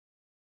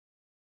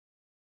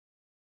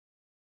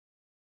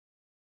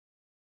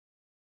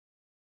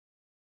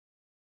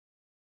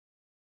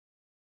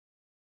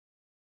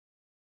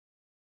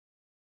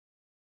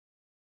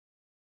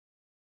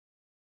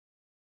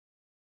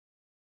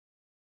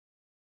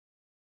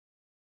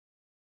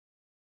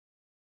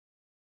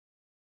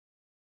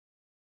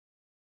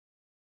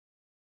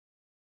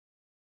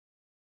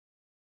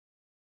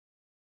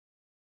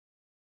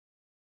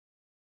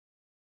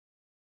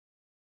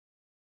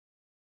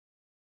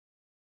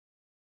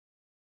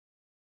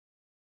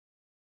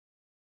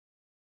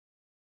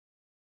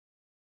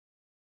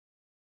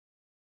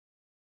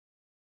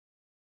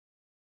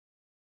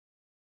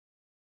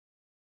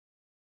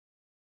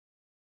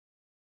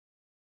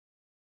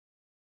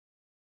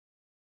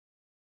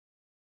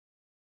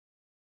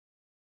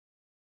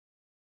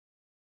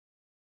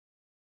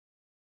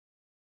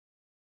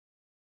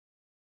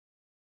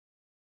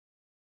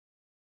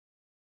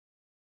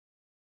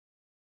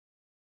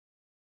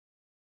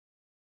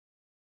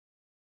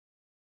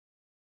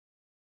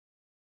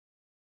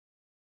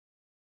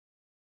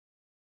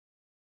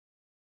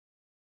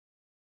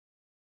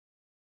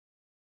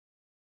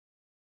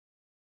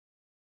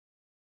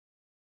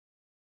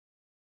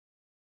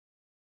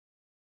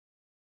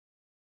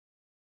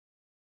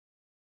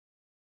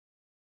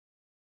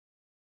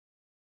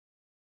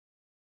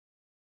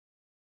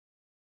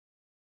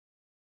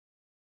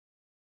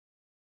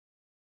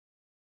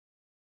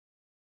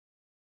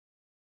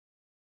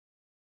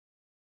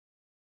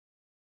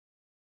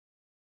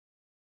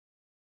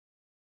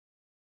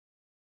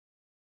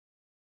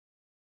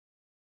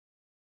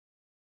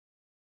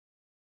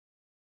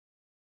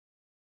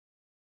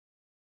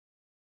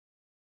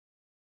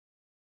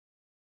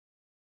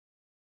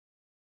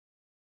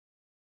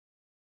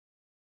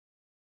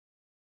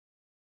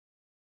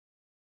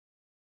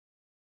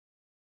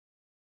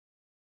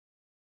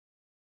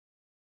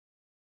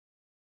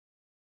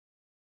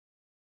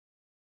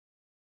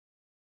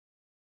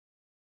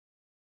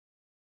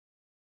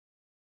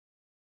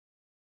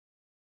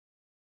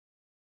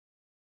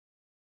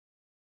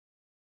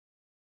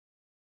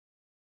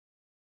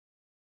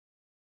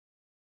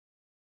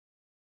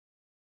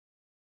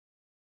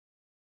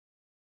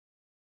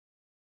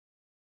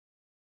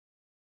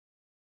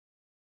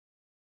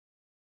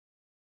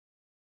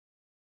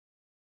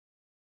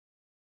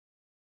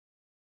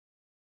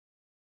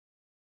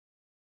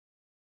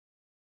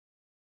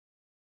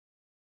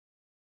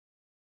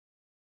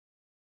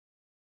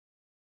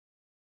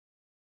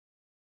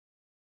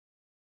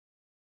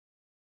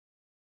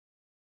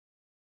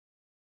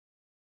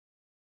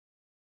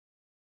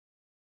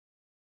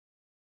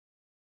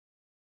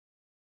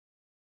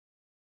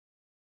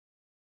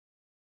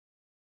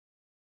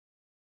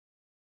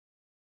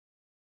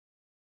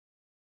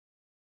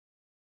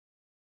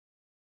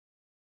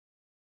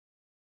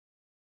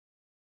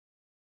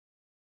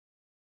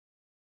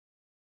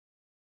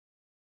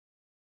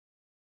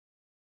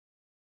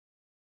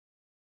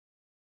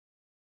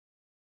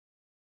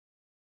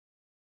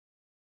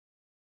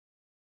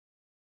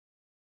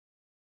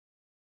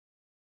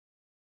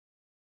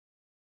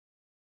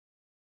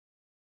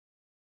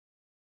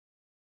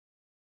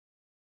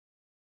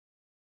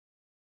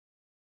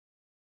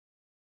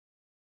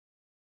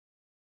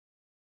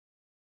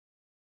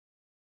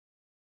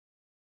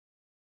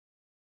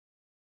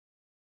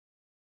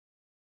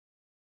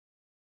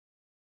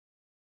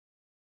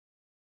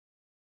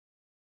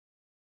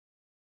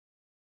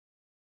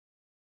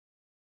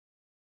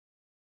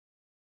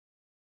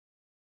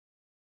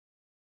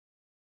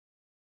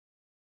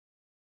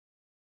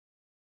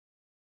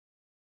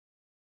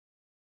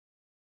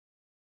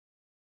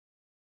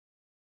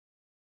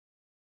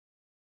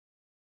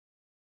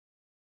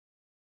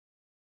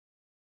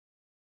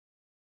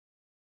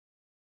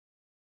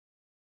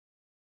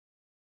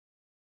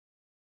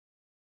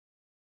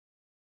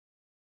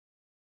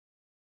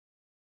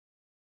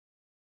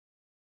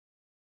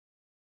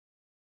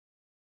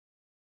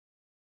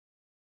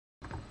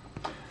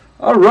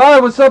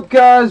Alright, what's up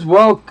guys?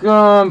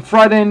 Welcome.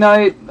 Friday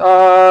night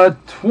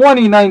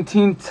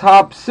 2019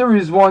 Top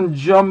Series 1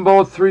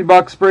 Jumbo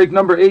 3-box break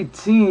number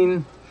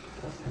 18.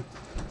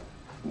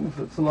 Oof,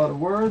 that's a lot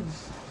of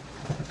words.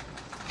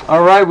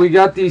 Alright, we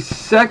got the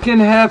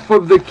second half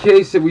of the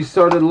case that we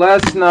started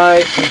last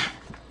night.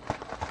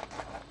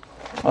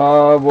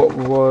 What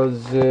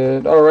was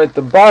it? Alright,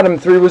 the bottom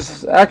three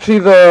was actually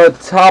the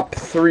top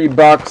three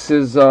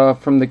boxes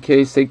from the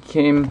case. They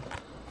came...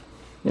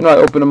 You know, I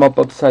open them up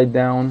upside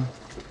down.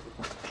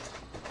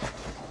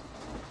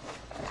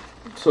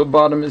 So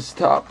bottom is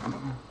top.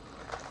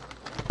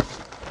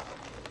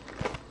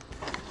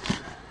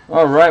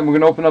 Alright, we're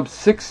going to open up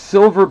 6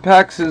 silver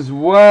packs as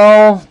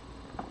well.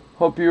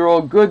 Hope you're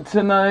all good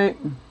tonight.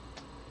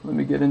 Let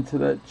me get into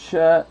that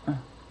chat.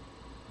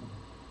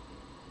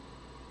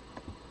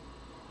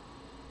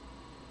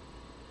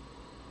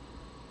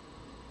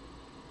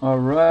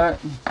 Alright.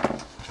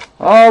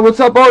 Oh, what's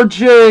up,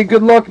 RJ?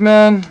 Good luck,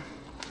 man.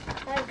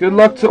 Good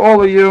luck to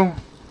all of you.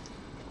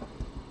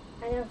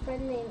 I have a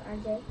friend named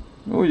RJ.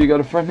 Oh, you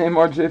got a friend named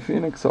RJ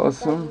Phoenix.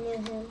 Awesome.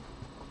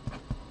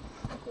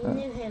 We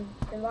knew him.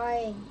 They're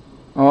lying.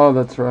 Oh,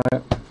 that's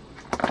right.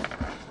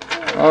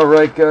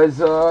 Alright, guys.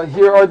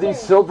 Here are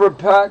these silver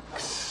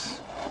packs.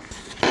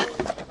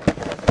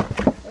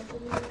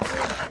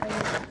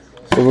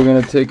 So we're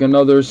going to take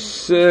another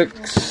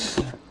 6.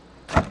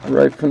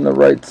 Right from the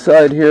right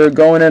side here.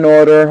 Going in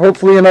order.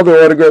 Hopefully another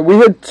autograph. We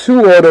had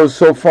 2 autos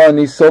so far in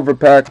these silver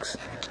packs.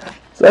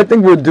 So I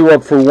think we're due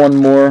up for one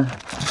more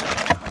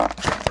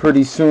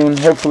pretty soon,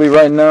 hopefully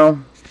right now.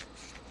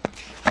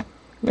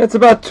 Yeah, it's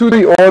about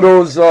 2-3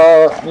 autos,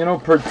 you know,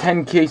 per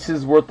 10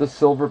 cases worth of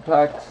silver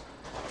packs.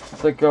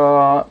 It's like,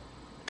 what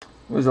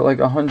is it, like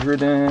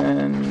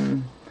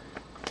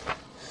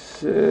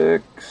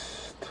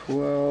 106,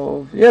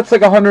 12. Yeah, it's like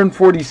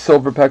 140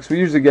 silver packs. We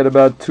usually get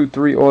about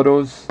 2-3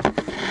 autos.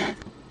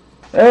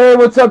 Hey,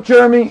 what's up,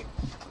 Jeremy?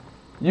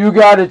 You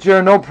got it,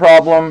 Jer, no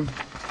problem.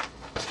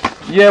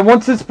 Yeah,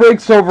 once this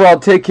breaks over, I'll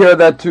take care of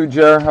that too,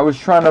 Jer. I was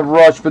trying to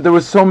rush, but there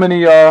was so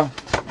many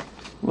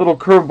little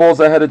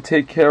curveballs I had to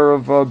take care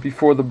of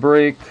before the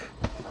break.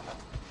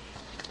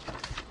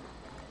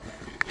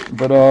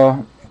 But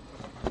all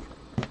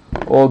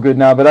good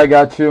now. But I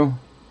got you.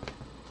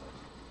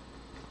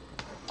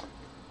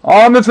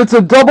 If it's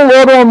a double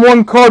auto on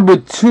one card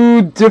with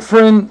 2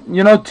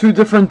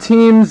 different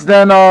teams,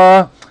 then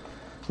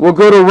we'll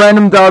go to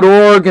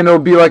random.org and it'll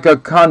be like a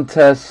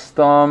contest.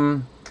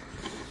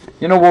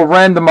 You know, we'll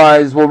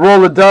randomize. We'll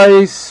roll a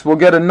dice. We'll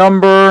get a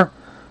number.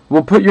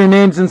 We'll put your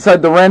names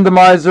inside the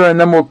randomizer, and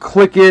then we'll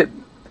click it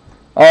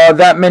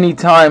that many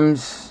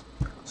times.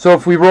 So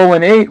if we roll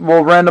an 8,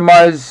 we'll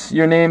randomize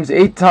your names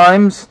 8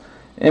 times,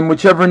 and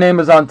whichever name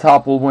is on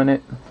top will win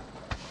it.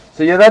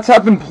 So yeah, that's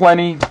happened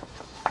plenty.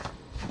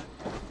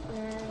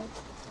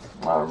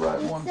 All right.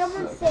 Did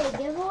someone say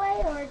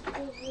giveaway or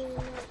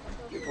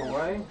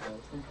giveaway?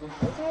 We're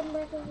talking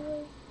about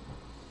giveaway.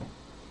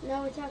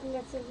 No, we're talking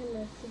about something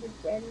that's super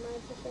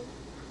randomized, I think.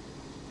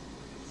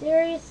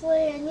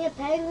 Seriously, I need a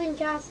penguin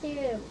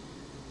costume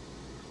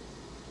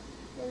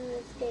in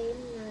this game.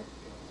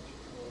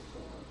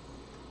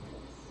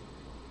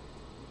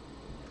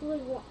 Who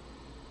would want?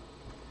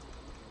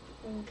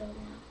 Then go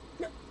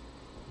now. No.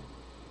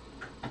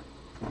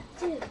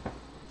 Dude.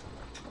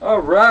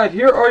 Alright,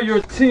 here are your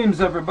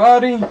teams,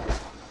 everybody.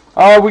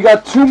 We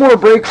got 2 more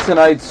breaks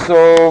tonight,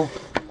 so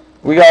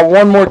we got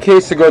 1 more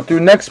case to go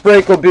through. Next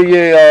break will be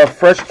a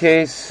fresh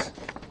case.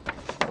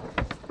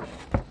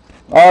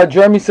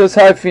 Jeremy says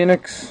hi,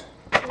 Phoenix.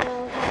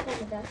 Hello, have fun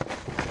with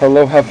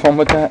Hello, have fun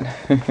with that. that.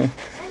 I never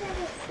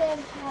said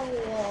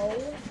hello.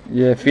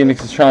 Yeah,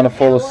 Phoenix is trying to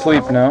fall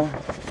asleep now.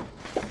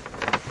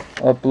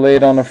 Up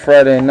late on a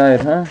Friday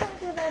night, huh? I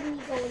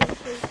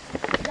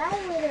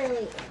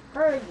literally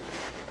heard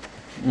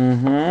you.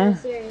 Mm-hmm.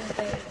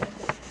 Seriously.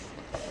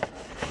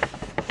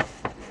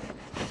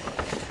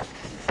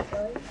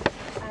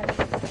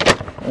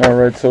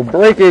 Alright, so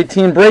break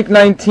 18, break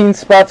 19,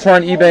 spots are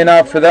on eBay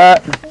now for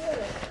that.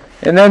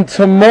 And then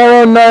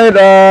tomorrow night,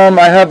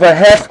 I have a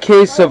half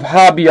case of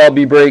Hobby I'll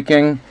be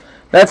breaking.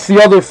 That's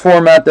the other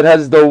format that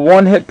has the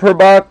 1 hit per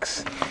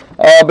box,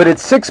 but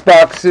it's 6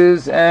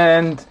 boxes,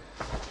 and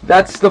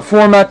that's the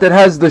format that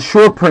has the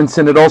short prints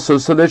in it also.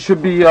 So there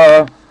should be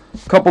a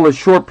couple of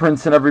short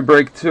prints in every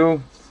break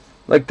too,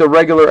 like the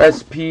regular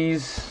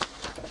SPs.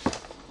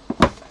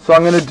 So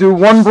I'm going to do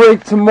 1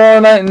 break tomorrow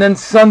night, and then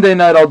Sunday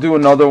night I'll do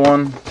another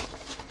one.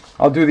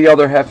 I'll do the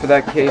other half of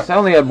that case. I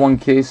only had 1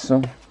 case,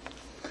 so.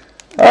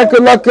 Alright,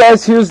 good luck,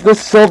 guys. Here's the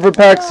silver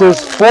pack.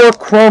 There's 4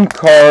 chrome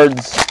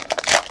cards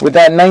with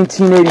that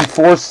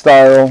 1984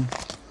 style.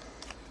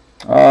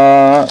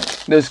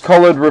 There's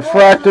colored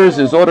refractors.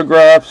 There's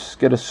autographs.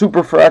 Get a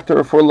superfractor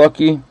if we're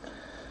lucky.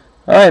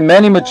 Alright,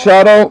 Manny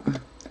Machado.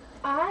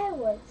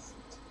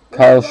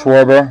 Kyle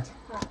Schwarber.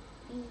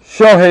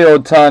 Shohei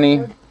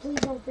Ohtani. Please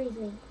don't freeze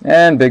me.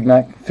 And Big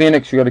Mac.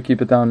 Phoenix, you gotta keep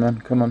it down,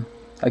 man. Come on.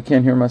 I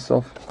can't hear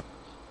myself.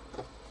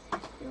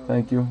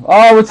 Thank you.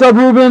 Oh, what's up,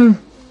 Ruben?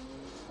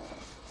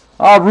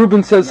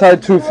 Ruben says hi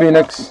too,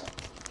 Phoenix.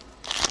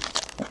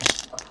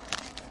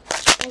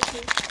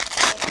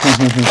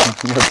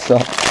 What's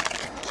up?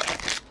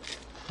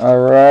 All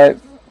right.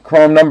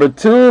 Chrome number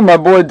 2, my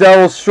boy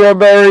Darryl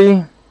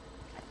Strawberry,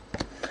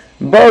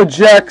 Bo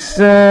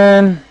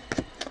Jackson,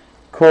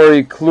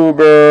 Corey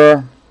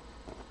Kluber,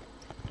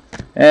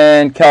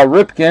 and Cal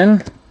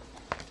Ripken.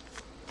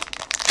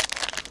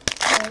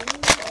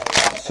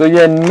 So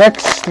yeah,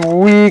 next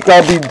week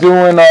I'll be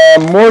doing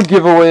more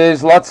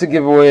giveaways, lots of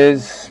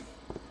giveaways.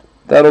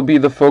 That'll be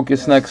the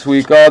focus next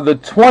week. The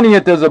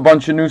 20th, there's a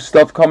bunch of new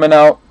stuff coming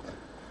out.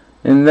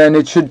 And then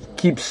it should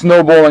keep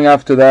snowballing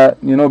after that.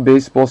 You know,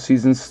 baseball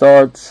season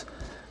starts.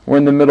 We're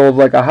in the middle of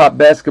like a hot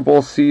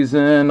basketball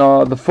season.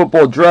 The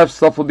football draft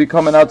stuff will be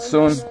coming out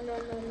soon.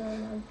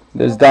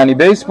 There's Donnie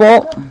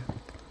Baseball.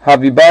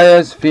 Javi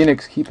Baez.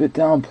 Phoenix, keep it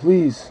down,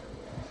 please.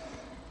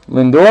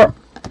 Lindor.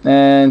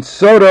 And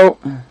Soto.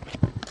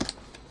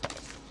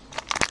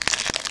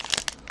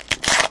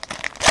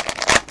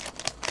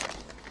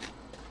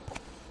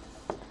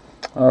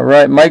 All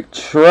right, Mike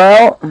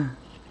Trout.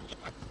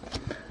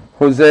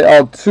 Jose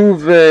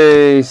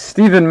Altuve,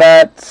 Steven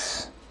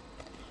Matz,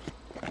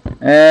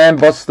 and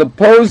Buster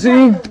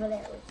Posey.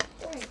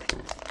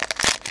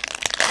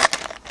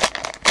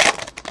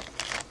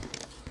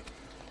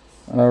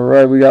 All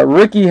right, we got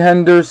Ricky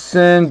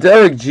Henderson,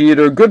 Derek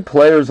Jeter. Good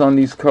players on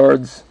these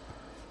cards.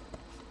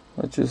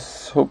 Let's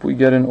just hope we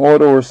get an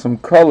auto or some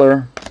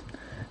color.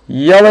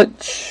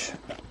 Yelich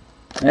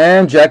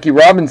and Jackie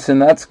Robinson.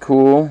 That's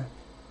cool.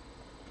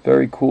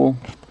 Very cool.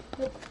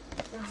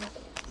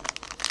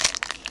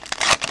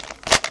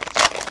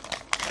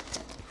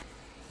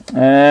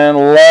 And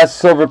last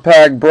silver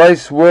pack,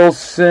 Bryce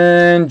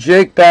Wilson,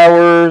 Jake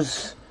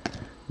Bowers,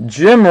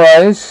 Jim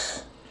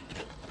Rice,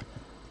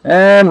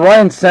 and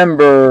Ryan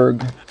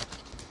Sandberg.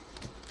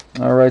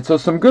 Alright, so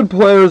some good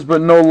players,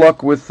 but no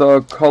luck with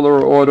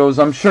color autos.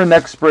 I'm sure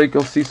next break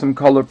you'll see some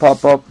color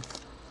pop up.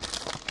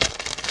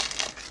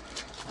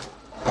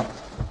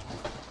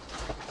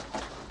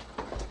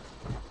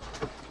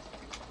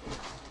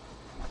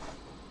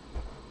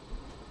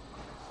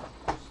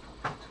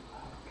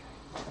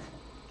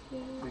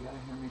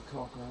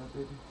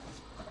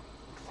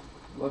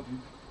 Love you.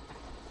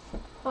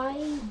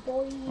 Bye,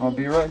 boy. I'll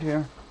be right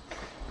here.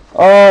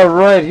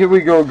 Alright, here we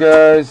go,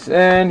 guys.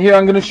 And here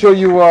I'm going to show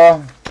you,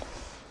 I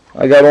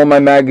got all my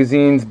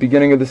magazines,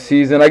 beginning of the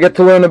season. I get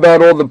to learn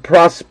about all the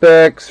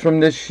prospects from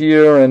this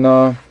year and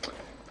on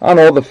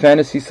all the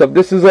fantasy stuff.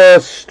 This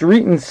is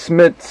Street and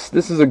Smith's.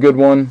 This is a good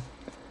one.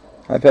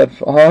 I've had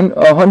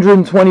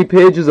 120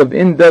 pages of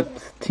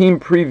in-depth team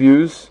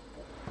previews.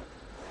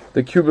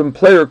 The Cuban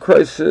Player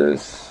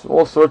Crisis,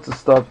 all sorts of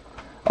stuff.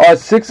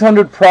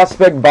 600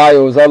 prospect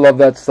bios. I love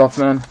that stuff,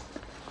 man.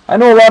 I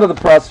know a lot of the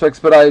prospects,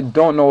 but I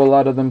don't know a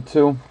lot of them,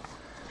 too.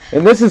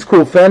 And this is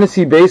cool.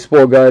 Fantasy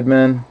Baseball Guide,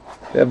 man.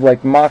 They have,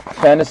 like, mock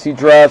fantasy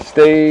drafts.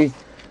 They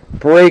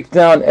break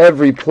down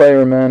every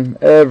player, man.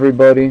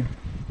 Everybody.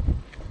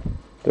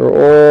 They're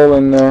all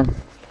in there.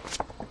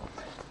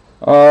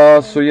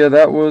 So, yeah,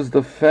 that was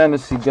the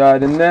fantasy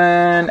guide. And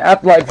then,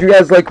 if you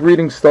guys like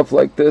reading stuff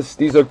like this,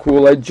 these are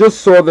cool. I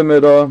just saw them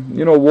at,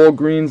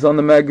 Walgreens on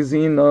the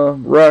magazine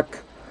rack.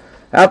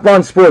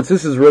 Athlon Sports,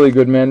 this is really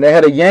good, man. They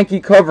had a Yankee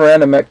cover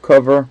and a Met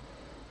cover.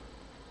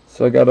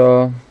 So I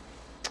got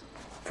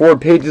 4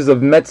 pages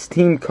of Mets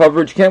team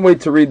coverage. Can't wait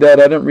to read that.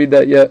 I didn't read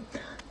that yet.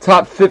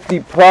 Top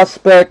 50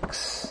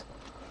 prospects.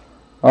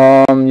 You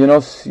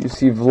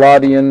see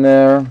Vladdy in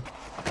there.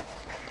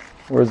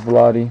 Where's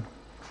Vladdy?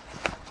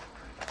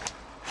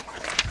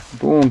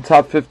 Boom,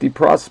 top 50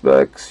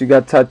 prospects. You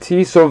got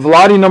Tatis. So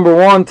Vladdy number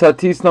 1,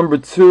 Tatis number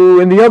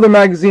 2. In the other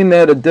magazine, they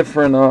had a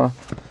different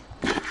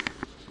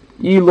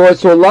Eloy.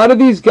 So a lot of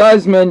these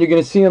guys, man, you're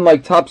going to see in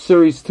like Top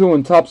Series 2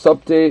 and Topps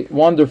Update.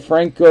 Wander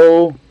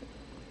Franco.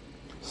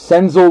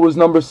 Senzel was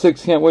number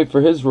 6. Can't wait for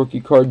his rookie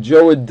card.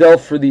 Joe Adell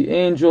for the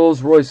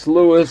Angels. Royce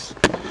Lewis.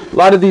 A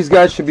lot of these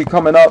guys should be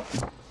coming up.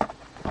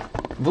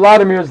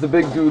 Vladimir's the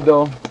big dude,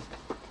 though.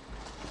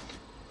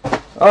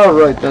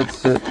 Alright,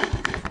 that's it.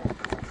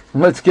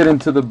 Let's get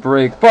into the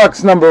break.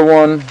 Box number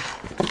 1.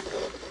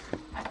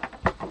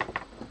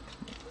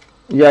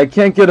 Yeah, I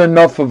can't get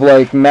enough of,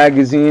 like,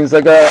 magazines.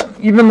 Like,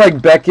 even,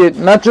 like, Beckett.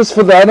 Not just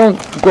for that. I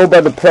don't go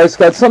by the price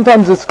guide.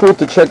 Sometimes it's cool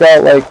to check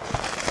out, like,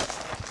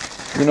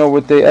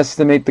 what they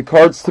estimate the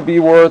cards to be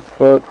worth.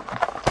 But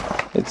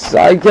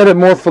I get it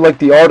more for, like,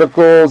 the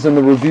articles and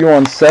the review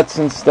on sets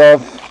and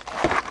stuff.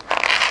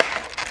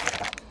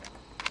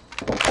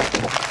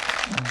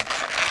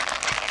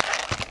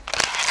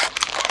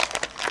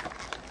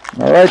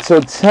 Alright, so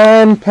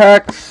 10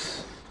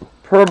 packs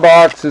per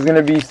box is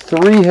going to be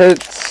 3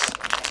 hits.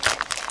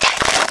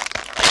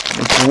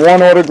 It's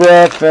 1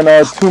 autograph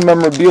and 2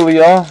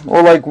 memorabilia,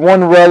 or like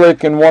 1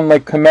 relic and 1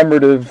 like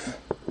commemorative.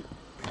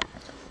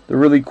 The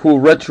really cool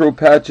retro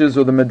patches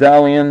or the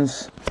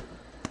medallions.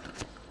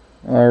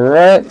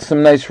 Alright,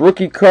 some nice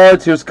rookie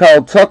cards. Here's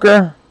Kyle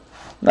Tucker.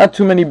 Not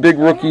too many big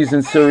rookies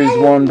in Series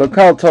 1, but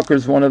Kyle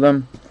Tucker's one of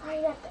them.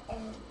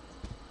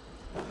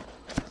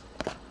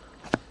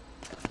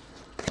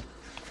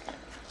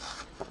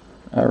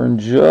 Aaron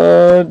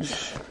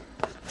Judge.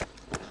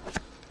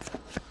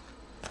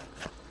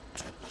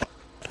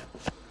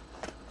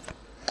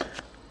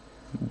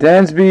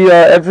 Dansby,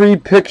 every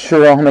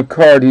picture on a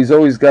card, he's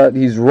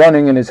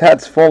running and his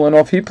hat's falling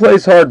off. He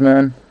plays hard,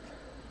 man.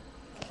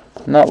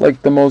 Not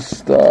like the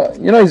most,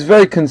 he's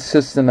very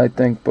consistent, I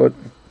think, but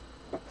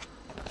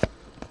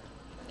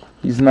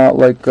he's not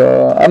like,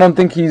 I don't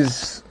think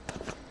he's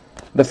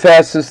the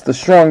fastest, the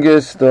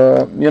strongest,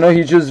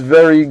 he's just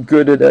very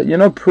good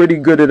at, pretty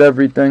good at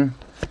everything.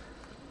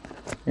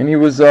 And he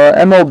was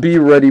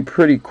MLB ready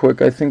pretty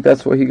quick. I think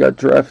that's why he got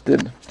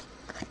drafted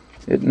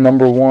at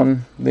number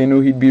 1. They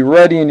knew he'd be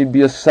ready and he'd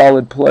be a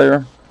solid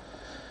player.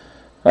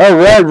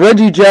 Alright,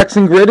 Reggie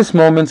Jackson, greatest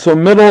moment. So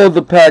middle of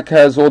the pack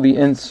has all the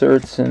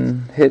inserts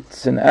and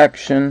hits and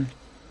action.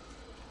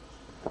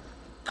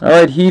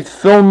 Alright, Heath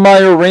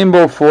Philmeyer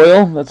rainbow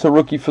foil. That's a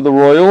rookie for the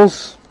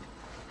Royals.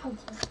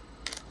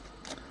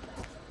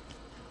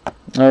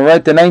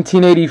 Alright, the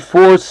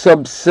 1984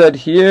 subset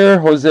here,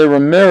 Jose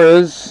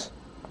Ramirez.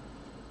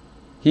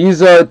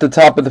 He's at the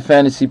top of the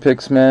fantasy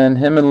picks, man.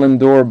 Him and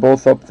Lindor are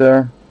both up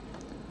there.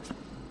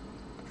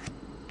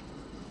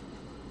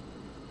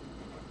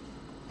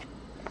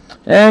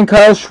 And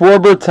Kyle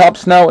Schwarber,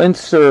 Topps Now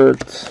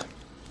insert.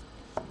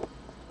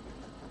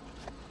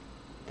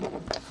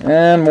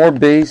 And more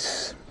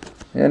base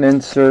and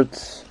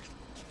inserts.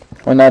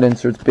 Or not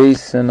inserts,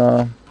 base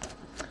and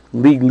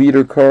league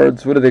leader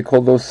cards. What do they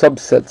call those?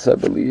 Subsets, I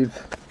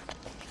believe.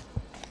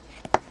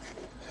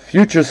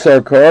 Future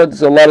Star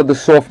cards. A lot of the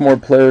sophomore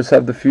players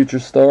have the Future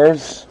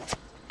Stars,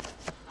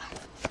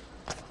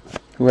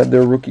 who had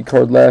their rookie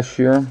card last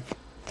year.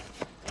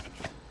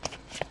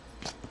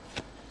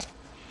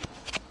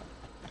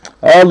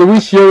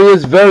 Luis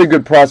Urias, very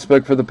good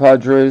prospect for the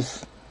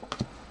Padres.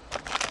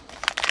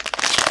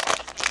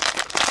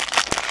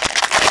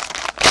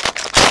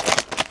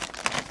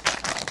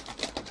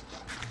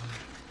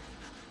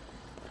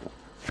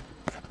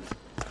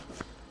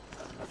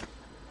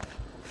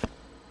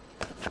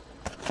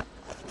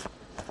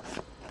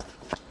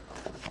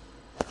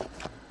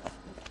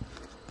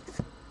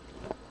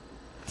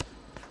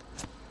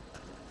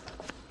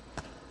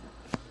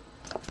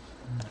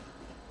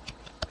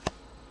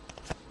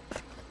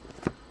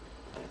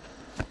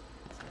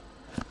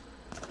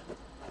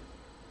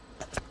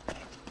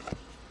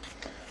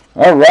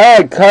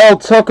 Alright, Kyle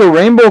Tucker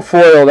rainbow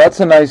foil. That's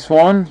a nice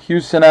one.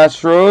 Houston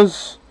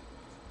Astros.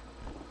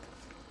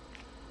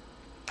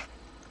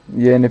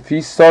 Yeah, and if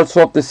he starts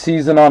off the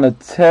season on a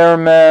tear,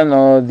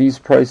 man, these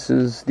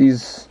prices,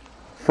 these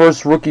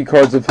first rookie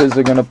cards of his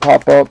are going to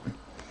pop up.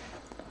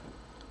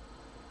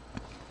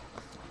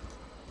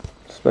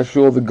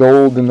 Especially all the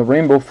gold and the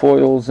rainbow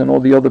foils and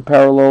all the other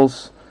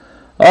parallels.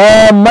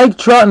 Mike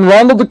Trout and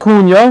Ronald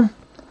Acuna.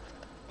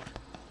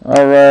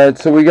 Alright,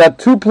 so we got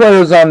 2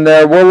 players on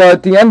there. Well,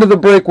 at the end of the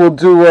break, we'll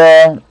do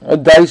a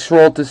dice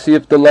roll to see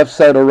if the left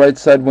side or right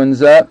side wins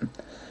that.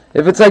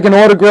 If it's like an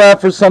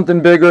autograph or something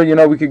bigger,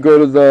 we could go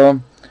to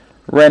the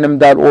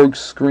random.org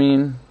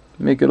screen,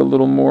 make it a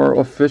little more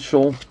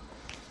official.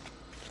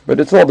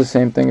 But it's all the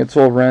same thing. It's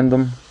all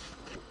random.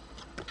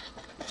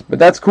 But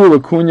that's cool.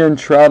 Acuna and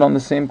Trout on the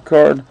same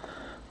card.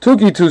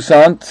 Touki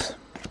Toussaint.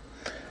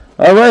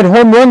 Alright,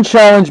 home run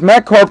challenge.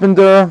 Matt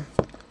Carpenter.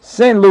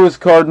 St. Louis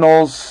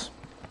Cardinals.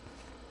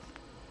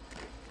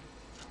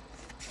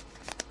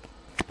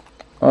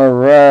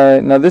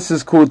 Alright, now this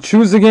is cool.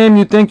 Choose a game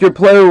you think your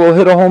player will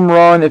hit a home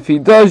run. If he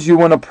does, you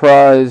win a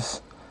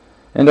prize.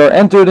 And are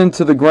entered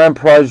into the grand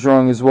prize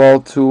drawing as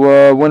well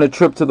to win a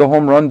trip to the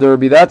home run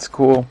derby. That's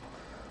cool.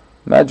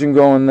 Imagine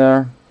going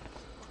there.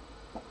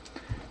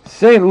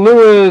 St.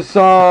 Louis,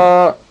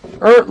 Ert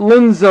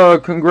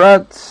Linza,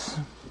 congrats.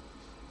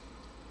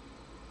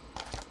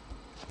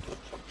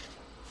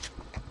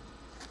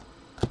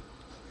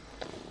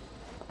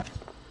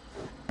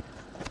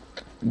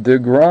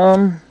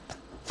 DeGrom.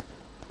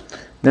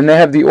 Then they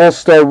have the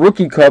All-Star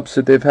Rookie Cups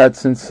that they've had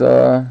since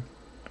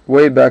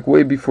way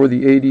before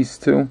the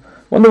 80s too.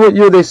 Wonder what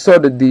year they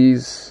started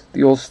these,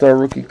 the All-Star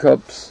Rookie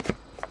Cups.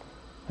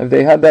 Have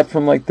they had that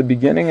from like the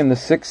beginning in the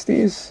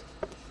 60s?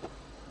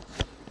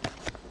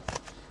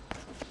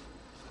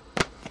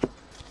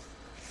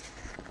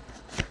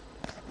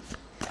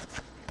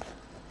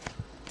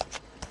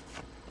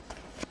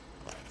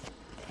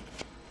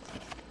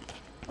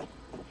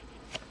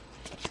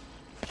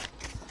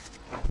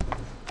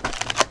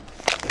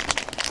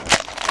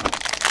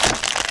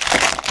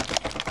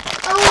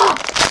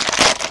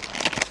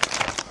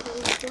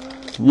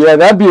 Yeah,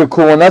 that'd be a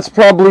cool one. That's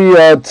probably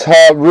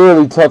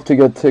really tough to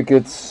get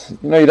tickets.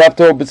 You'd have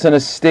to hope it's in a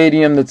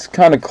stadium that's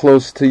kind of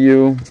close to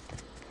you.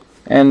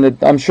 And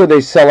I'm sure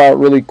they sell out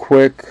really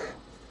quick.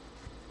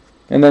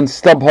 And then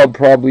StubHub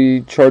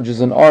probably charges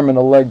an arm and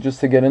a leg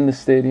just to get in the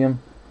stadium,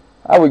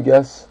 I would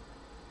guess.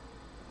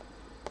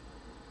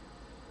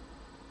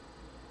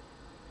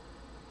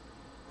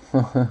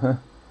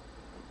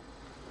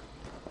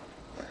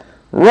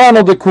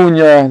 Ronald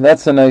Acuna.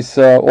 That's a nice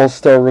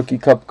All-Star Rookie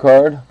Cup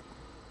card.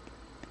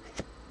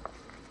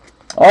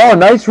 Oh,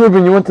 nice,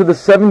 Ruben. You went to the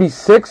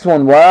 76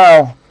 one.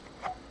 Wow.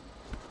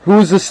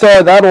 Who's the star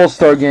of that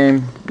All-Star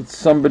game? It's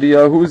somebody.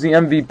 Who was the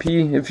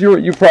MVP? If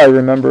you probably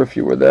remember if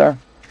you were there.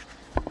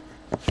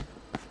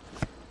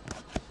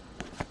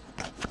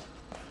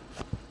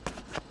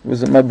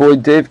 Was it my boy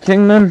Dave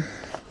Kingman?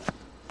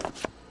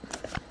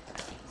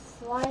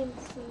 Slime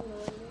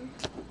Simulator.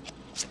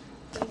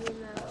 Maybe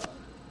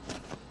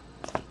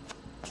no.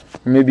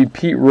 Maybe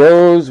Pete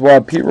Rose. Wow,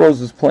 Pete Rose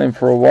was playing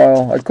for a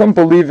while. I couldn't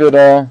believe it,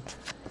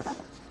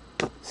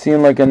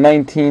 seeing like a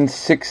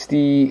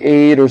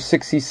 1968 or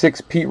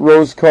 66 Pete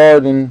Rose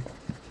card, and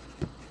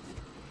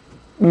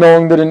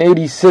knowing that in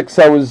 86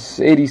 I was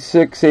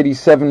 86,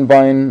 87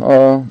 buying,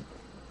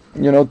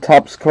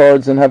 Topps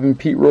cards and having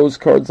Pete Rose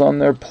cards on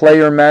there.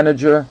 Player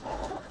manager.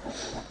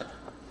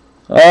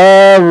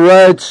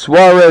 Alright,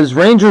 Suarez.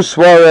 Ranger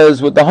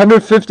Suarez with the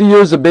 150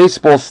 years of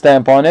baseball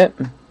stamp on it.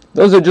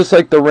 Those are just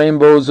like the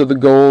rainbows or the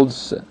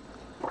golds.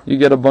 You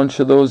get a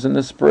bunch of those in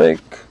this break.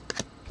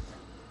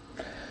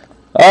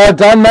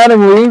 Don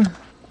Mattingly.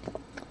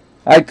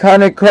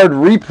 Iconic card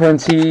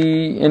reprints.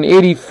 He, in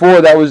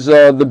 84, that was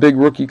the big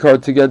rookie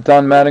card to get.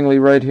 Don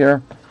Mattingly right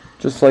here.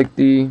 Just like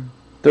the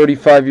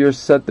 35-year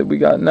set that we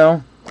got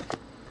now.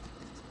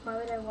 Why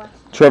would I watch?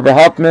 Trevor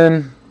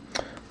Hoffman.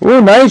 Ooh,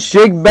 nice.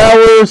 Jake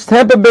Bauers,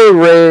 Tampa Bay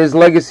Rays,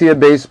 Legacy of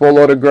Baseball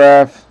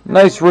autograph.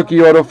 Nice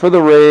rookie auto for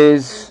the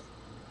Rays.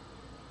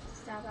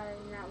 Stop, I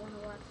did not want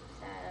to watch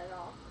that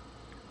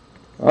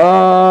at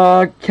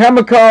all.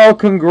 Chemical,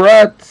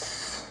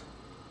 congrats.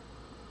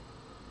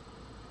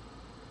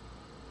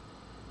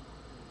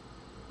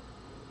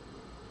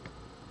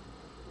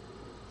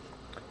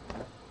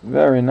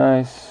 Very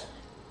nice.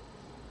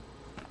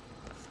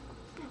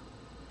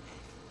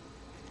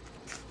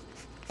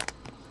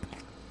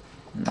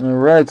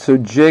 Alright, so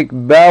Jake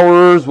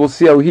Bauers, we'll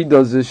see how he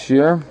does this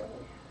year.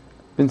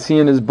 Been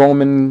seeing his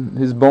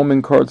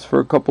Bowman cards for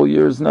a couple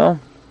years now.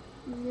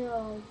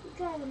 No, you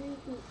gotta make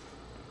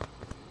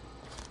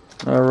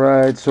it.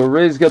 Alright, so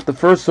Ray's got the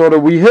first order.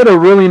 We hit a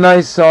really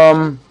nice,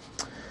 one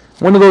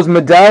of those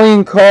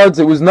medallion cards.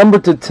 It was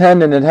numbered to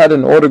 10 and it had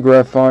an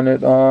autograph on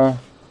it.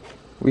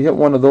 We hit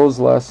one of those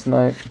last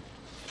night.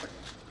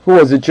 Who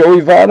was it,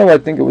 Joey Votto? I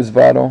think it was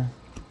Votto.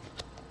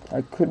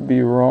 I could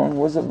be wrong.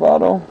 Was it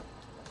Votto?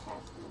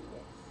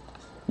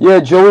 Yeah,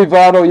 Joey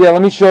Votto. Yeah,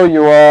 let me show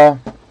you.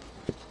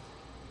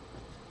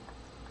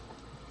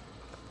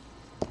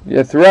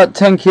 Yeah, throughout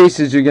 10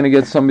 cases, you're going to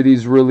get some of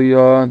these really,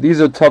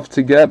 these are tough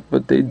to get,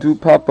 but they do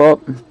pop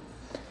up.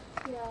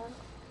 Yeah.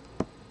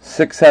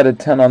 6 out of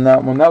 10 on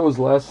that one. That was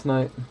last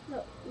night.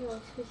 No,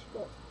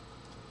 fishbowl.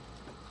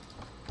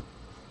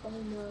 Oh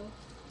no.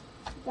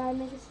 Gotta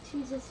make us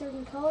choose a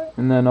certain color.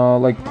 And then,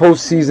 like,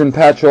 postseason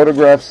patch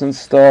autographs and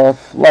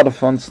stuff. A lot of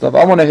fun stuff.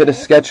 I want to hit a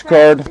sketch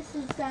card. This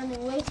is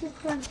sounding way too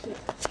crunchy.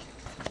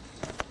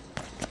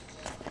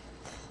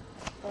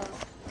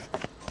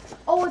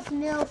 Oh, it's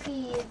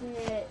milky, isn't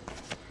it?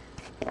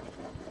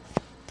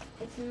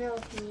 It's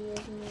milky,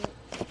 isn't it?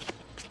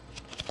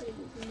 It is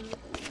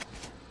milky.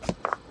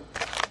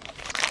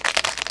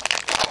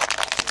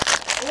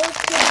 Or it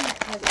could be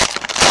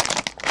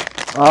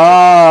cutty.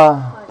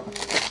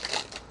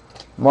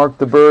 Mark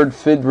the Bird,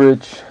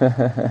 Fidrich.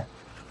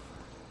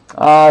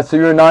 So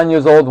you're 9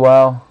 years old,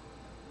 wow.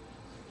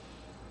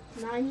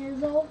 9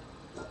 years old?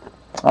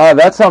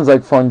 That sounds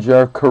like fun,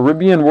 Jer.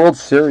 Caribbean World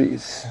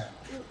Series.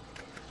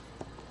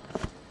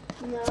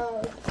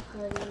 No, it's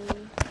cutty.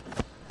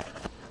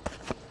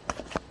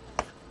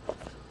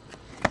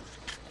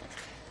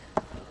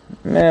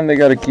 Man, they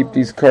got to keep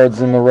these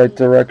cards in the right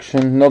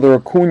direction. Another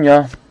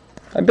Acuna.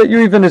 I bet you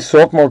even his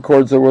sophomore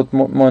cards are worth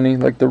money,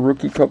 like the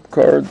Rookie Cup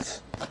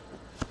cards.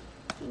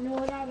 You know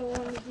what? I don't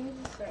want to do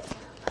this right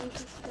now. I'm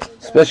just gonna go.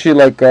 Especially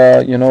like,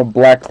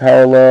 Black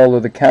Parallel or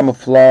the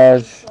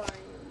Camouflage.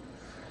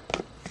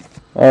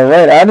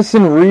 Alright,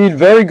 Addison Reed,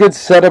 very good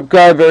setup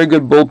guy, very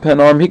good bullpen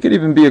arm. He could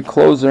even be a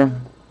closer.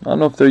 I don't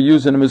know if they're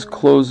using him as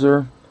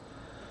closer.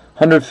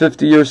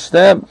 150-year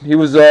stamp. He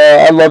was,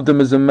 I loved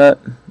him as a Met.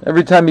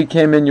 Every time he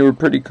came in, you were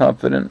pretty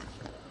confident.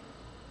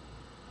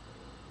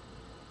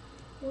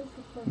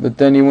 But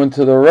then he went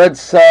to the Red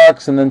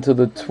Sox and then to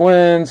the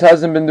Twins.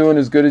 Hasn't been doing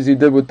as good as he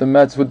did with the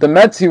Mets. With the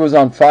Mets, he was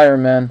on fire,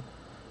 man.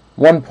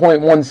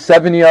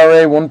 1.17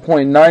 ERA,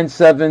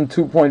 1.97,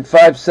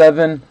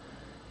 2.57.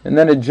 And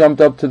then it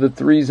jumped up to the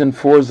 3s and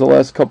 4s the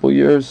last couple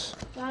years.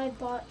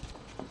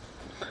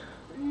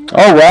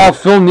 Oh, wow.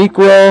 Phil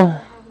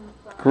Niekro.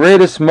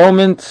 Greatest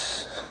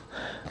moments.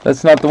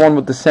 That's not the one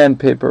with the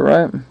sandpaper,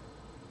 right?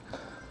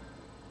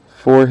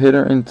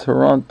 4-hitter in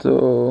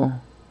Toronto.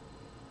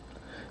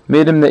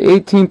 Made him the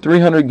 18th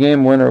 300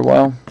 game winner.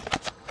 Wow.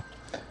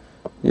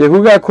 Yeah,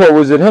 who got caught?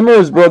 Was it him or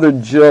his brother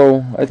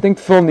Joe? I think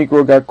Phil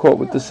Niekro got caught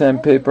with the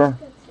sandpaper.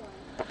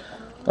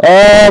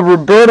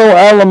 Roberto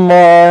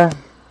Alomar.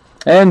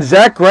 And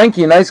Zach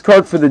Greinke. Nice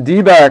card for the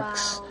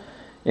D-backs. Wow.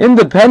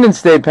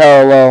 Independence Day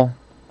parallel.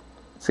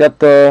 It's got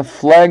the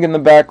flag in the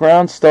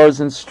background. Stars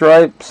and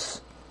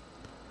stripes.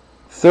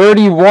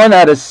 31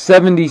 out of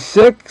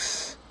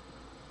 76.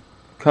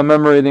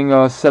 Commemorating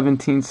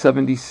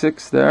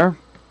 1776 there.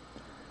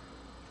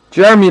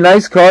 Jeremy,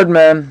 nice card,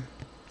 man.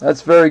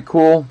 That's very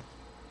cool.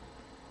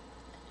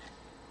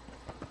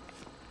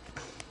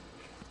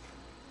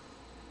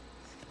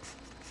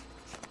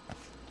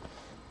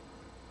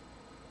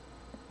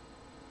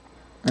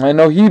 I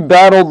know he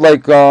battled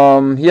like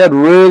he had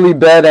really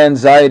bad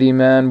anxiety,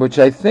 man, which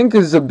I think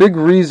is a big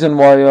reason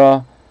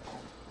why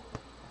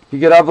he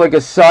could have like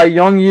a Cy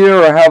Young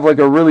year or have like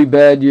a really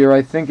bad year.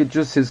 I think it's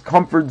just his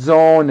comfort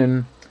zone,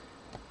 and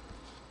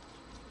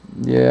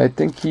yeah, I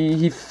think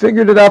he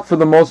figured it out for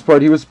the most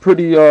part. He was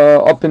pretty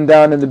up and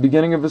down in the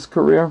beginning of his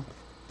career,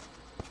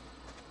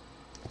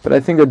 but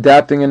I think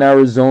adapting in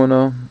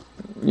Arizona,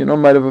 you know,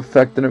 might have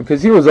affected him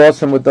because he was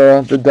awesome with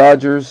the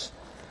Dodgers.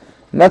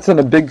 And that's in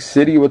a big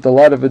city with a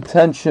lot of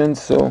attention,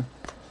 so...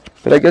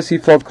 But I guess he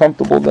felt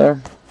comfortable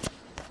there.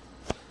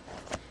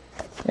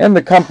 And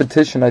the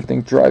competition, I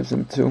think, drives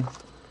him, too.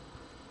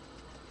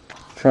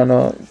 Trying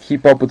to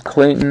keep up with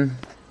Clayton.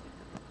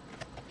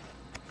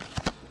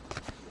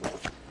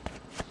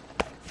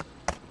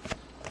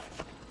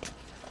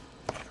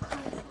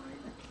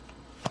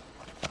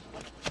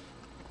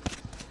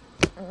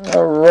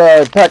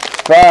 Alright, pack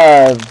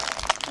 5.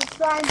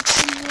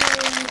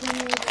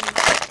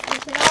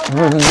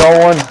 No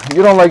one.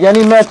 You don't like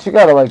any Mets? You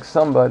gotta like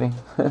somebody.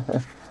 Are you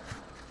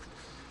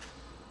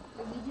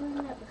doing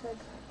that because...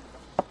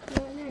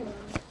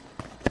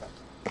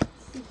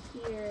 See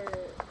here.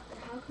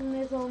 How come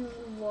there's only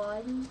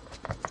one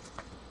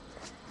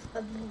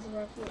of these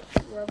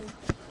rubber...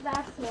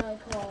 That's what I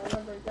call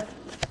rubber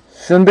duckies.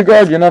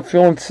 Syndergaard? You're not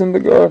feeling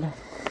Syndergaard?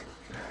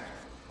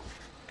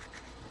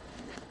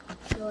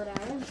 What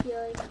I am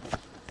feeling...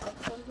 I'll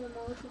come them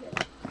all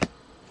together.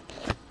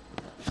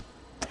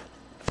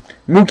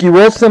 Mookie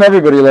Wilson,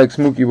 everybody likes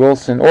Mookie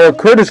Wilson. Or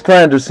Curtis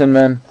Granderson,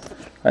 man.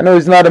 I know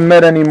he's not a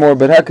Met anymore,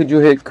 but how could you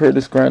hate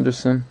Curtis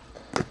Granderson?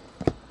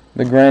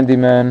 The Grandy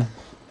man.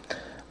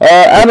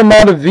 Adam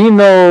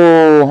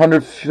Ottavino,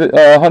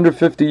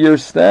 150-year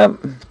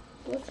stamp.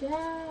 Watch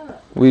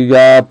out. We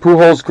got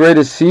Pujols'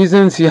 greatest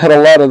seasons. He had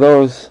a lot of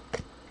those.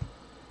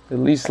 At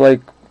least like,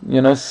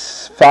 you know,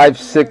 5,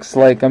 6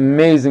 like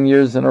amazing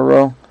years in a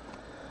row.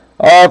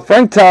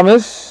 Frank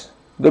Thomas,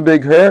 the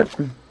Big Hurt.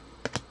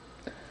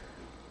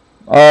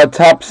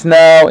 Topps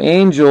Now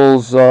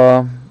Angels,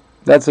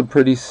 that's a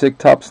pretty sick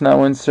Topps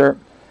Now insert.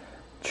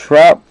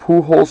 Trout,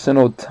 Pujols, and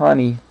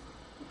Ohtani.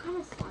 What kind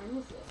of slime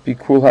is this? Be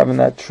cool having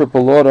that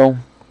triple auto.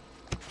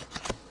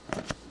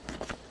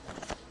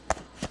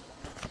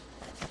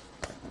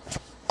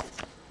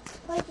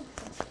 Like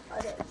it's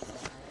other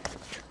slime.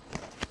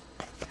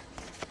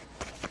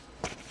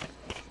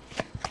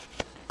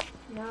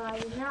 No, I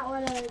do not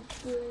want to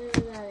do any of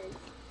that.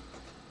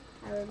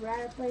 I would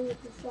rather play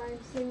with the slime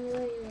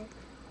simulator.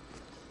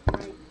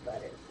 My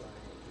butterfly.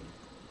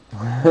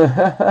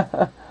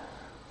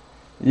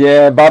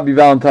 Yeah, Bobby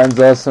Valentine's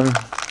awesome.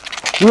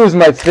 He was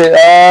my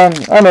I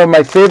don't know,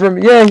 my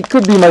favorite. Yeah, he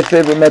could be my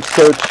favorite Mets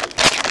coach.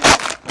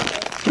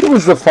 He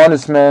was the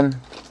funnest,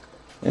 man.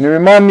 And he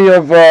reminded me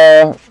of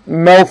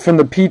Mel from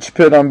the Peach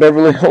Pit on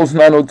Beverly Hills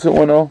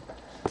 90210.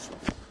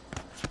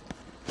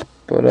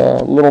 But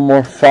a little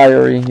more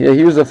fiery. Yeah,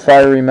 he was a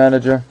fiery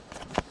manager.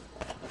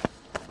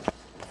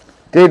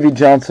 Davey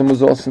Johnson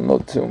was awesome though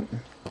too.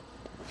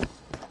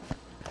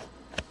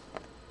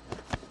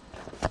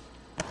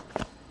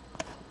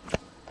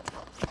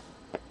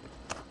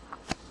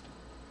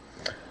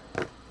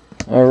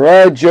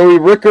 Alright, Joey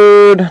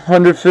Rickard,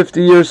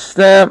 150-year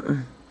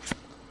stamp.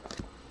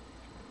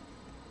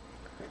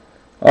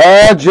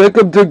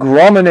 Jacob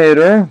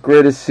DeGrom,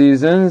 greatest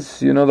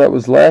seasons. You know that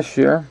was last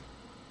year.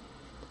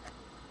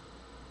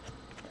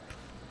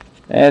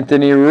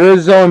 Anthony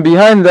Rizzo, and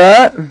behind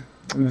that,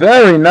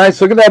 very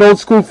nice. Look at that old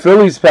school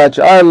Phillies patch.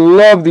 I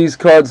love these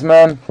cards,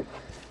 man.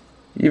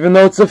 Even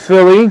though it's a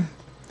Philly.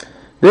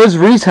 There's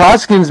Rhys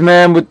Hoskins,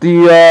 man, with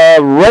the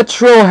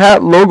retro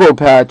hat logo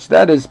patch.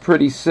 That is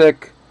pretty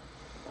sick.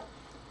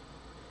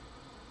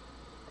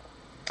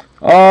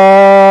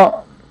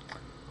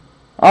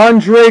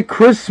 Andre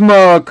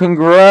Krisma,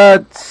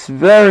 congrats.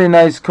 Very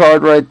nice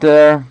card right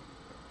there.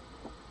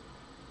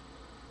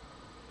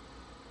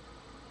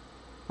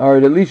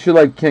 Alright, at least you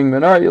like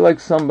Kingman. Alright, you like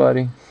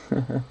somebody.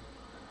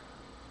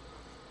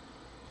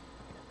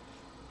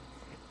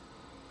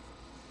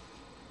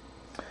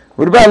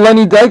 What about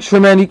Lenny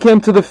Dykstra, man? He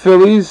came to the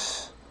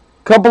Phillies.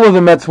 A couple of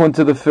the Mets went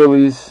to the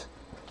Phillies.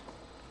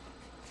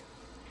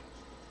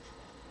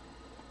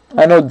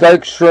 I know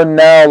Dykstra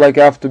now, like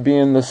after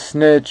being the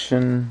snitch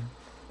and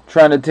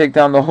trying to take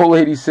down the whole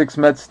 86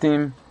 Mets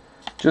team,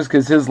 just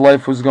because his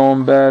life was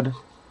going bad.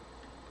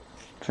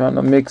 Trying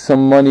to make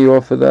some money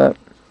off of that.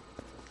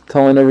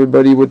 Telling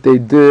everybody what they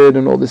did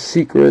and all the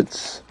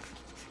secrets.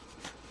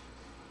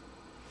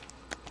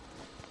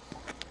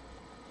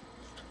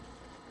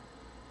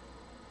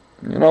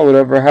 You know,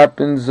 whatever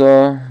happens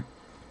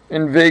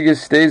in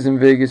Vegas stays in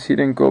Vegas. He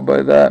didn't go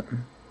by that.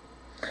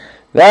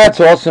 That's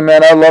awesome,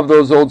 man. I love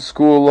those old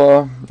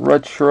school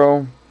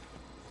retro.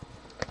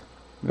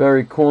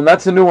 Very cool. And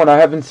that's a new one. I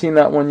haven't seen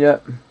that one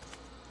yet.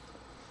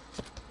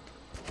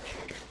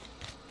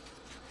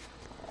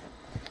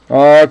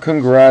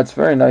 Congrats.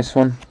 Very nice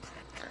one.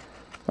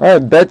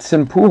 Alright, Betts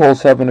and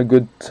Pujols having a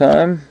good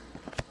time.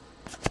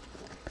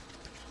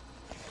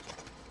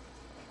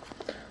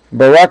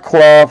 Barack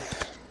Clough.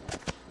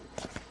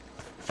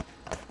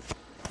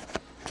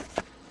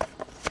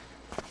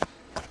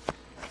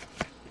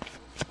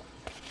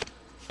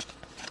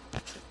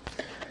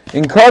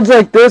 In cards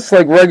like this,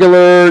 like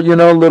regular, you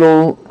know,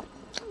 little,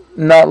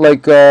 not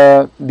like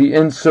the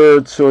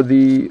inserts or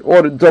the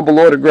double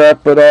autograph,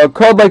 but a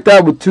card like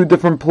that with two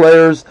different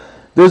players,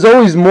 there's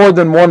always more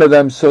than one of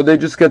them, so they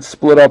just get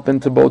split up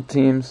into both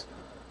teams.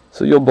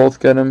 So you'll both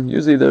get them.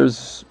 Usually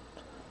there's,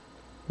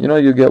 you know,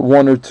 you get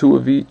one or two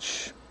of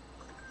each.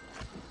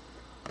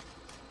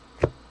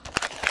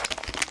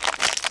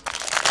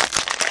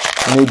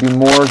 Maybe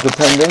more,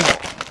 depending.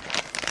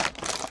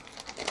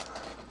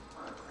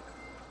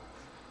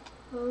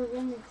 Well, it's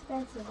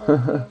inexpensive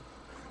right here.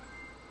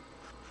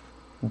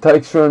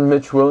 Dykstra and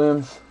Mitch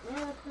Williams.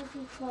 Yeah, the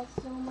cookies cost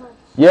so much.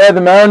 Yeah,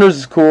 the Mariners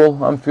is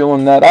cool. I'm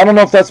feeling that. I don't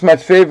know if that's my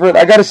favorite.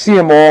 I got to see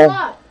them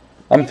all.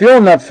 I'm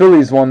feeling that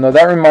Phillies one, though.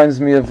 That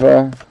reminds me of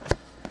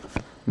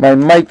my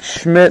Mike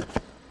Schmidt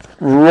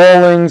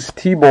Rawlings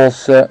T-ball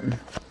set.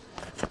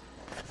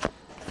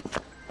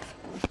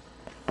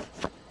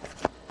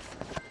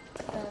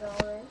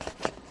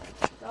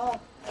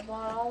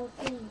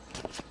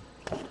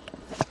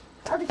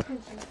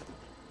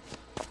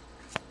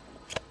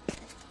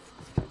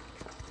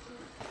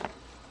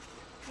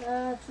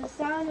 It's the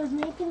sound of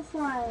making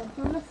slime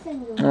from a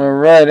single.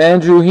 Alright,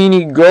 Andrew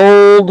Heaney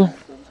Gold.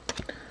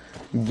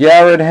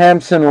 Garrett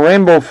Hampson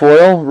Rainbow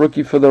Foil,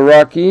 rookie for the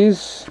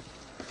Rockies.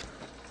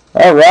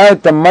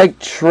 Alright, the Mike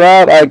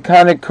Trout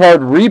Iconic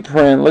Card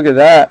reprint. Look at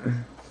that.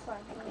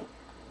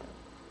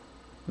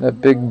 That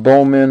big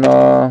Bowman,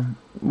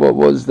 what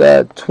was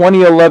that?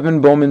 2011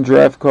 Bowman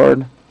draft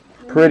card.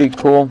 Pretty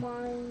cool.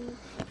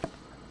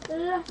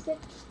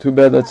 Too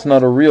bad that's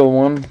not a real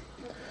one.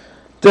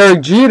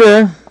 Derek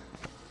Jeter.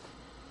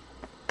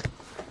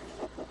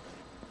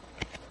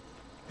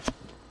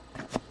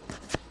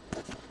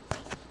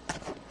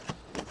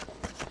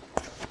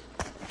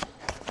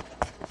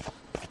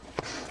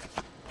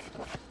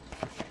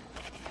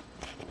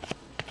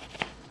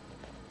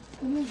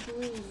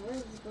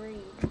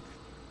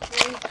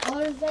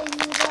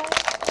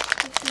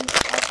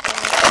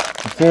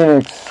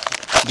 Phoenix,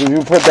 did you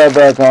put that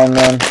back on,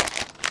 man?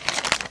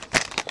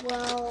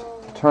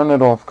 Well, turn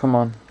it off, come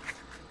on.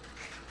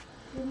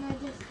 Didn't I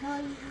just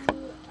tell you I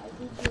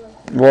did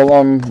like Well,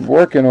 I'm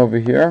working over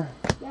here.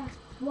 Yeah,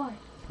 why?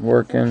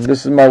 Working.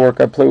 This is my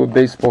work. I play with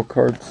baseball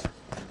cards.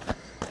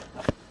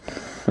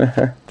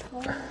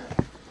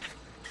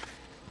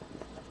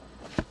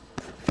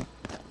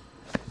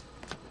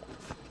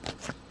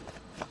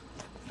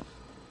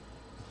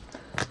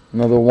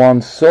 Another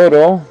Juan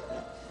Soto.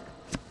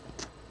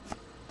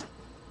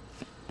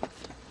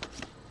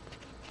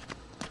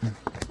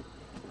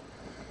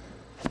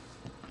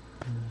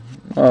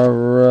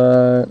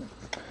 Alright.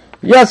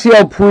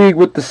 Yasiel Puig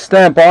with the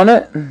stamp on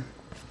it.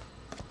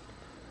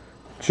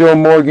 Joe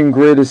Morgan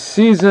Greatest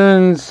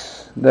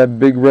Seasons. That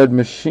Big Red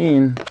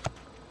Machine.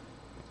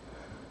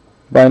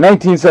 By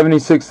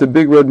 1976, the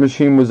Big Red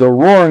Machine was a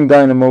roaring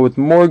dynamo with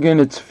Morgan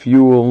its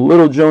fuel.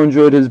 Little Joe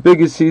enjoyed his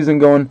biggest season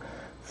going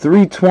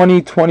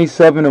 320,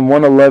 27, and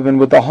 111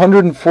 with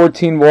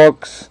 114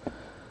 walks,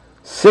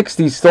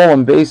 60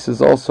 stolen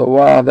bases also.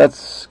 Wow,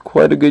 that's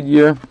quite a good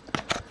year.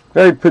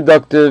 Very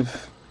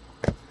productive.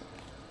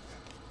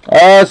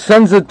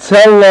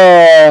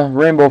 Senzatella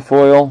Rainbow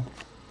Foil.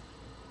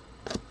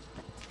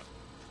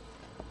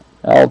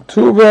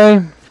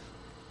 Altuve.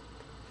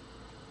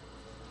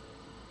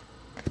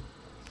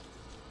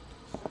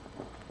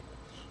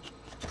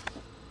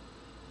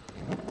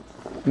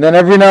 And then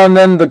every now and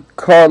then the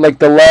card, like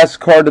the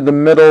last card of the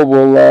middle,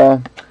 will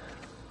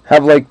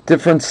have like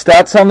different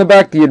stats on the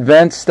back, the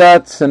advanced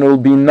stats, and it will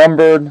be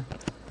numbered.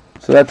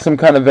 So that's some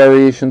kind of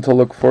variation to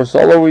look for. So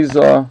I'll always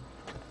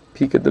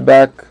peek at the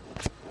back.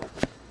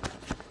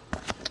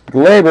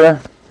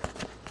 Glaber.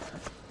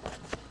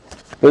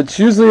 But it's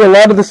usually a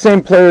lot of the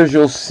same players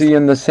you'll see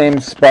in the same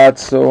spot.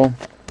 So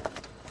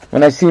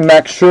when I see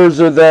Max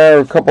Scherzer there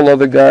or a couple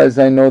other guys,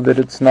 I know that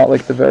it's not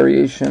like the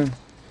variation.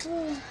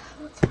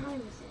 What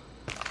time is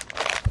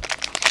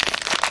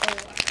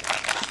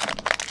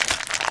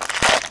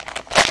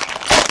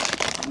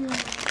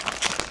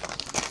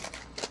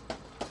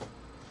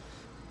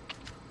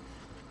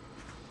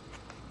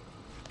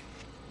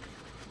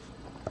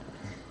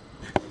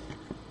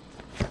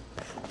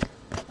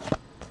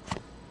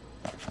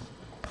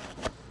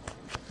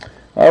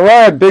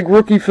Alright, big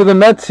rookie for the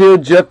Mets here,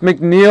 Jeff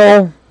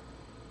McNeil.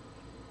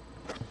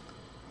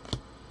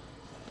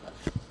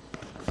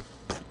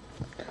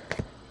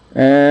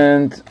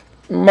 And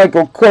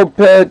Michael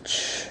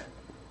Kopech,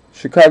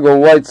 Chicago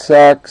White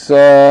Sox.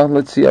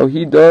 Let's see how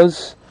he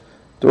does.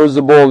 Throws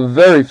the ball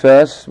very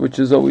fast, which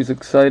is always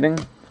exciting.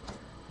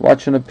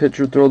 Watching a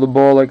pitcher throw the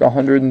ball like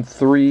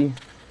 103.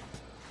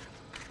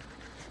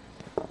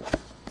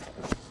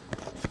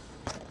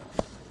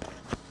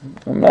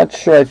 I'm not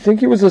sure. I think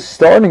he was a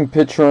starting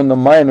pitcher in the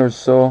minors,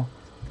 so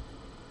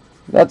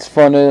that's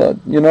fun.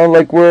 You know,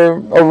 like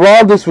where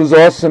Aroldis was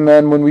awesome,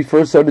 man. When we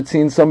first started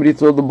seeing somebody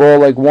throw the ball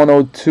like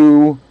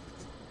 102,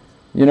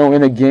 you know,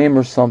 in a game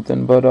or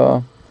something. But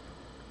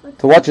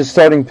to watch a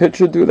starting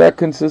pitcher do that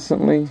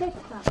consistently,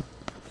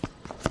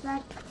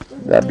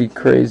 that'd be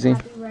crazy.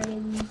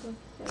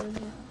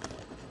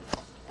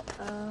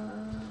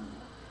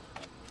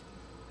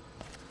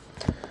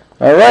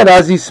 All right,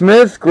 Ozzie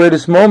Smith,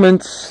 greatest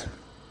moments.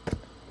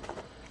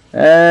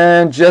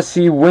 And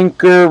Jesse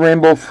Winker,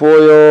 rainbow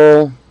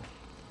foil.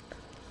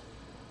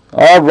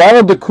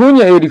 Ronald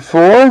Acuna,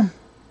 84.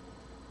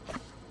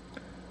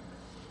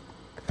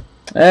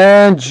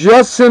 And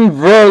Justin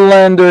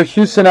Verlander,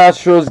 Houston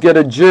Astros, get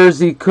a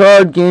jersey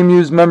card, game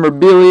used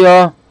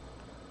memorabilia.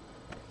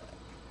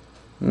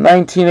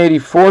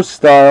 1984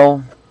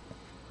 style.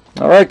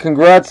 All right,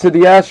 congrats to the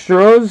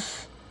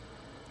Astros.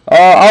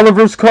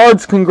 Oliver's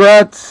cards,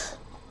 congrats.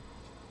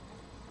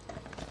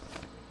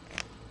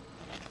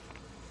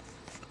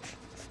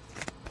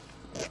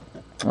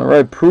 All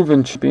right,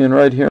 proven champion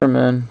right here,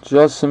 man.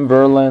 Justin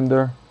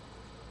Verlander.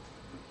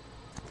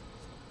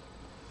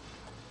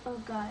 Oh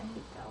god, I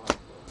hate that one.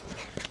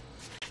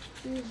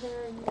 These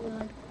are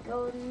like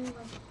going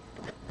like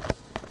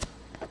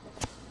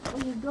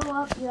when you go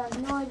up, you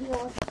have no idea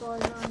what's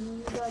going on. When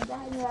you go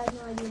down, you have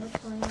no idea what's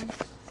going on,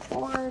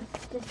 or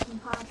it's just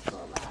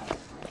impossible about it.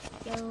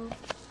 So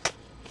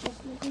if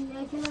you can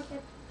look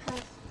at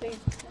past space.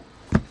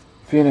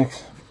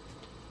 Phoenix,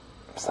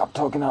 stop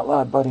talking out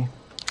loud, buddy.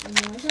 I'm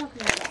not talking about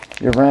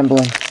that. You're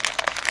rambling.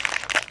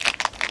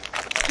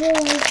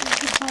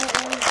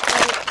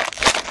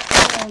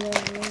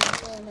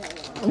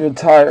 You're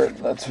tired.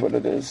 That's what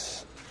it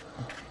is.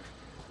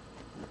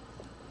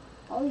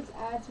 All these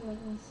ads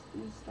make me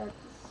start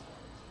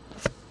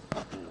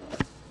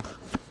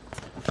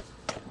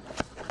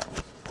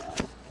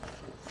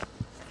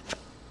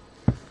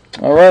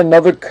to... All right,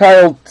 another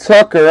Kyle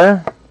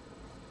Tucker.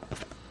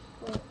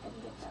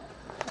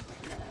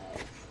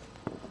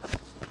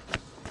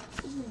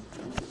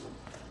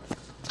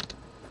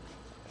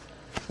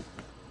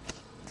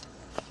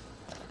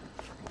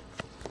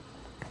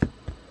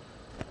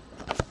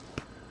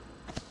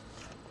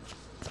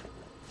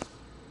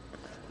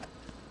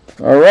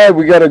 All right,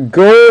 we got a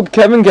gold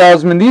Kevin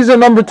Gausman. These are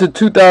numbered to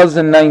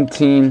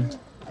 2019.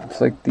 It's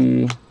like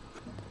the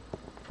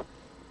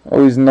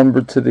always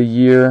numbered to the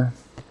year.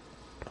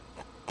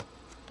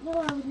 No,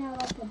 I would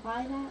not like to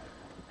buy that.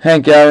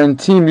 Hank Aaron,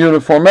 team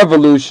uniform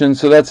evolution.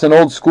 So that's an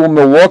old school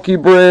Milwaukee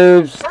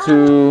Braves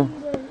to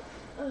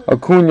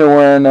Acuna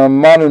wearing a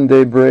modern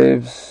day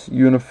Braves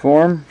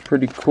uniform.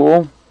 Pretty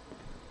cool.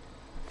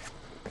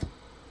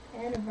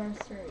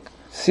 Anniversary.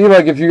 See,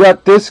 like if you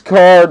got this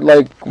card,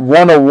 like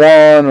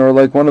 101 or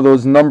like one of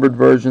those numbered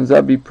versions,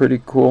 that'd be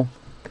pretty cool.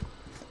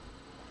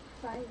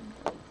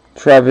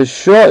 Travis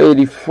Shaw,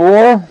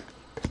 84.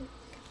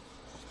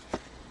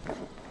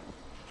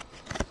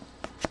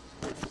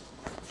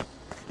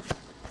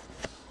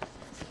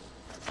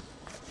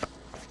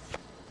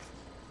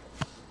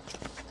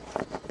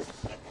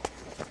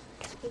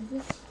 Is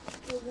this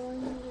the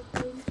one you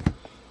think?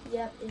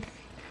 Yep, it's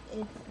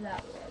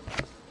that one.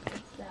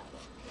 It's that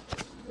one.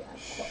 Yeah,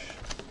 of course.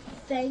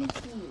 Thank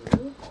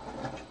you.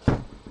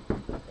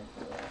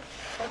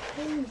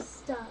 Okay, you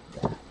stop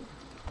that.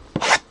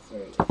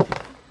 Seriously.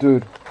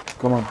 Dude,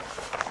 come on.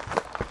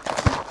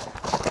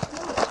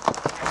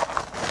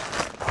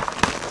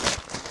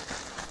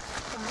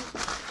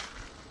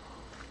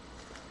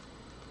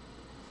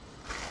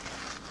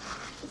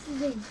 This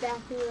is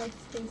exactly like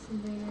Space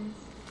Invaders.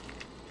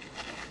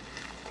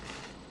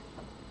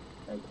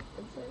 Like,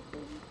 it's like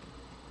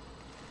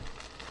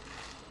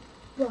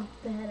but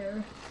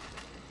better.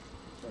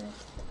 But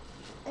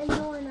I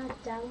know we're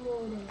not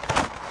downloading it.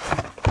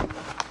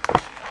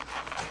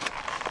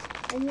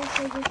 And yes,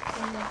 I just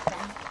turn it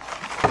back.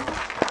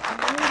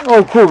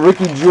 Oh, cool.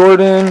 Ricky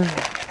Jordan.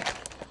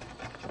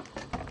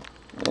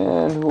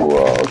 And who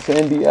else?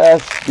 Andy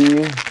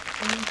Ashby.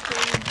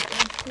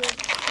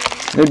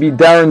 Maybe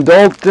Darren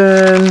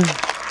Dalton.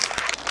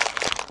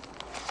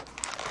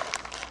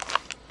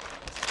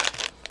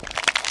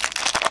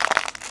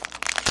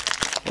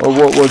 Or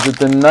what was it?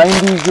 The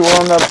 90s you were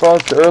on that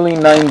bus? Early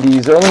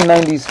 90s. Early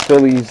 90s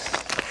Phillies.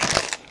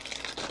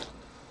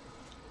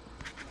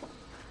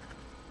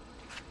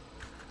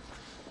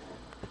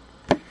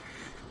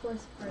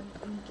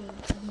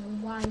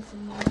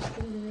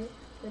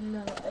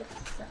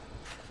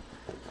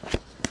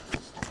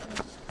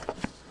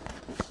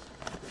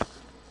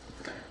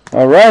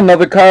 All right,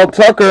 another Kyle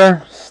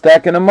Tucker,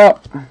 stacking them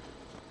up. All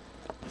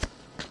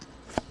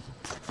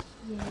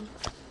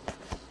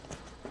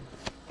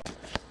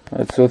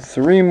right, so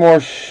 3 more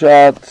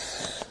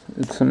shots.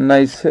 It's some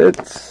nice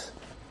hits.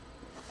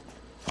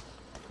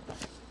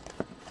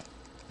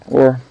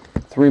 Or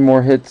 3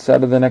 more hits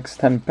out of the next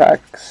 10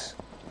 packs.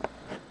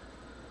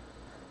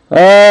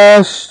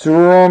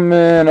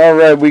 Stroman. All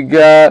right, we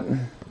got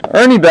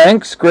Ernie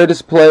Banks,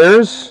 greatest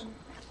players.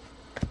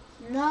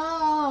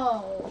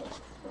 No.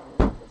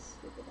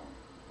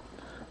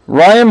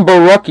 Ryan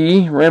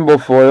Borucki, rainbow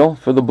foil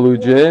for the Blue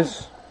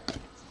Jays.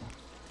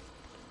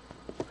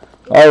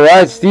 All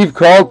right, Steve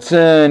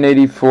Carlton,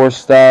 84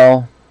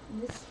 style.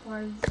 This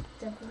one's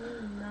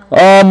definitely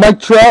not. Mike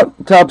Trout,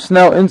 Topps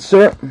Now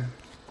insert.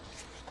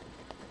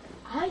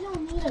 I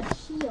don't need a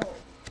shield.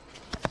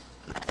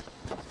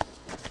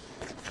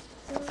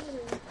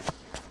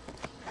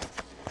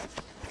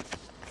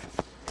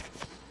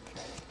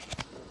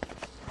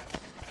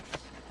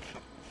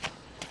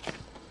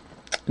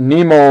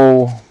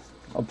 Nemo.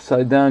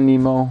 Upside down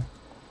Nemo.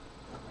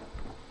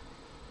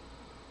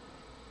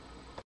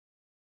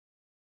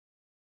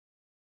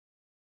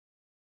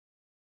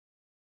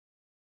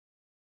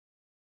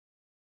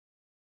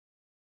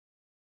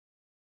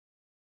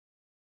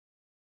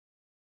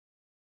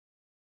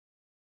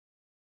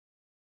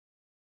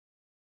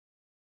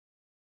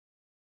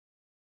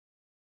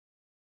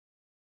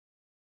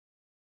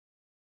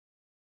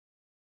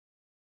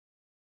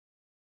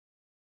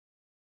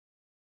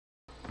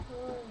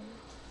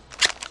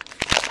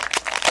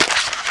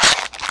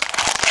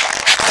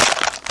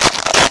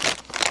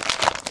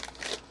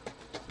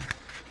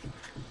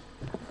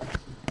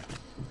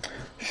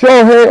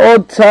 Shohei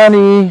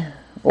Ohtani,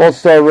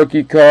 All-Star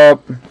Rookie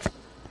Cup.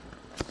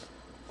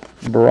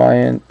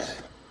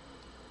 Bryant.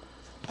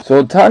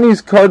 So Ohtani's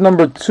card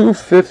number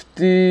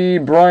 250.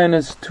 Bryant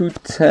is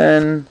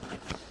 210.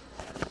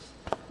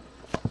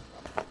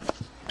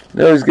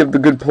 They always give the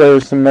good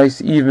players some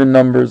nice even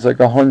numbers, like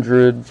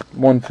 100,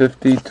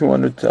 150,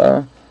 200.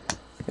 I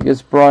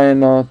guess Bryant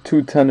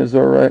 210 is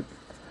alright.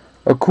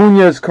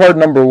 Acuna is card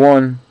number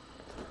 1.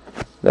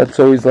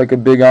 That's always like a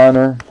big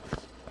honor.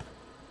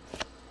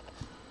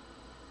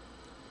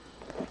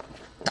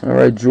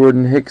 Alright,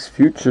 Jordan Hicks,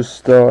 Future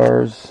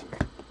Stars.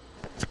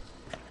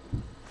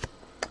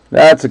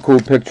 That's a cool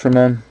picture,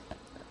 man.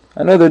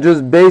 I know they're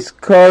just base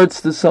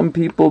cards to some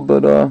people,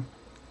 but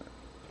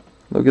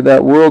look at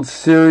that. World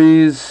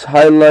Series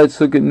highlights.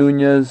 Look at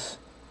Nunez.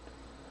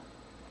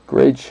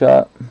 Great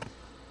shot.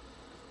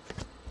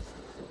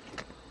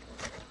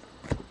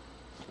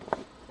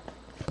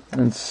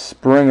 And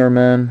Springer,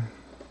 man.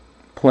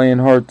 Playing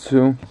hard,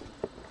 too.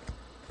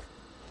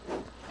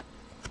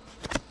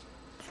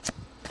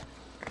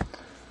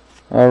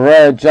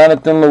 Alright,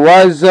 Jonathan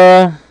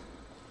Loaiza,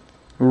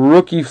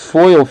 rookie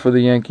foil for the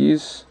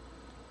Yankees.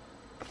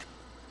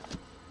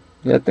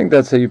 Yeah, I think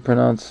that's how you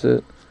pronounce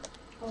it.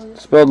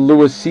 It's spelled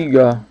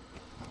Luisiga.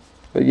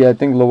 But yeah, I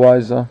think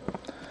Loaiza.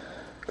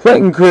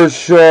 Clayton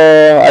Kershaw,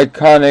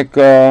 iconic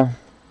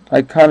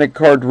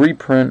card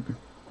reprint.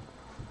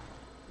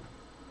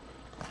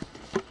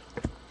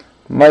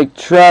 Mike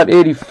Trout,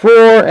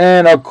 84,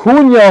 and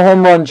Acuna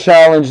home run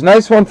challenge.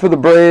 Nice one for the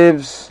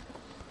Braves.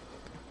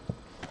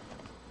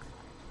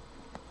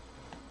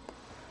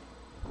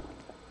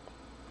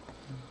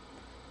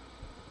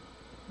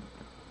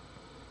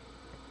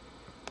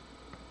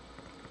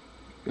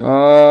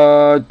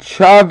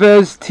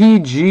 Chavez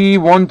TG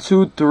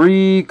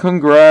 123,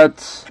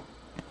 congrats.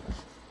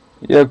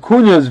 Yeah,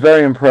 Acuna is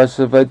very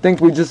impressive. I think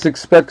we just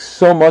expect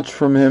so much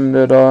from him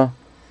that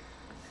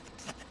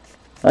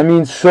I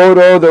mean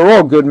Soto, they're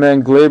all good,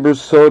 man. Gleyber,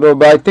 Soto,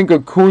 but I think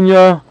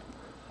Acuna,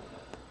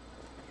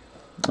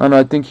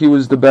 I think he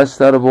was the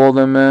best out of all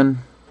them, man.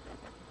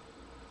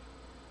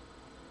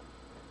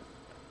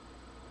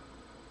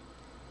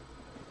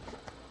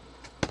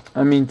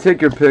 I mean,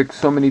 take your pick.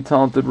 So many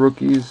talented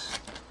rookies.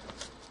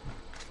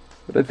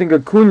 But I think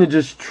Acuna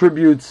just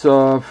tributes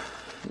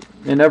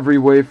in every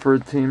way for a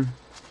team.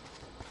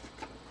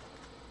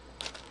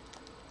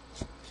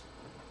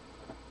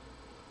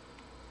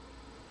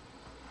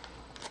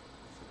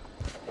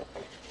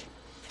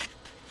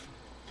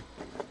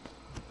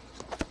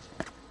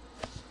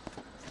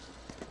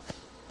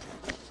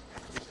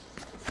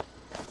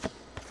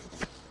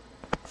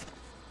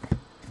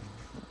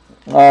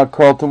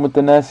 Carlton with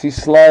the nasty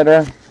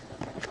slider.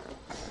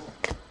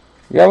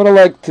 Yeah, I would have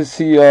liked to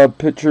see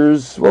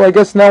pictures. Well, I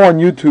guess now on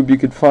YouTube you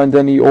could find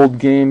any old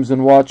games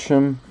and watch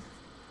them.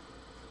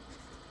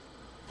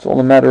 It's all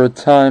a matter of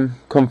time.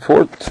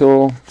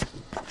 Conforto.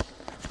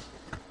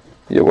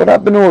 Yeah, what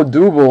happened to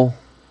Odubel?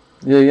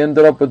 Yeah, he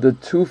ended up with the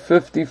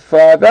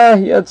 255.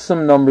 He had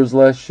some numbers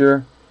last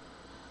year.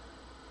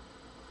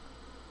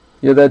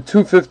 Yeah, that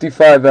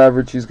 255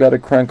 average, he's got to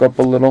crank up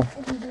a little.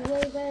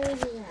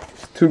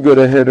 It's too good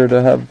a hitter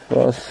to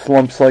have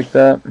slumps like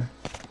that.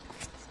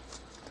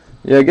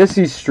 Yeah, I guess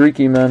he's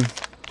streaky, man.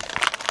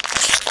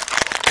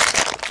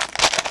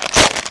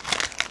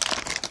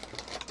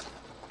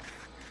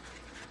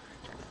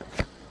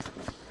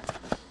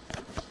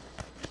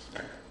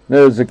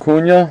 There's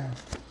Acuna.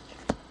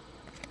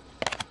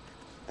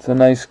 It's a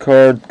nice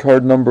card.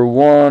 Card number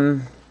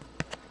 1.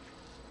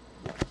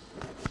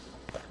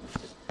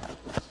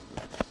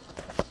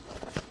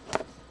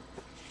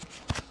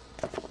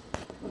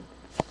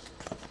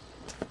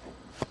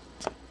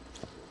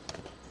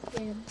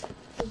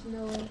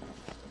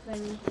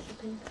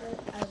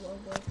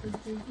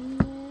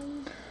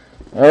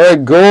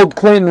 Alright, gold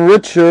Clayton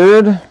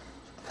Richard.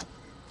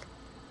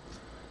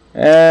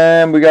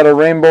 And we got a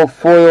rainbow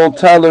foil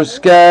Tyler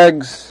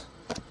Skaggs.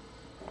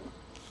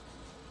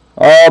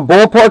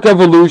 Ballpark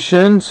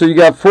Evolution. So you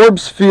got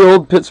Forbes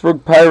Field,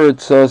 Pittsburgh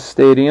Pirates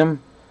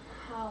Stadium.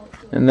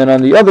 And then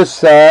on the other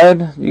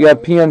side, you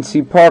got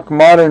PNC Park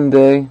Modern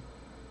Day.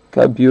 Look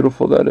how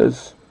beautiful that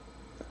is.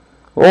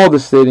 All the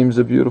stadiums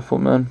are beautiful,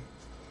 man.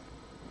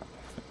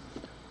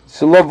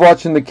 So love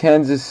watching the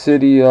Kansas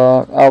City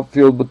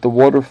outfield with the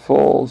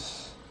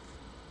waterfalls.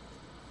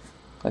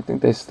 I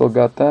think they still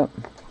got that.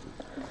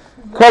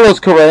 Carlos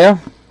Correa.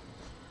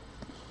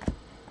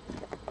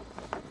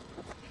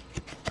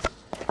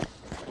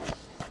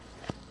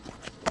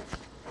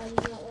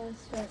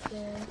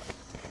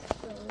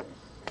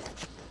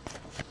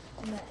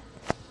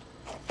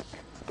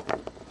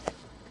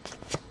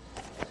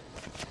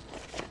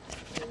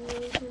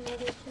 There's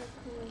another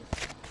checkpoint.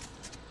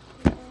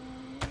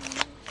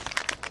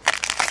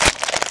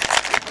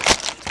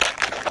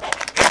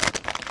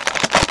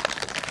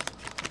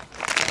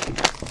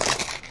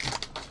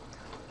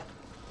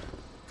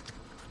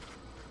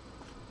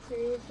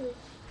 Seriously?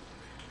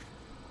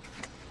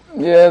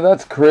 Yeah,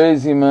 that's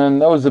crazy, man.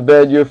 That was a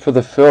bad year for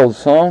the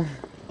Phils, huh?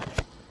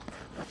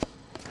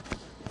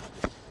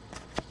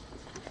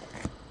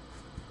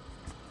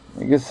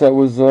 I guess that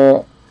was,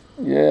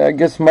 yeah, I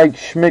guess Mike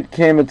Schmidt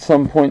came at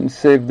some point and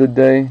saved the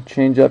day,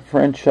 changed that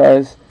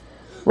franchise.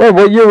 Right,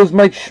 what year was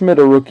Mike Schmidt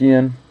a rookie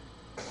in?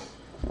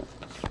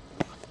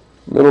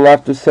 A little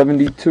after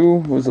 72?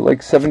 Was it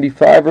like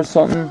 75 or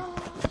something?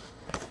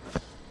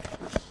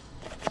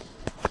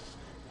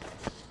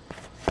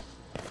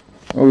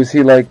 Or was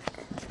he like,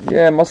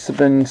 yeah, it must have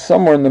been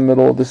somewhere in the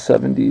middle of the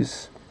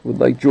 70s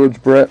with like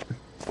George Brett.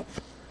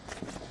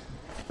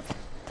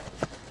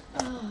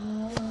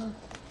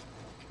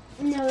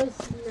 No,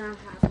 it's not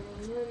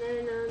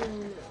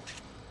happening.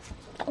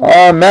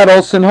 No. Matt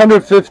Olson,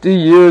 150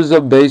 years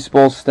of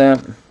baseball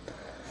stamp.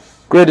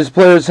 Greatest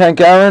players, Hank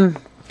Aaron.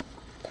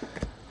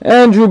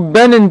 Andrew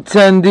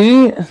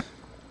Benintendi.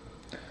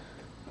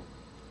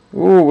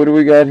 Ooh, what do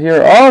we got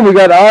here? Oh, we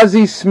got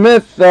Ozzie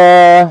Smith.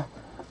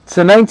 It's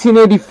a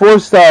 1984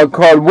 style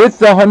card with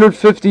the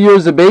 150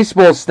 years of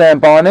baseball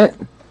stamp on it.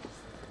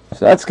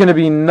 So that's going to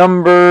be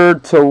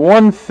numbered to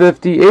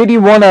 150.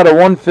 81 out of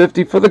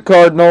 150 for the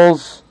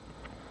Cardinals.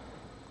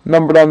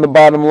 Numbered on the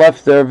bottom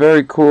left there.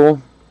 Very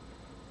cool.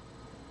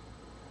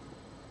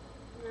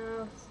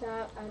 No,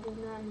 stop. I do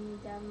not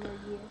need that more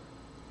you.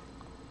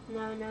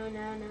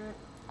 No.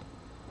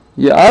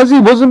 Yeah, Ozzie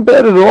wasn't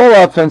bad at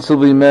all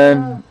offensively,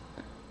 man.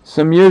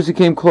 Some years he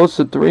came close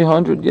to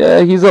 300.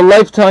 Yeah, he's a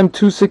lifetime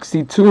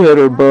 262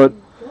 hitter, but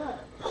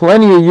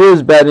plenty of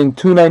years batting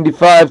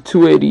 295,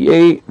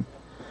 288,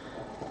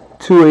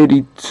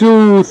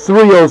 282,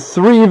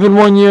 303 even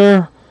one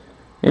year.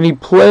 And he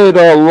played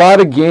a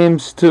lot of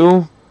games,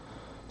 too.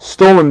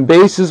 Stolen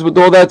bases with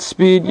all that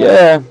speed,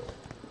 yeah.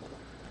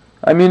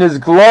 I mean, his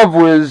glove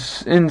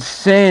was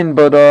insane,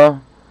 but I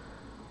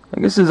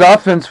guess his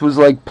offense was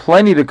like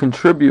plenty to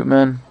contribute,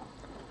 man.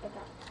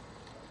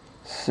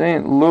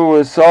 St.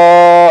 Louis.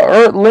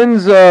 Ert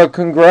Linza,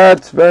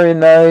 congrats, very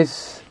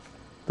nice.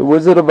 The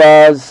Wizard of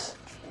Oz.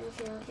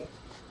 Okay.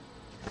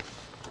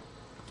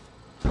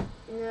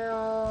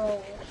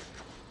 No.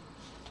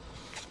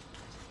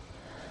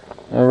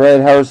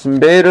 Alright, Harrison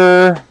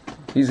Bader.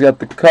 He's got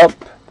the cup.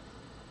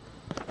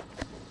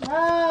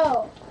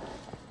 No.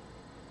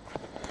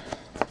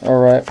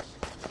 Alright.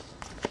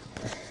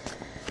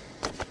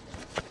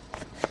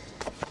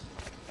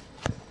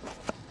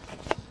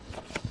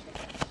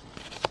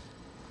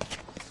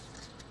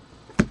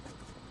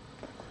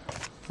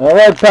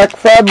 Alright, pack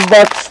 5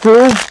 bucks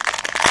too.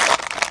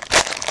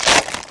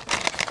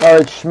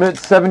 Alright, Schmidt,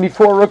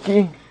 74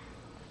 rookie.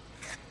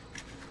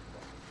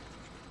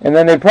 And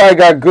then they probably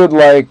got good,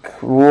 like,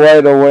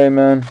 right away,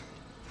 man.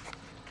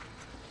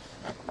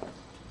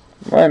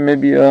 Right,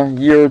 maybe a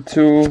year or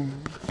two.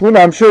 Who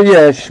knows? I'm sure,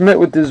 yeah, Schmidt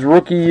with his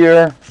rookie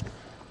year.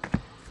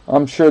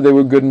 I'm sure they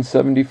were good in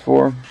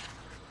 74.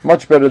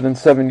 Much better than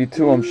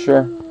 72, I'm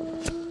sure.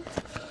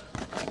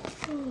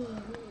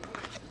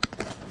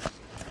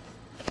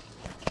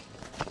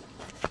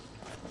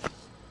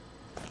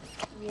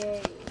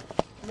 Yay.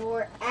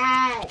 More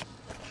ads.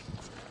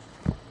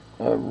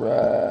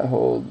 Alright,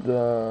 hold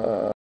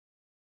on.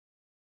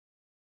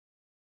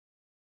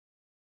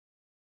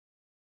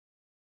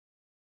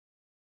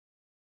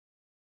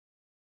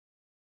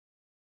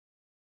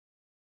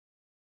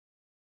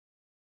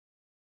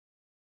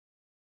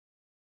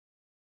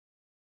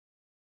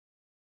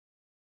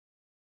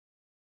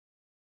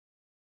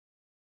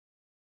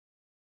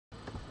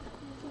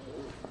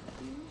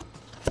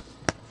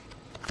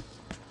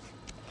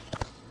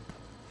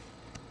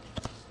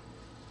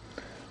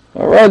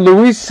 Alright,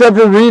 Luis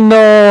Severino,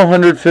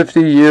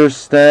 150-year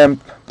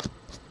stamp.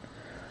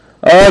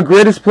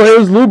 Greatest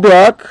players, Lou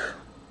Brock.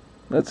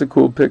 That's a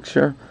cool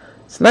picture.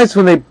 It's nice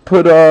when they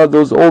put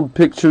those old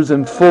pictures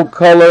in full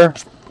color.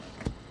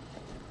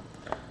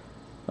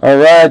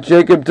 Alright,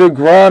 Jacob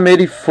deGrom,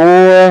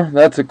 84.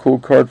 That's a cool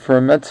card for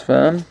a Mets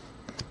fan.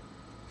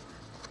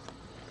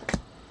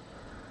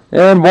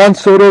 And Juan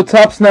Soto,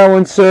 Topps Now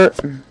insert.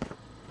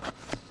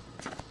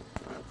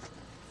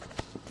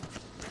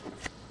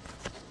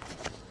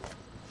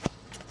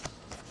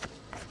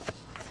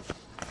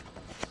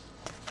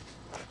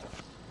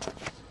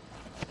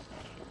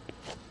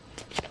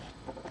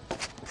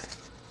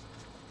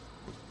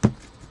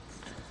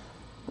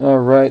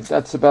 Alright,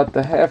 that's about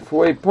the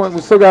halfway point.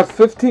 We still got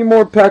 15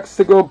 more packs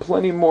to go,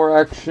 plenty more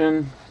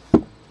action.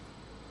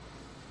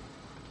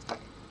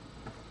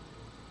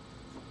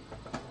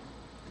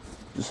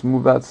 Just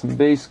move out some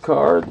base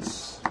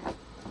cards.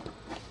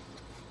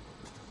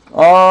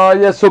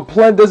 Yeah, so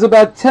there's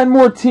about 10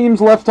 more teams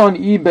left on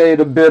eBay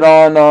to bid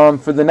on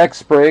for the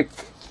next break.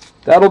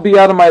 That'll be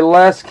out of my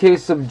last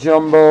case of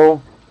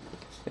Jumbo.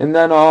 And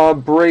then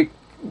break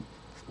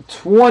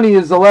 20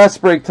 is the last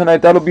break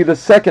tonight. That'll be the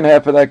second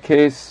half of that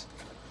case.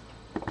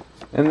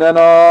 And then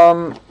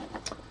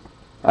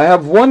I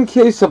have one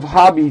case of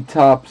Hobby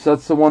Tops.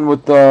 That's the one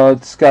with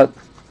it's got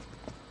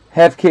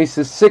half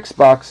cases, 6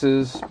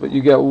 boxes, but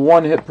you get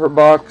 1 hit per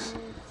box.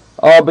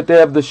 But they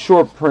have the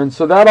short print,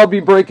 so that I'll be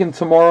breaking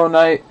tomorrow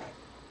night,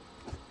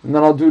 and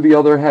then I'll do the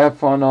other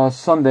half on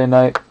Sunday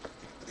night.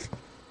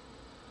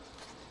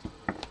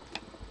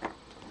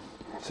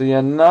 So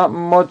yeah, not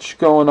much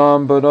going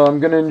on, but I'm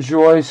gonna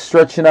enjoy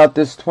stretching out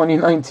this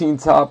 2019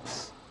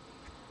 Topps.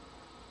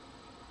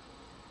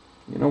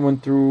 You know,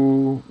 went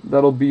through,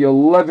 that'll be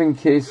 11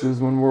 cases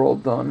when we're all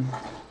done.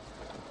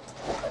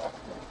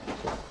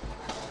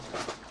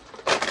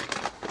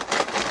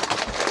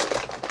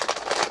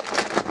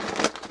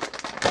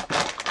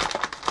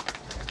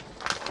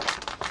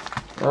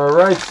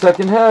 Alright,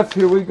 second half,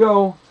 here we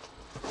go.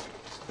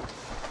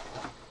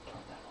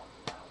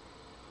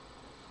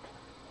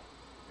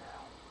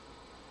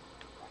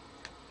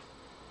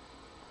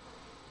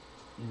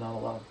 You're not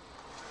allowed.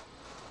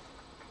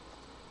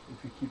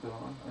 If you keep it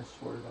on, I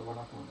swear that we're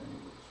not going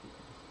anywhere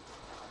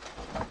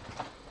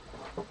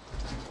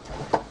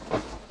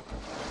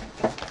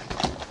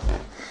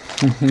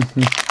this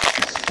weekend.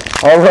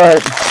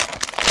 Alright.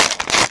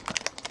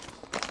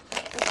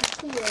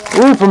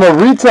 Ooh, from a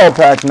retail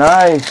pack,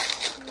 nice.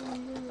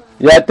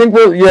 Yeah, I think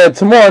we'll, yeah,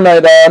 tomorrow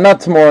night, not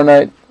tomorrow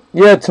night.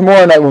 Yeah,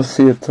 tomorrow night we'll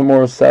see it.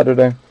 Tomorrow's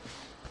Saturday.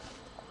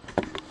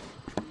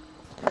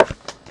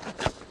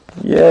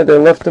 Yeah, they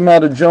left him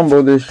out of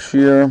Jumbo this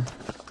year.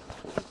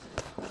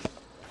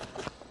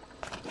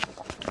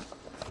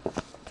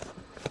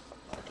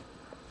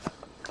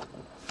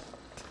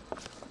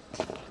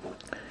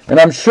 And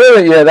I'm sure,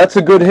 yeah, that's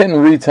a good hit in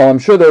retail. I'm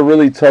sure they're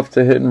really tough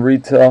to hit in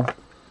retail.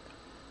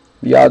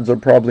 The odds are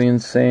probably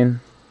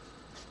insane.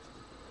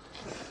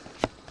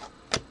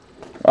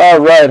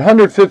 Alright,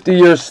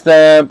 150-year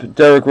stamp,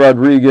 Derek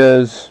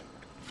Rodriguez.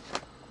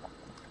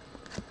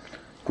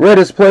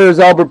 Greatest players,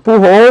 Albert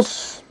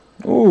Pujols.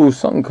 Ooh,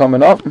 something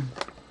coming up.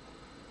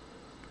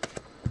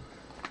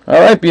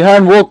 Alright,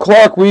 behind Will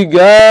Clark we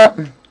got,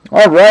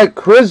 alright,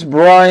 Kris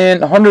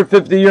Bryant,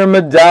 150-year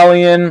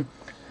medallion.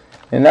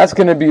 And that's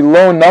going to be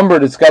low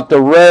numbered. It's got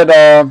the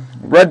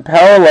red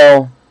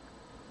parallel.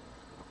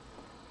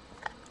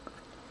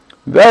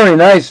 Very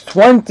nice.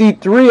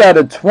 23 out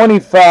of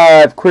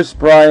 25, Kris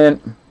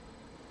Bryant.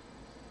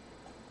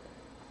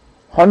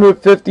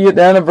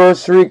 150th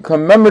anniversary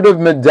commemorative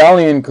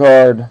medallion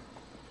card.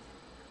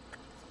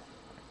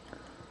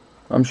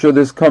 I'm sure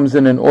this comes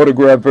in an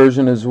autograph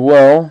version as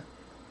well.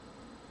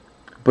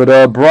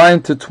 But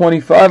Bryant to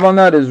 25 on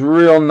that is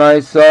real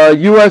nice.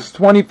 US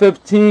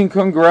 2015,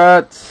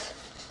 congrats.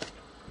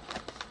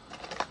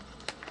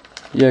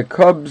 Yeah,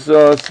 Cubs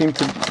seem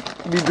to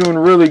be doing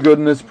really good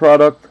in this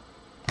product.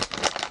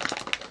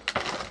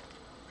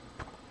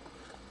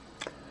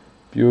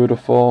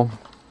 Beautiful.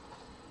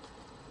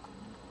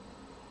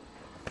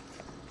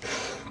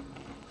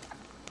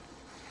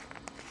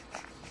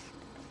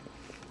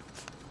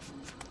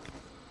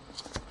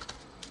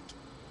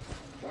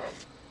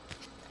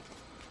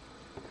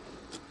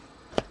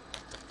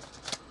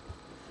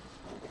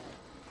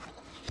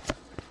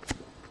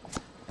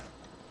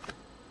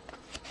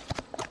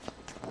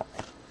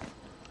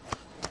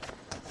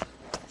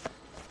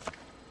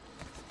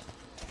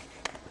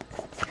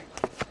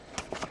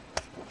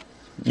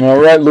 All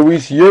right,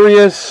 Luis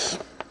Urias.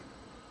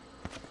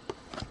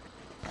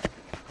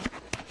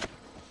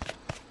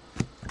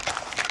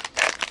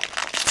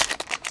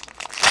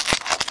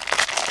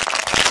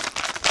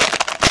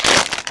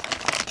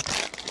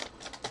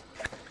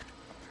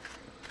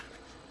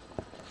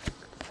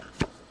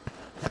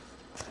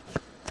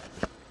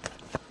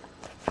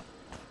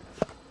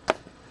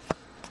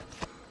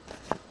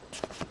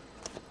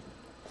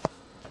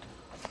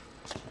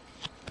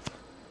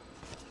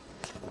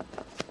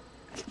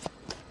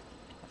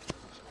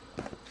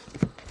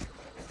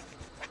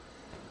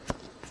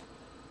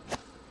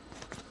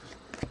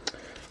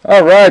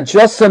 All right,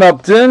 Justin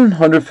Upton,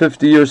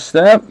 150-year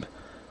stamp.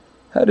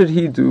 How did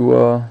he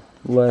do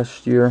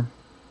last year?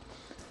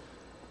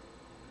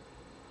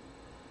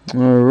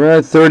 All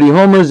right, 30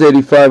 homers,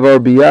 85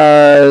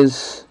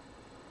 RBIs.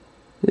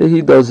 Yeah,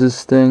 he does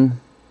his thing.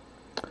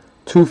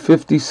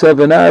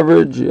 257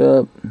 average.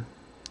 Yep.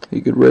 He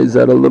could raise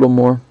that a little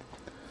more.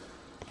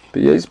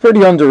 But yeah, he's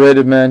pretty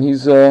underrated, man.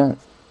 He's year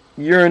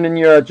in and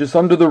year out, just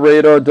under the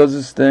radar, does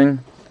his thing.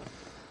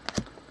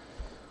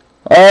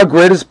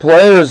 Greatest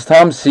players,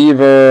 Tom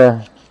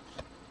Seaver.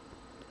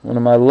 One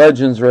of my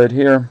legends right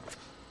here.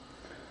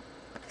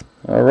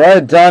 All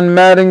right, Don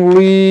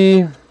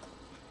Mattingly.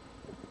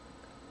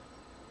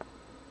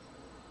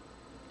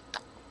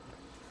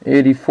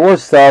 84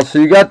 style. So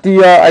you got the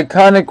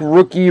iconic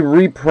rookie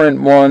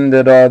reprint one,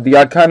 that the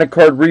iconic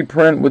card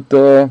reprint with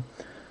the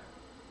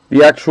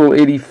actual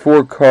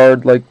 84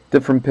 card, like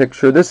different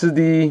picture. This is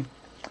the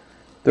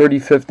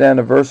 35th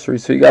anniversary,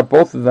 so you got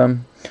both of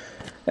them.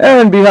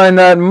 And behind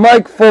that,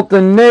 Mike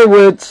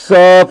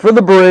Fulton-Nawitz for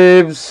the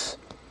Braves.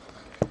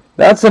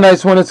 That's a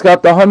nice one. It's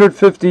got the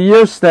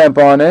 150-year stamp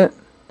on it.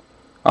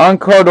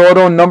 On-card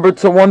auto, numbered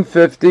to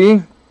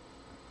 150.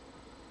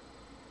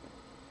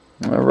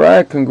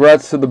 Alright,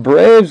 congrats to the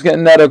Braves.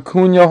 Getting that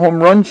Acuna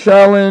home run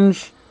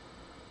challenge.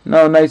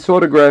 No, nice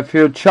autograph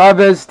here.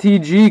 Chavez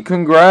TG,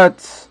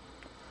 congrats.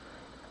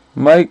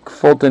 Mike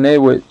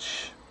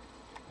Fultonewicz.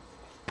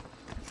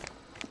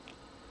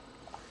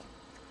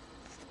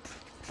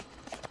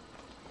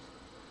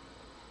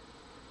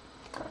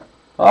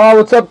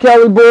 What's up,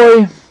 Cali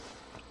boy?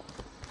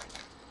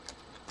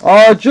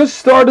 Just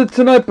started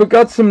tonight, but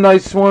got some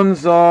nice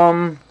ones.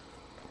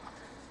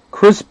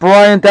 Chris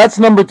Bryant, that's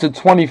numbered to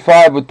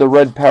 25 with the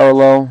red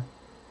parallel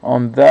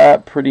on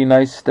that. Pretty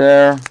nice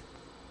there.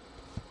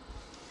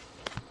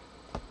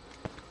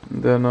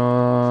 And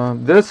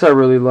then this I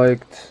really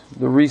liked.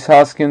 The Rhys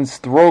Hoskins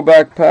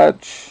throwback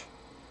patch.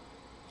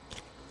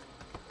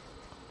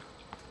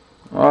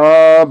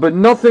 But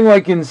nothing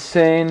like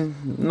insane.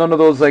 None of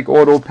those like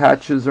auto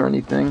patches or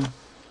anything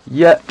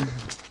yet.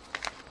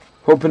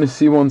 Hoping to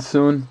see one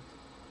soon.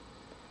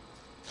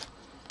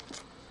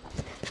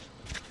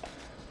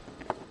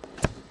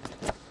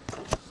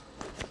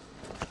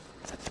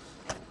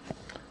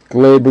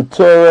 Gleyber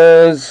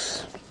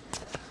Torres.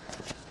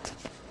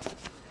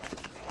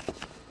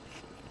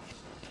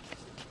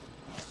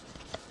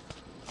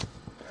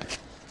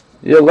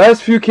 Yeah,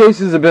 last few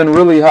cases have been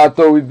really hot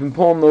though. We've been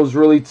pulling those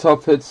really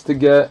tough hits to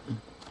get.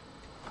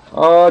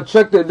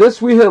 Check that.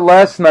 This we hit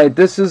last night.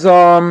 This is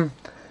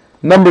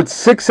numbered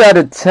 6 out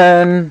of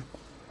 10.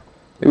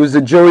 It was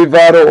the Joey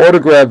Votto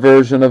autograph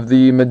version of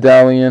the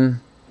medallion.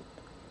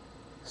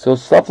 So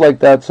stuff like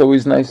that's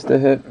always nice to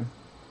hit.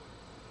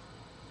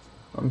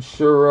 I'm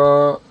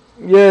sure,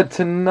 yeah,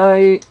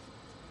 tonight,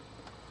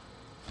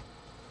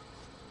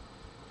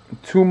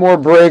 2 more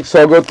breaks. So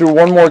I'll go through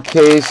one more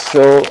case.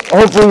 So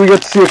hopefully we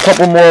get to see a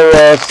couple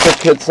more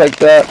sick hits like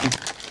that.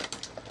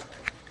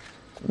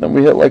 And then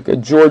we hit like a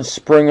George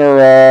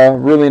Springer,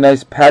 really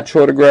nice patch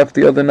autograph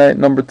the other night,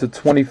 numbered to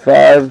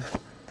 25.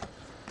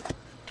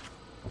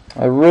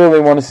 I really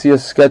want to see a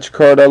sketch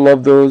card. I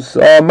love those.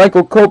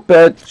 Michael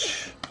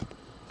Kopech.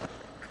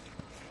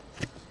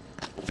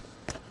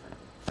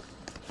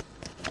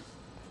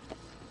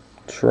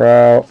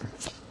 Trout.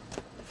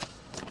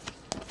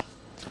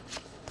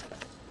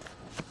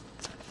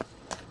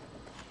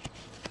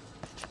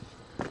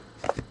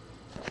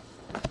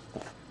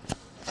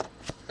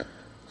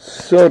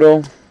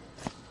 Soto.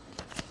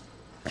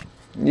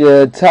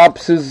 Yeah,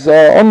 Topps is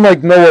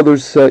unlike no other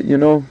set, you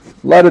know.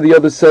 A lot of the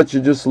other sets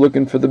you're just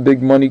looking for the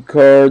big money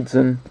cards,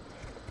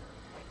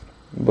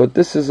 but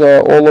this is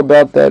all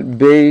about that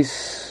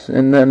base,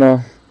 and then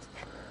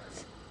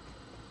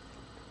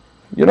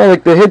you know,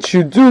 like the hits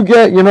you do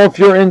get, you know, if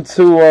you're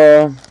into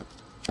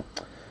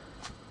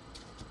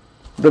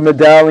the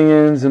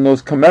medallions and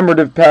those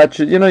commemorative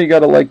patches, you know, you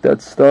gotta like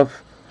that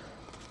stuff.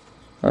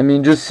 I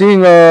mean, just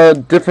seeing a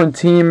different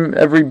team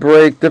every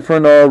break,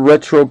 different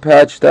retro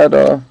patch, that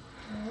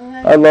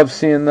I love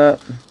seeing that.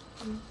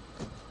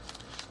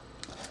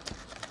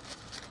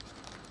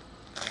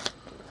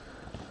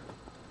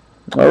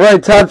 All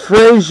right, Todd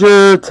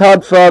Frazier,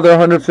 Todd Father,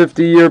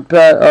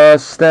 150-year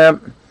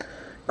stamp.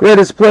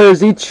 Greatest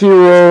players,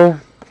 Ichiro.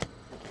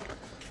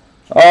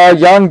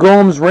 Yan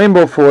Gomes,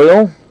 rainbow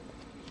foil.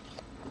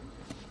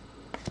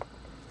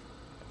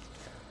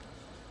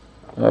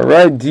 All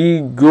right,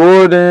 D.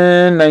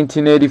 Gordon,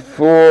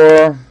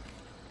 1984.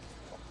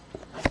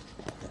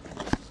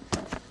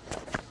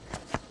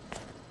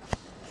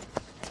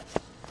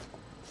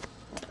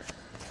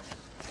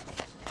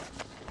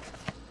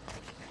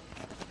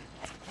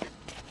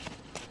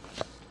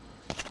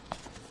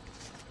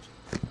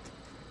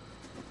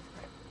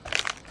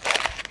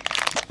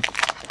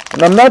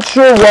 And I'm not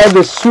sure why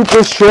the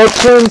super short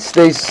prints,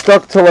 they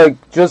stuck to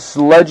like just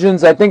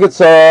legends. I think it's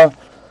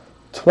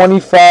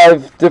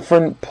 25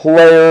 different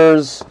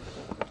players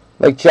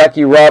like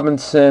Jackie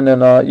Robinson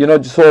and you know,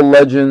 just all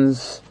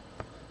legends.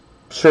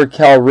 I'm sure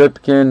Cal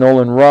Ripken,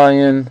 Nolan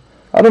Ryan.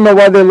 I don't know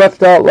why they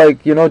left out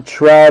like, you know,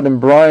 Trout and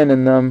Bryan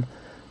in them,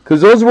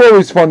 because those were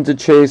always fun to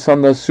chase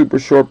on the super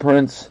short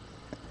prints.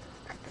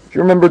 If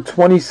you remember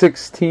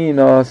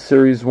 2016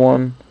 Series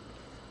 1,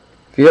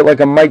 if you hit like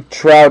a Mike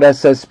Trout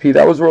SSP,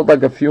 that was worth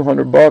like a few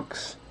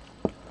 $100.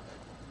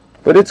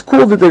 But it's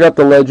cool that they got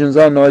the legends.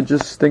 I don't know, I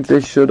just think they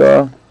should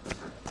have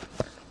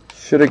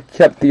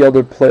kept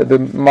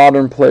the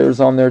modern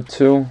players on there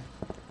too.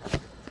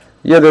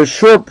 Yeah, their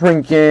short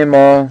print game,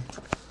 I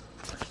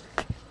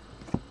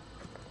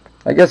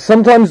guess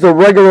sometimes the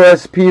regular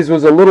SPs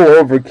was a little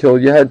overkill.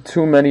 You had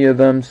too many of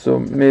them, so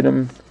it made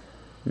them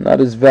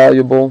not as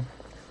valuable.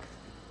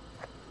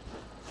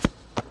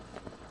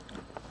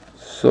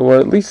 So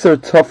at least they're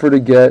tougher to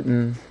get,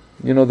 and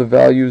you know, the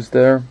value's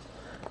there.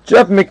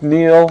 Jeff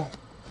McNeil.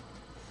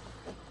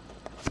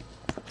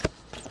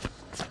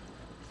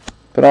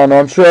 But I don't know,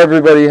 I'm sure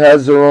everybody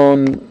has their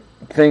own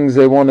things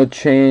they want to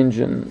change,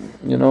 and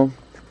you know,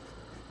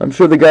 I'm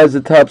sure the guys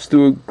at Topps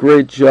do a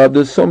great job.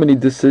 There's so many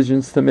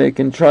decisions to make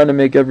and trying to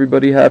make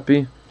everybody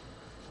happy.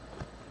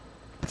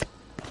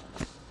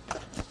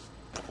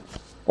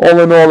 All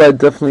in all, I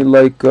definitely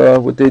like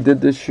what they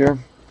did this year.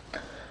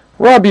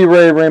 Robbie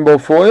Ray rainbow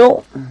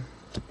foil.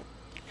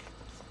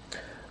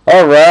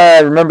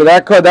 Alright, remember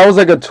that card? That was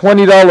like a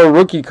 $20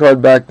 rookie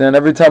card back then.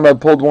 Every time I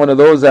pulled one of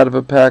those out of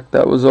a pack,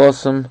 that was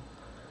awesome.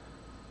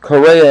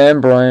 Correa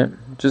and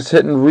Bryant. Just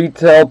hitting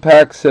retail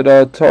packs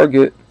at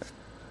Target.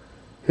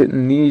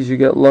 Hitting these, you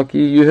get lucky.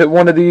 You hit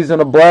one of these in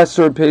a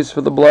blaster, it pays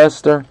for the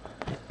blaster.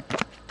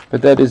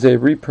 But that is a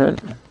reprint.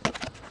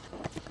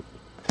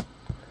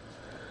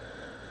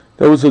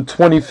 That was a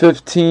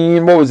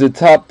 2015, what was it,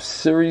 Top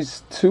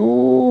Series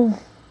 2?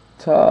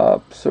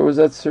 Tops, or was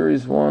that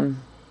Series 1?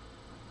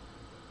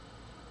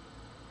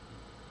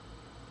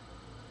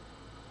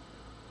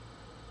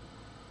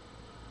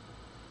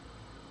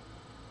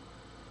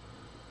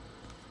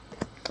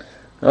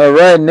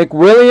 Alright, Nick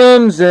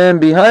Williams, and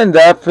behind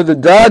that for the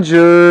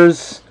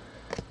Dodgers.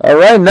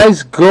 Alright,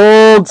 nice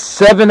gold,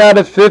 7 out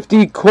of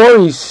 50,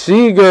 Corey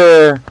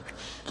Seager.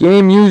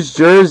 Game used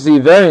jersey,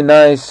 very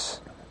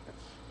nice.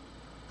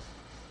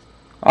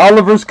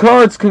 Oliver's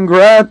cards,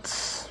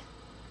 congrats.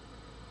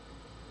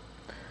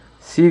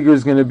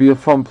 Seager's going to be a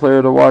fun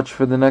player to watch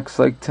for the next,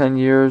 like, 10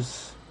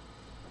 years.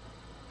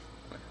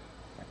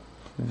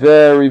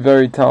 Very,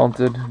 very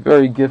talented,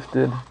 very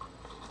gifted.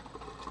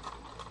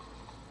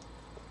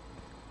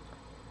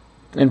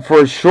 And for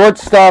a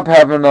shortstop,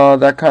 having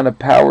that kind of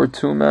power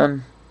too,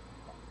 man.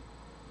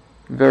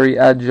 Very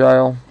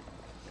agile.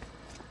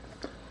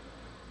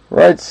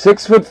 Right,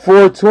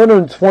 6'4",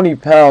 220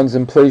 pounds,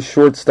 and plays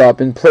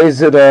shortstop, and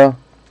plays it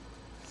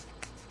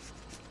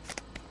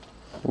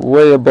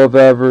way above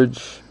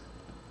average.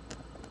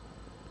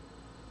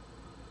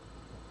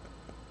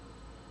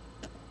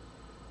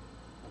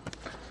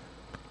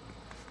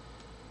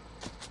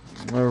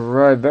 All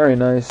right, very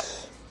nice.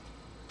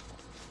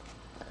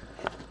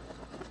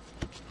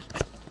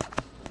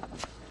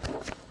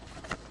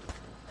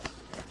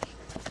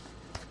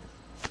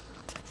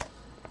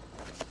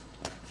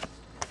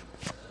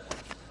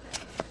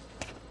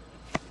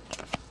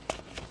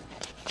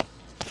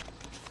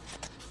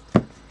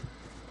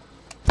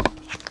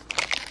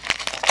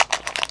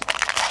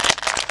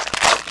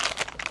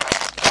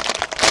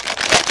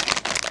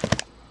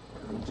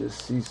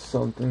 See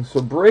something.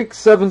 So break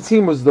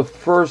 17 was the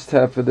first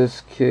half of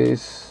this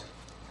case.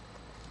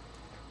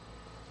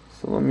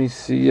 So let me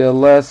see. Yeah,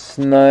 last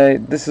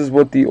night, this is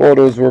what the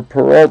autos were: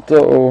 Peralta,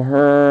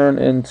 O'Hearn,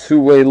 and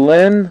Two-Way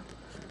Lin.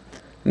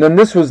 And then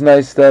this was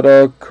nice,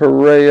 that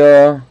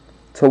Correa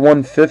to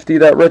 150,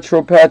 that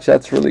retro patch.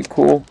 That's really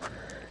cool.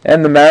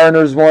 And the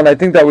Mariners one, I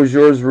think that was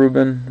yours,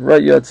 Ruben.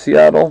 Right, you had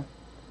Seattle?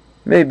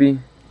 Maybe.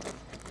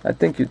 I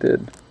think you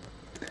did.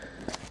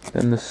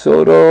 And the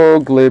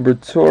Soto, Gleyber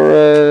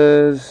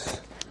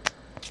Torres.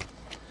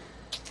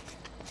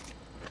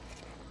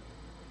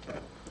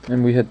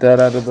 And we hit that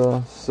out of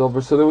the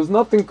silver. So there was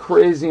nothing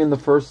crazy in the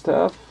first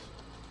half.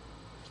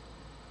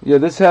 Yeah,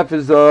 this half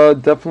is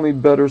definitely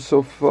better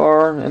so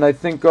far. And I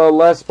think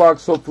last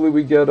box, hopefully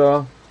we get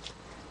one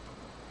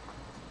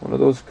of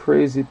those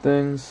crazy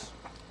things.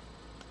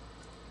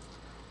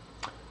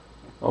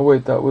 Oh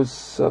wait, that was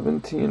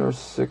 17 or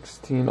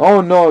 16.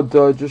 Oh no,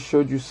 duh, I just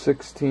showed you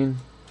 16.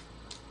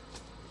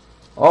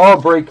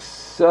 Oh, break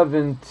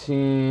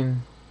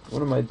 17.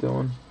 What am I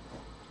doing?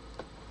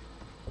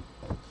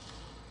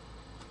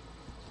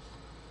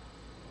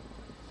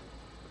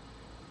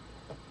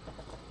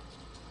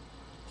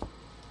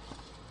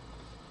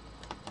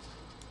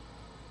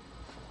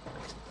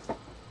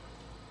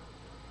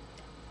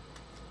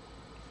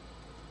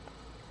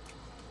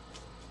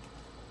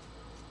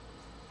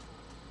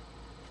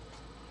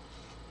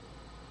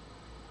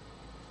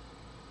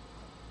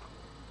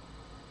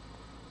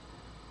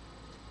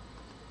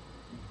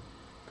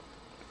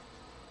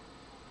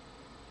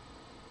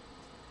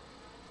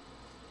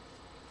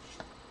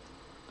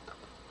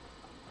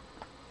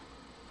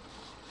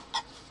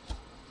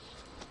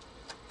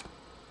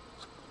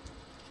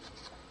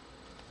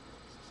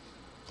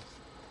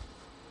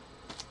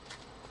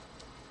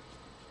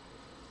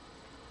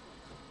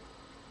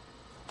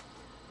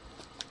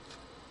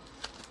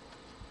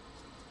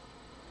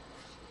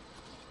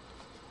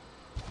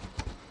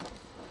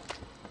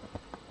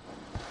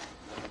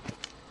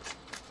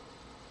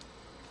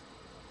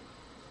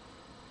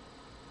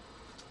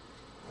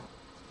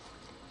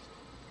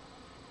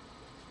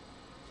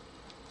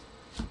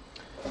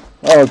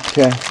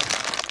 Okay.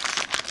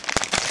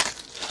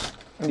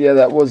 Yeah,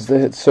 that was the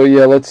hit. So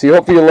yeah, let's see.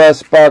 Hopefully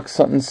last box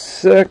something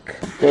sick,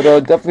 but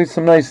definitely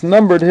some nice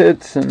numbered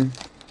hits, and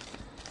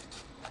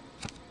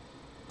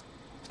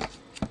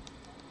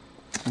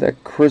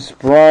that Chris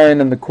Bryant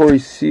and the Corey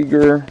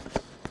Seager.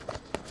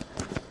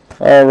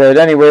 All right.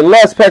 Anyway,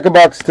 last pack of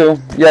box 2.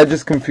 Yeah, I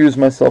just confused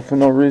myself for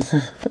no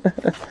reason.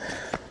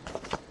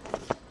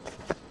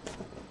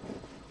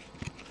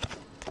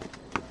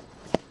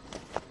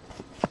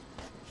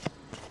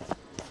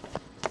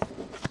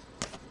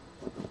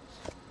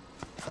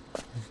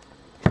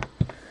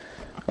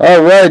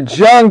 Alright,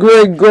 John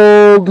Gray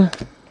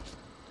Gold.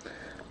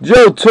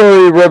 Joe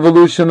Torre,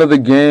 Revolution of the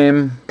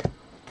Game.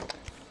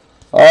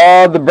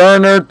 The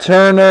burner,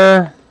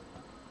 Turner.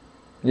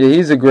 Yeah,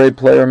 he's a great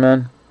player,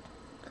 man.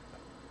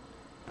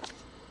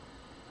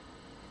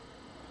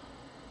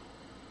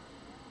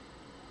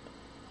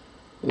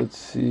 let's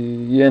see.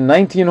 Yeah,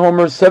 19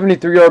 homers,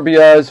 73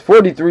 RBIs,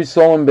 43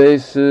 stolen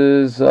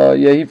bases.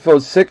 Yeah, he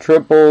throws 6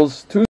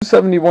 triples.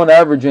 271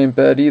 average ain't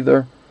bad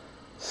either.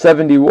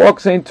 70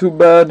 walks ain't too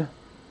bad.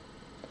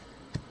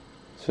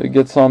 So he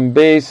gets on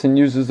base and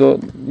uses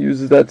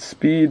that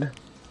speed.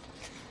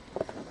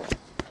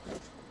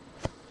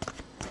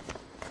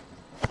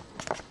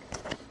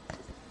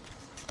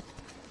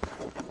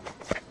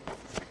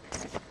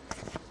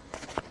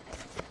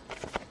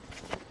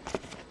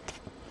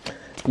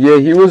 Yeah,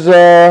 he was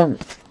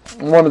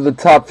one of the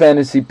top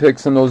fantasy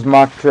picks in those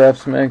mock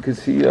drafts, man,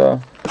 because he,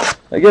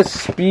 I guess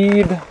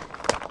speed, a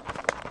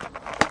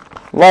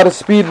lot of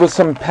speed with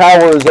some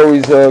power is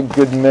always a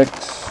good mix.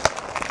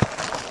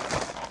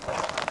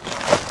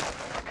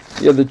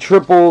 Yeah, the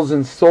triples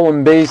and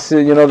stolen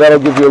bases, you know, that'll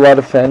give you a lot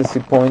of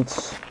fantasy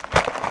points.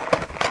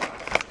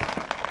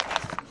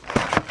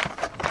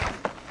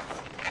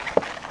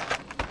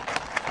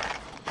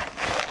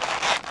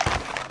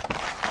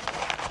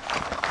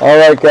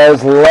 Alright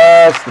guys,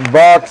 last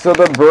box of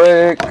the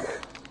break.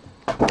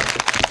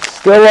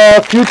 Still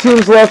a few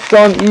teams left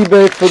on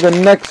eBay for the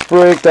next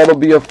break. That'll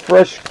be a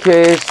fresh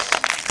case.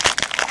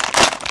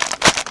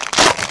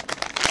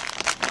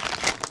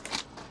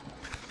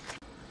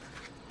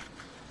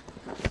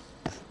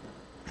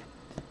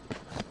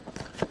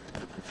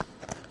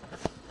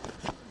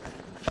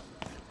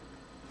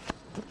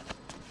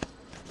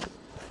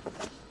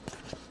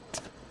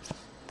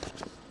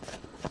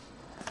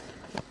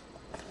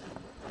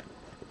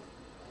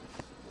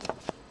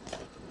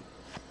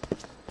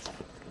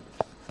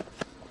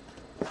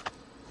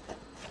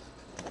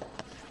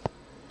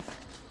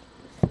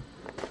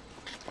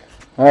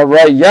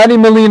 Alright, Yadi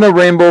Molina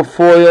rainbow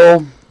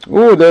foil.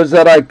 Ooh, there's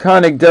that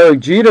iconic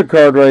Derek Jeter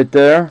card right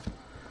there.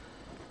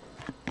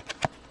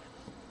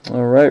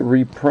 Alright,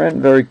 reprint.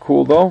 Very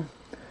cool though.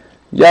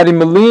 Yadi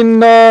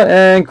Molina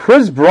and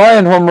Chris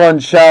Bryant home run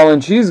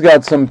challenge. He's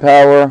got some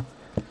power.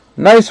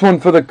 Nice one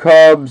for the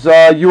Cubs.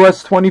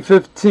 US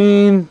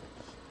 2015.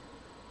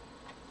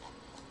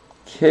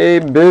 K.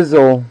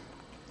 Bizzle.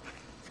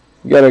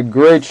 You got a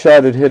great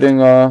shot at hitting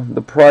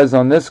the prize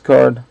on this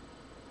card.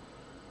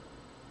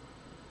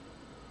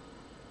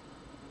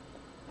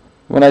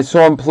 When I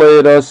saw him play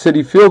at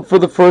Citi Field for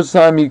the first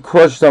time, he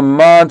crushed a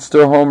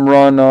monster home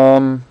run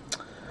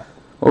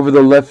over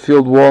the left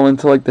field wall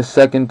into like the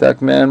second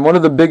deck, man. One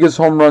of the biggest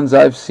home runs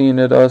I've seen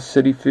at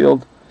Citi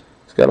Field.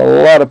 He's got a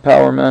lot of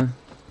power, man.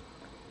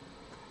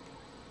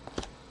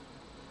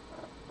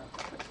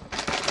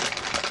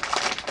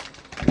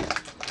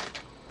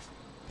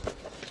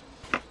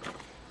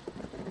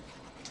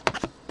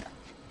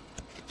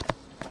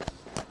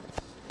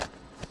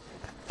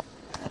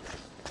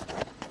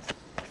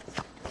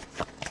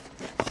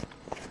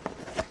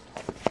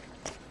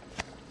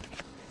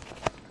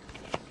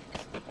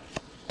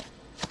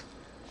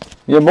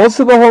 Yeah, most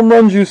of the home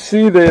runs you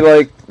see,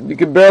 you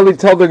can barely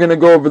tell they're going to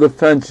go over the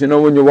fence, you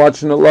know, when you're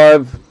watching it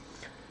live.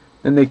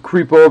 And they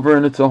creep over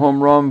and it's a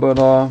home run. But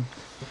a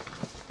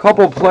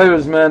couple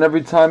players, man,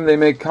 every time they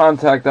make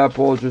contact, that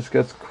ball just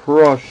gets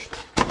crushed.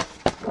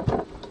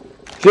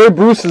 Jay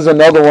Bruce is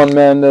another one,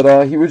 man,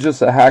 that he was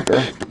just a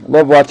hacker.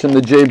 Love watching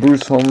the Jay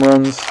Bruce home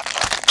runs.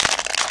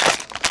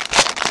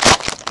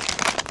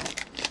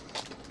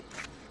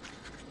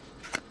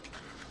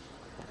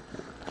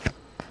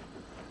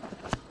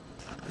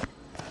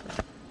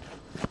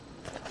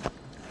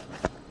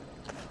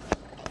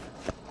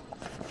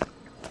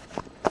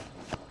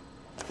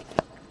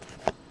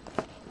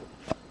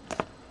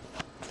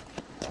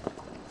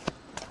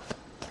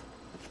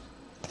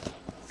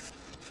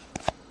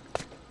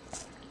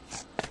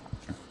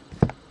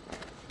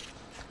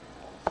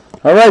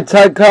 Alright,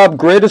 Ty Cobb,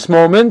 greatest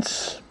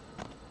moments.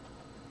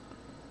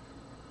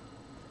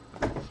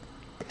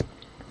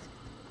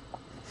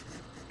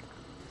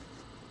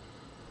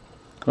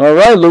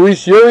 Alright,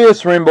 Luis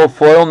Urias, rainbow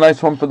foil.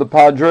 Nice one for the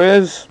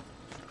Padres.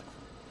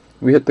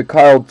 We hit the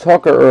Kyle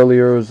Tucker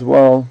earlier as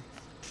well.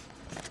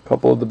 A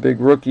couple of the big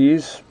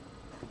rookies.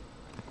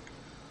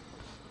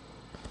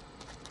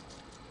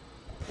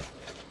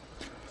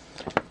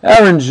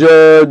 Aaron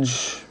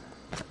Judge.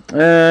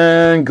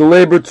 And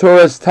Gleyber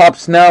Torres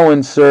Topps Now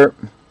insert.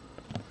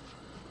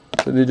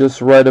 So they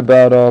just write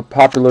about a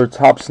popular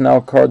Topps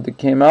Now card that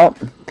came out.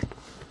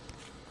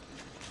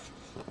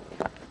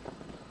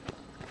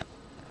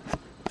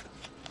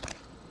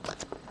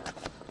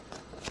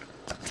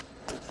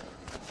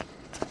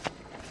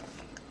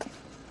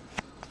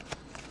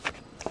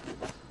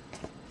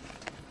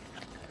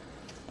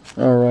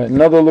 Alright,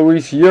 another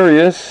Luis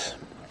Urias.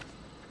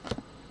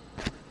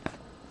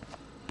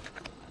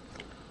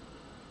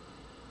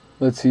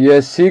 Let's see, yeah,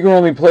 Seager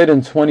only played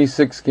in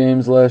 26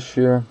 games last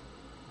year.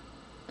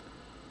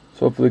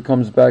 So hopefully he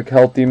comes back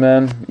healthy,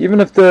 man. Even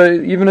if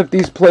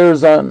these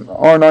players aren't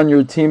on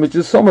your team, it's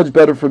just so much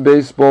better for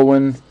baseball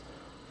when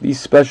these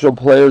special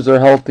players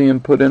are healthy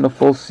and put in a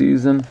full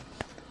season.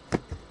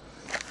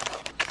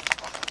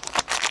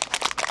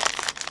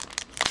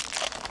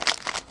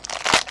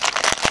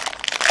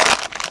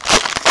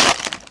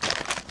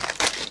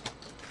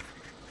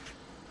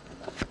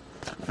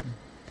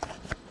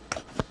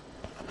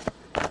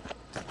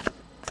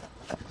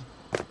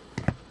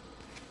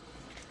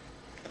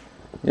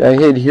 Yeah, I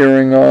hate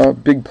hearing a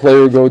big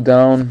player go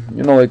down.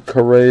 You know, like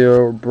Correa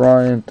or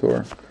Bryant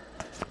or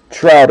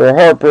Trout or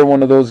Harper.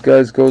 One of those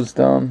guys goes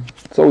down.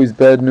 It's always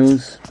bad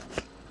news.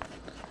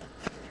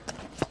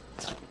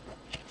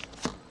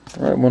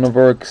 All right, one of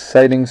our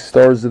exciting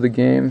stars of the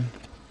game.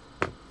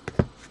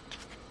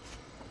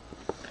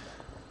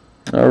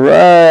 All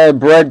right,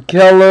 Brad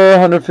Keller,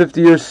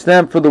 150-year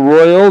stamp for the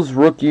Royals,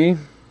 rookie.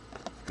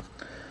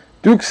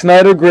 Duke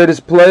Snider,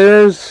 greatest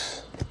players.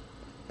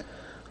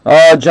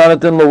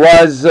 Jonathan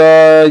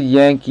Loaiza,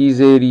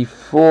 Yankees,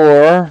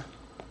 84.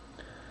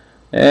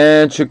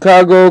 And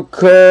Chicago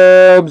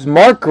Cubs,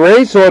 Mark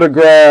Grace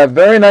autograph.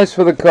 Very nice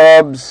for the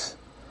Cubs.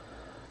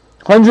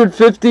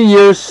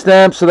 150-year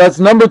stamp, so that's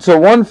numbered to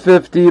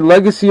 150.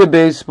 Legacy of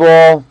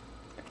Baseball.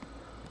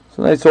 It's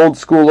a nice old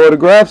school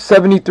autograph.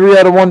 73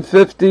 out of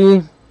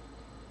 150.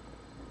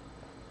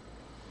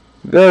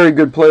 Very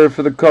good player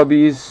for the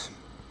Cubbies.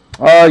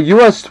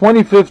 US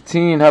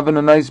 2015 having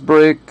a nice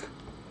break.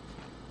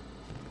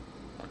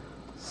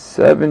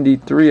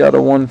 73 out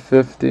of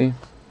 150.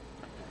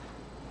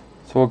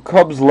 So a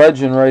Cubs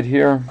legend right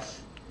here.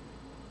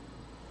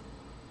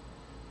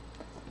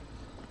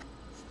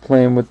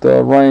 Playing with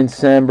Ryan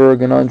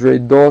Sandberg and Andre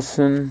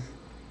Dawson.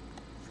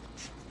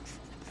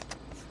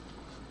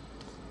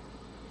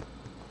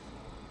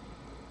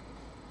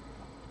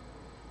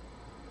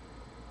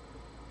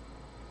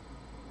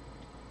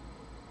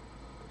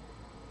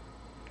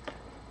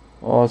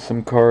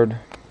 Awesome card.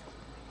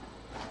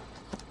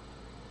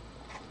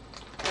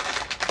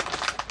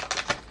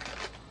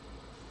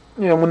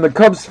 Yeah, when the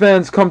Cubs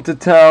fans come to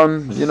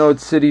town, you know, at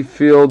Citi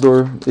Field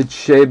or at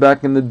Shea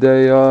back in the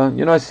day,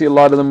 you know, I see a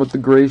lot of them with the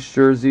Grace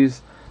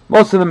jerseys.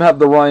 Most of them have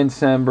the Ryan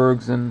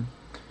Sandbergs and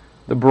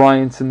the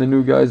Bryants and the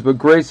new guys, but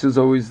Grace is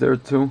always there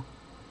too.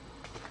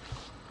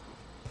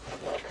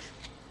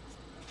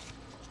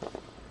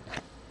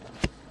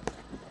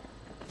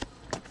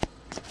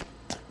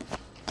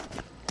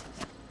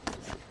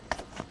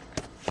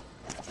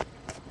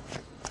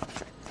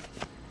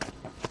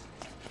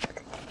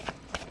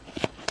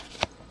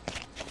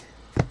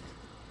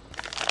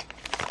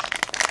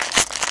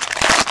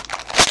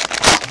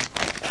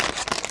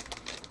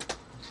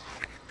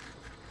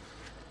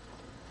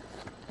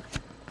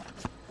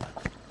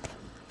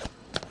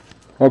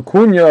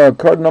 Acuna,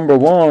 card number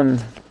 1.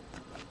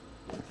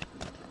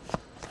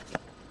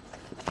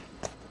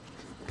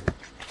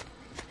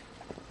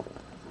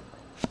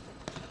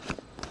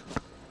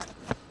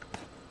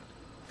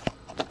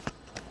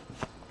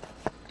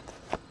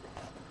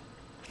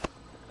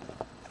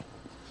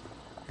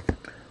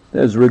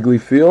 There's Wrigley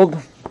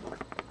Field.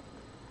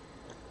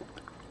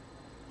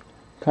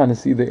 Kind of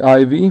see the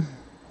ivy.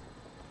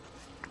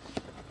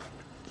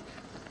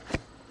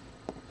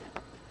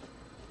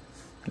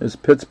 There's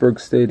Pittsburgh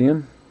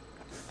Stadium,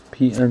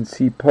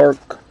 PNC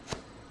Park.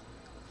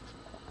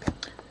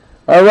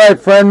 All right,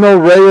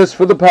 Franmil Reyes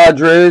for the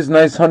Padres.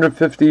 Nice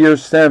 150-year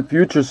stamp,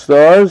 Future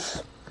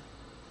Stars.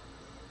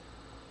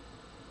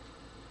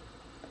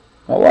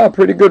 Oh, wow,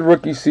 pretty good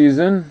rookie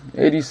season.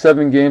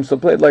 87 games, so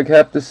played like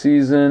half the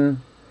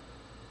season.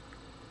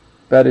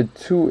 Batted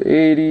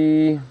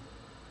 .280.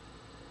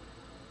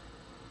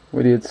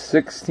 What, he had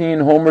 16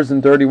 homers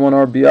and 31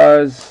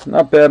 RBIs.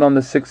 Not bad on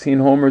the 16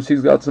 homers.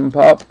 He's got some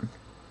pop.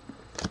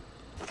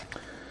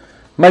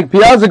 Mike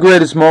Piazza,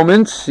 greatest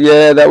moments.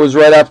 Yeah, that was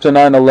right after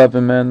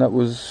 9/11, man. That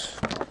was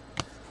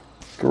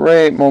a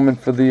great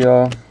moment for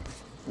the,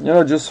 you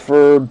know, just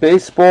for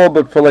baseball,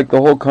 but for like the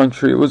whole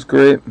country. It was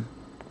great.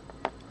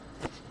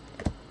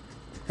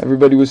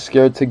 Everybody was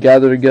scared to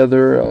gather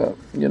together,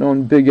 you know,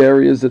 in big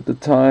areas at the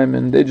time,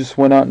 and they just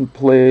went out and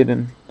played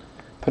and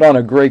put on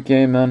a great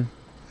game, man.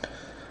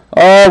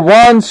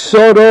 Juan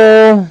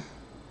Soto,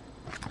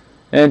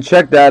 and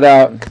check that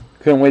out.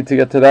 Couldn't wait to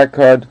get to that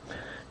card.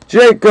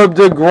 Jacob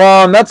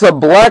deGrom, that's a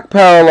black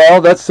parallel.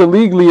 That's the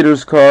league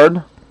leaders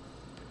card,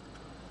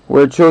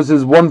 where it shows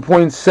his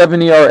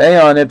 1.7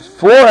 ERA on it.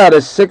 4 out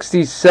of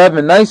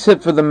 67. Nice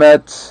hit for the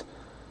Mets.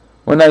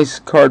 Well, nice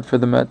card for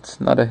the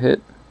Mets. Not a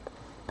hit.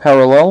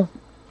 Parallel.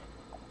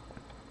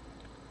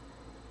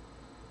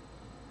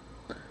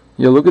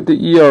 Yeah, look at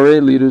the ERA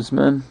leaders,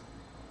 man.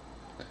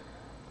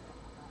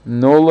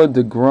 Nola,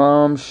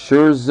 deGrom,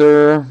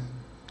 Scherzer,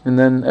 and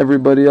then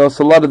everybody else.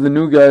 A lot of the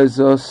new guys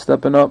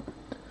stepping up.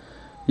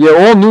 Yeah,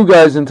 all new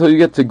guys until you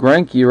get to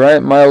Greinke,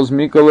 right? Miles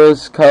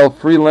Mikolas, Kyle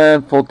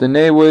Freeland, Fulton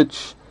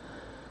Awich,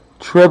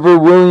 Trevor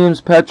Williams,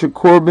 Patrick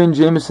Corbin,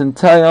 Jameson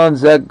Taillon,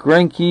 Zach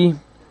Greinke.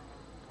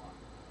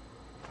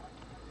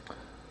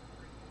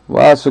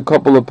 Wow, so a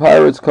couple of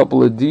Pirates,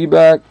 couple of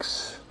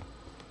D-backs.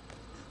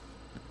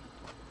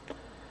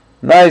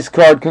 Nice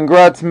card.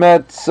 Congrats,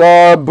 Mets.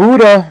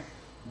 Buddha.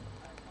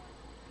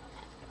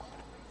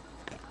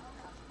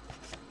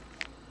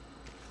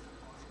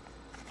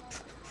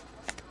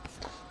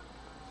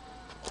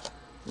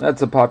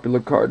 That's a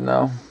popular card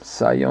now.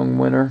 Cy Young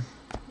winner.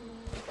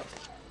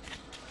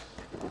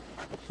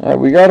 Alright,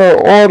 we got our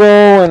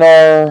auto and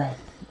our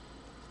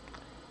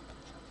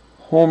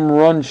home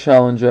run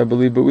challenge, I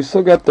believe, but we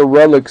still got the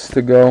relics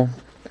to go.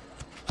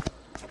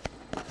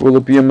 Will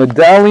it be a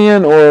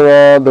medallion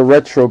or the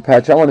retro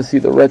patch? I want to see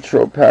the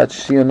retro patch.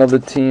 See another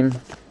team.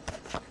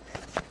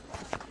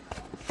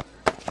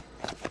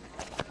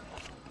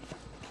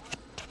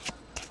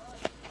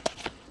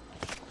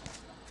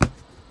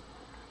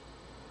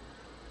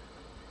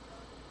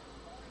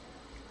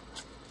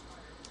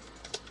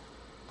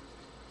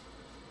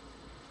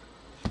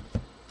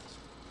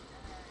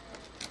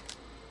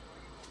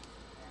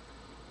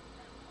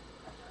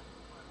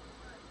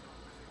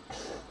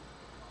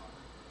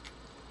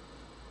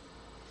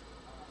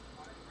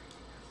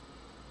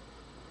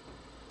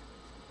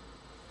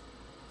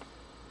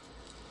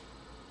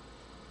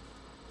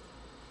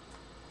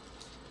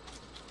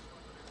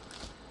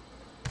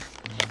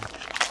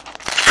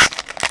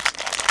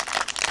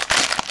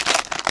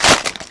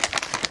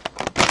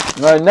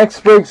 Alright, next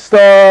break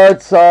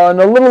starts in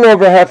a little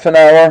over half an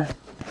hour.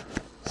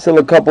 Still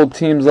a couple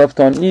teams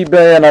left on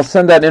eBay, and I'll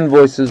send out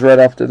invoices right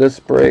after this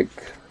break.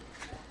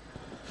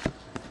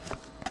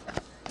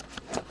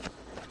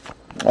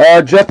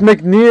 Jeff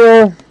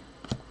McNeil.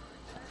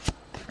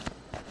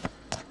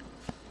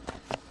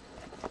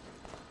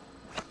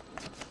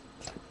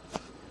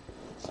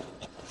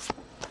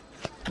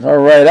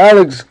 Alright,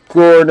 Alex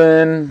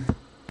Gordon.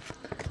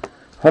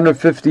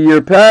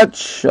 150-year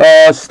patch.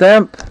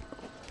 Stamp.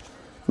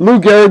 Lou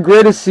Gehrig,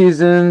 greatest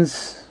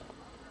seasons.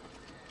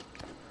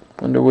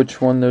 Wonder which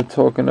one they're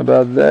talking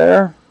about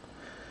there.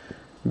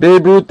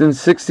 Babe Ruth and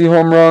 60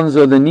 home runs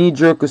are the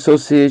knee-jerk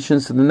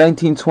associations to the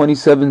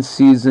 1927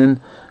 season,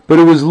 but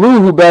it was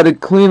Lou who batted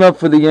cleanup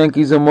for the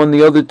Yankees and won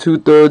the other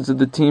two-thirds of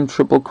the team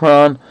Triple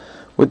Crown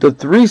with a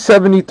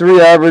 .373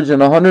 average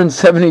and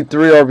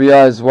 173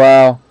 RBIs.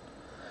 Wow.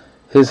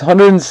 His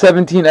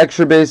 117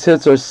 extra base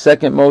hits are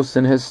second most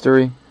in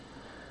history.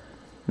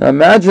 Now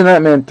imagine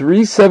that, man.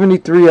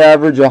 .373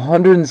 average,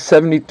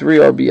 173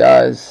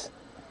 RBIs.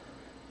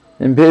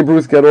 And Babe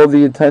Ruth got all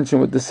the attention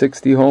with the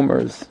 60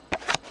 homers.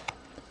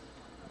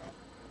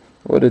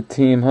 What a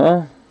team,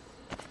 huh?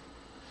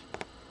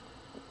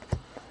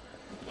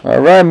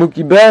 Alright,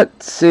 Mookie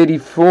Betts,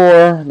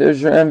 84.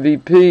 There's your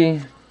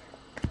MVP.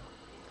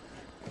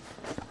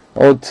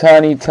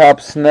 Ohtani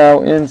Topps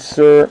Now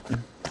insert.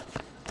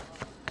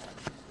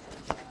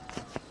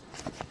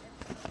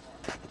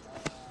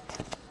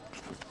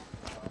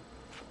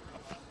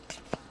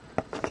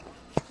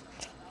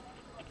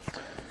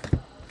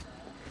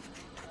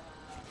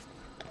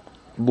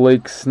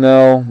 Blake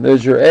Snell.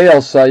 There's your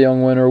AL Cy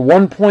Young winner.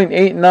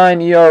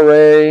 1.89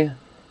 ERA.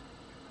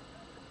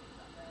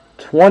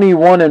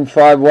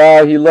 21-5.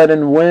 Wow, he led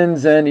in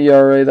wins and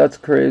ERA. That's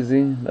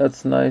crazy.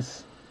 That's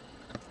nice.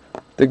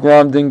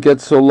 DeGrom didn't get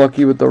so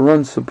lucky with the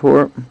run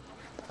support.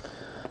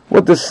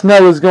 What the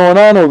Snell is going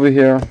on over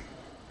here?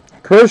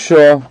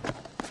 Kershaw.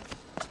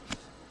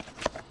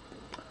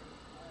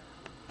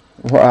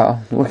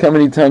 Wow, look how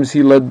many times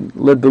he led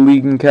the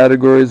league in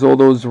categories. All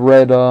those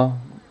red, the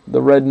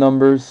red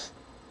numbers.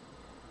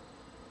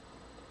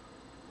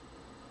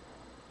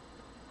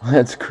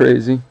 That's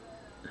crazy.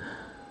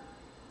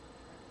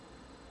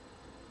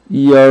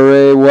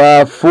 ERA,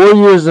 wow, 4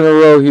 years in a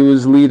row he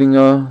was leading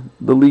the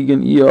league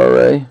in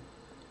ERA.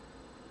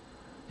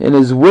 And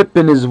his whip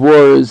and his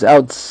WAR is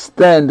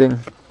outstanding.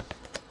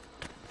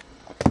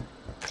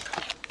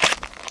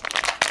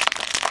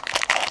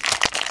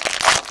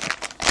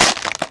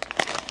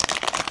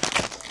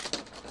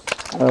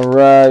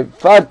 Alright,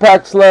 5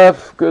 packs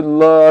left. Good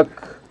luck.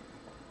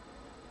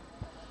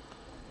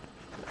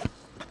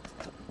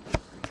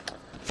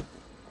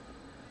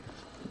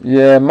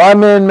 Yeah, my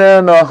man,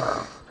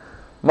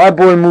 my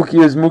boy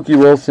Mookie is Mookie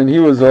Wilson. He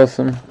was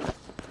awesome.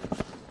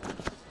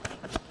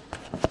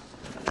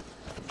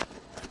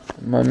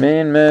 My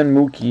main man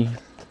Mookie.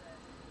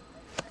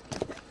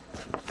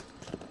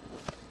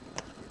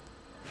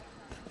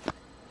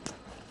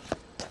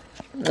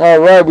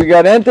 Alright, we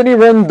got Anthony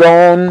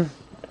Rendon.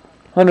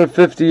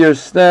 150-year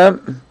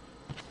stamp.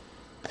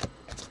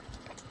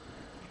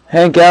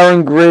 Hank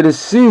Aaron,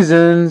 greatest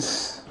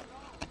seasons.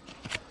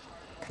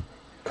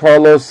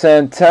 Carlos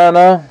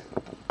Santana.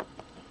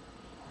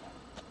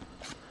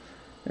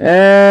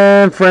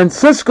 And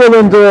Francisco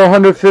Lindor,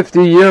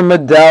 150-year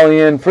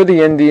medallion for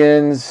the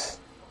Indians.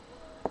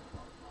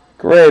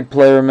 Great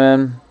player,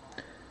 man.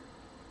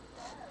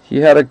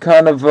 He had a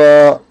kind of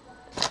a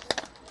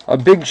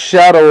big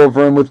shadow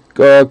over him with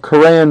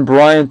Correa and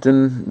Bryant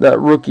in that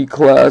rookie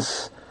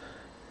class.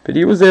 But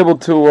he was able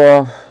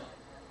to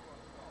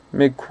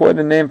make quite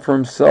a name for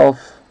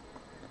himself.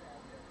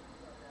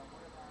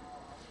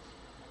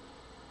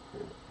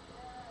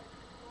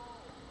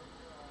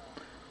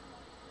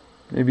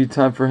 Maybe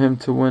time for him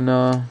to win,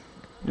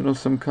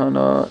 some kind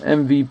of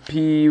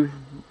MVP,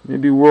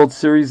 maybe World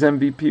Series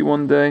MVP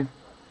one day.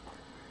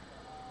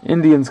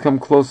 Indians come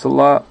close a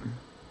lot.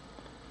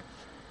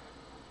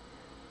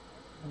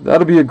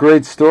 That'll be a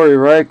great story,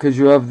 right? Because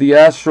you have the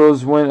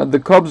Astros the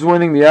Cubs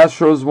winning, the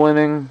Astros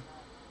winning.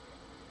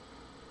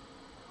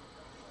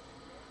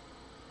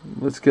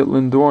 Let's get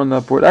Lindor on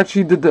that board.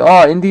 Actually,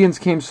 Indians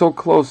came so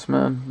close,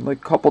 man, like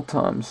a couple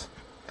times.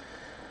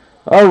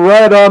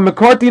 Alright,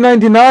 McCarthy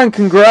 99,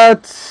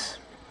 congrats.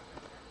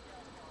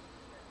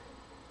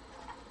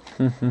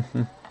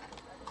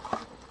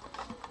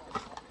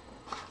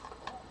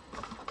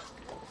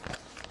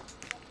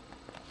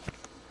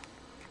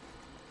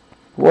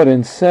 What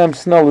in Sam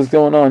Snell is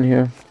going on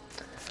here?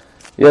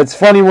 Yeah, it's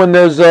funny when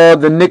there's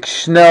the Nick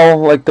Schnell,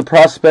 like the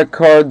prospect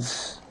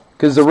cards,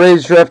 because the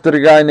Rays drafted a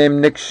guy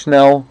named Nick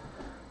Schnell,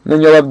 and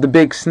then you'll have the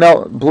Blake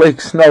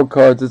Snell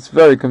cards. It's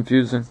very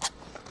confusing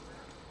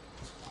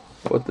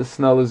what the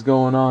Snell is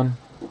going on.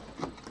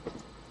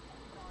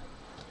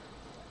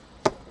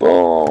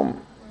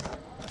 Boom.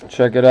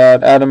 Check it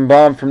out. Adam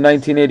Bomb from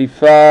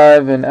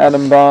 1985 and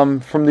Adam Bomb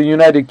from the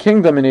United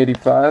Kingdom in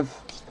 85.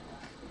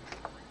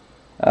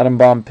 Adam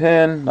Bomb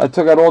pin. I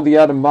took out all the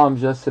Adam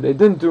Bombs yesterday.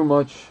 Didn't do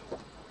much.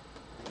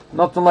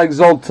 Nothing like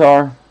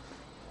Zoltar.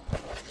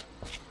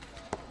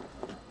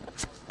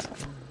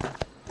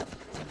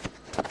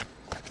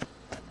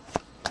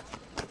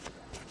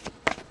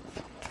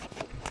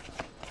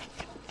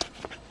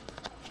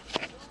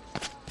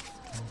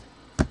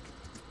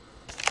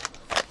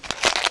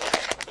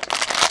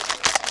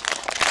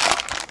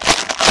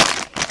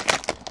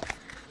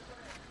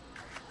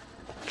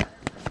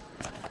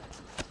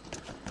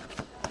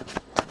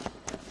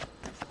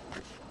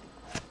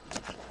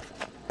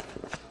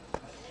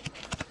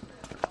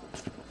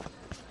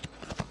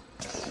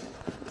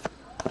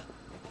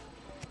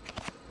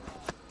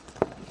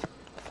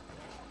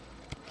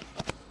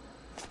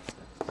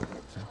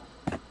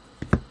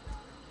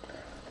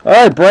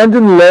 Alright,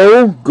 Brandon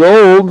Lowe,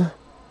 gold.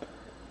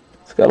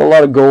 It's got a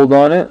lot of gold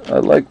on it. I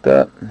like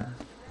that.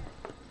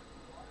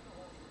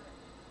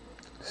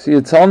 See,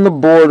 it's on the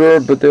border,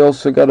 but they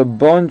also got a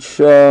bunch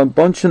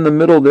in the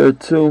middle there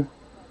too.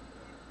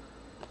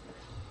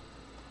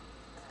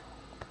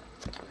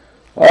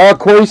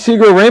 Corey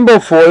Seager rainbow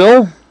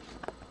foil.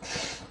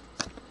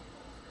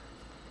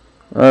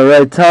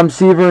 Alright, Tom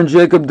Seaver and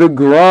Jacob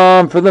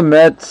deGrom for the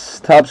Mets.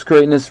 Topps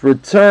Greatness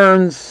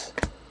returns.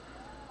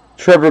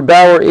 Trevor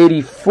Bauer,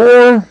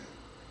 84.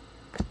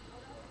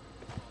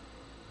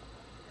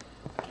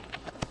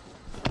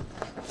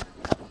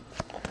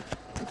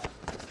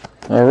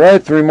 All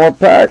right, 3 more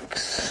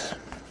packs.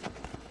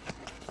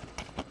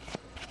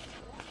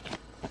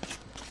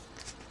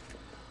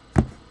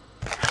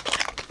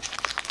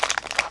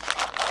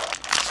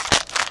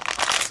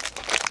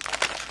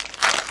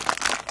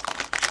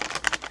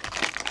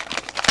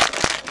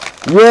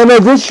 Yeah, no,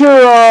 this year,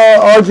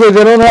 RJ,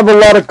 they don't have a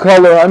lot of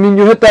color. I mean,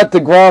 you hit that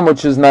DeGrom,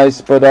 which is nice,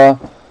 but,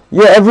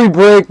 yeah, every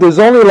break, there's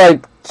only,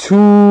 like,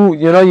 2,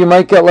 you know, you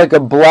might get, like, a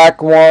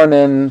black one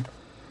and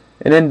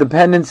an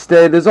Independence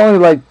Day. There's only,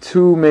 like,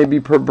 2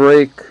 maybe per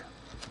break.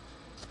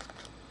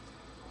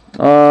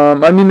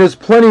 I mean, there's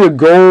plenty of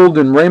gold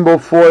and rainbow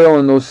foil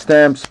in those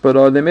stamps,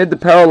 but, they made the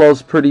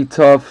parallels pretty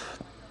tough.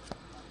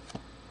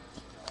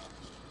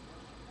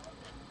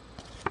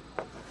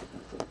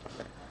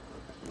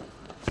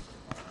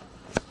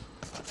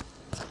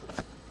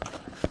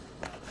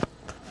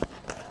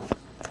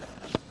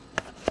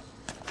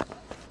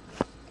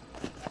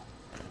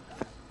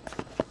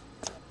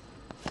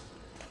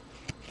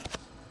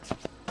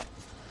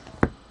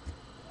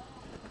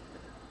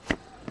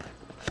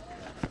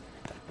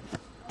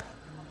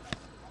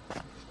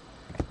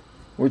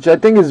 Which I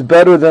think is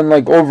better than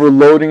like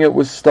overloading it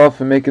with stuff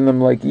and making them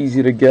like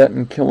easy to get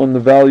and killing the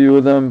value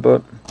of them,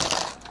 but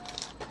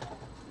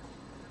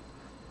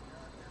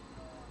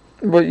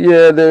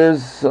yeah,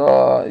 there's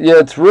yeah,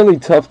 it's really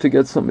tough to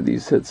get some of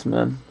these hits,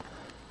 man.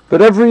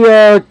 But every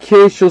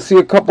case you'll see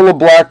a couple of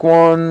black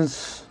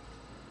ones.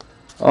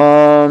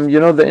 You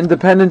know, the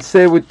Independence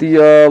Day with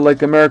the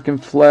like American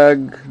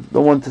flag, the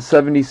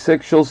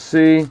 1/76 you'll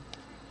see.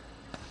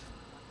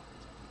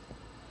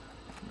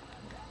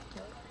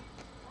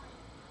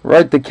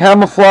 Right, the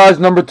camouflage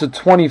number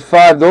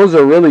 /25, those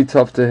are really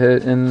tough to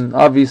hit, and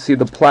obviously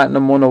the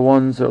platinum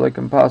 101s are like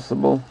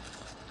impossible.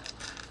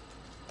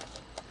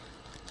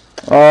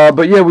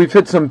 But yeah, we've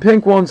hit some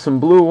pink ones, some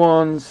blue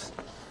ones,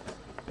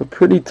 but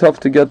pretty tough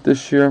to get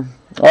this year.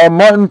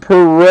 Martin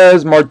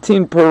Perez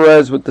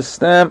with the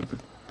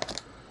stamp.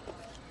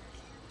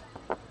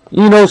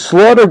 Eno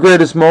Slaughter,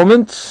 greatest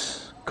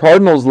moments.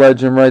 Cardinals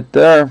legend right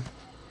there.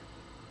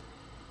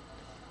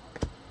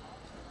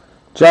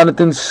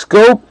 Jonathan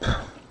Scope.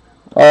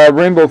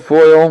 Rainbow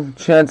foil,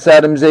 Chance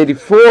Adams,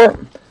 84.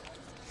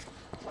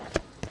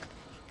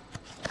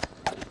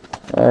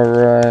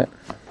 Alright,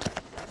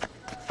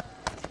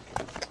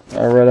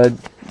 I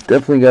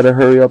definitely got to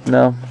hurry up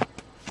now.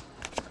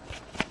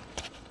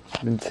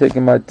 Been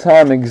taking my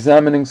time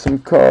examining some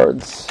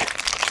cards.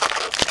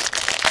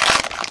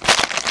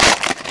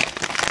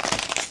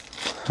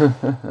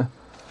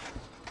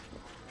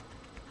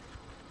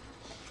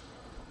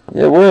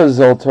 Yeah, where is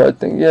Zoltar? I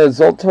think, yeah,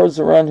 Zoltar's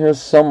around here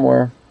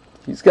somewhere.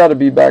 He's got to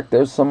be back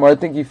there somewhere. I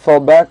think he fell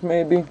back,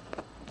 maybe.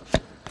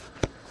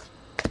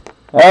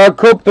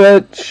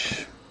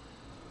 Kopech.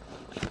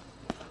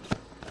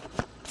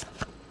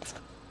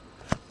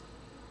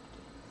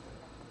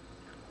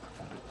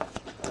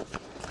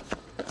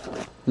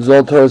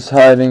 Zoltar's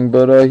hiding,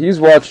 but he's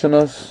watching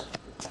us.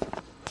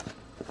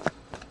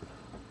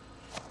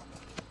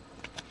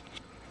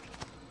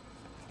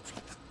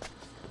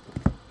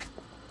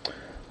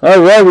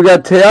 Alright, we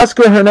got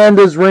Teoscar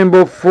Hernandez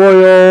Rainbow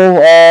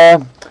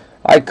Foil.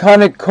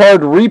 Iconic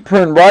card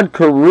reprint, Rod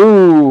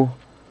Carew.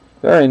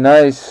 Very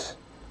nice.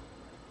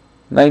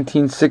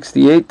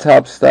 1968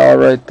 top style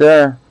right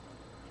there.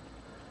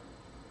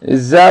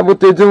 Is that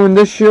what they're doing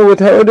this year with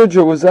Heritage,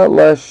 or was that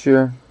last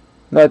year?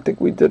 No, I think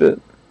we did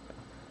it.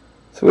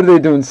 So what are they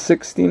doing,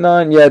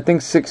 69? Yeah, I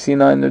think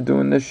 69 they're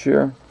doing this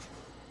year.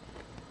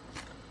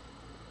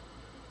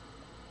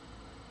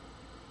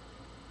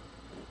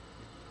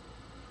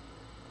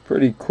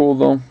 Pretty cool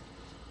though.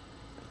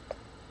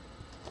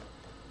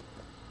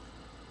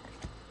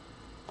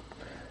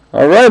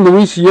 Alright,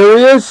 Luis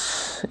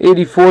Urias,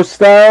 84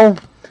 style.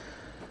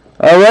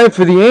 Alright,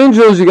 for the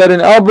Angels, you got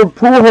an Albert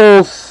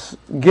Pujols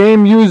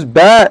game used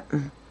bat.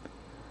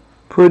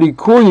 Pretty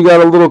cool. You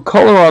got a little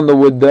color on the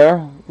wood there.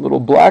 A little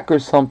black or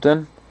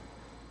something.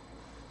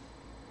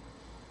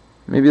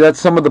 Maybe that's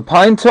some of the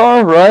pine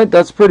tar, right?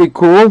 That's pretty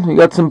cool. You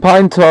got some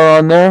pine tar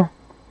on there.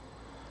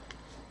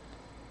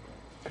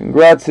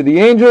 Congrats to the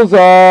Angels.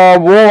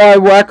 Walleye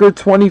Whacker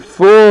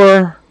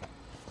 24.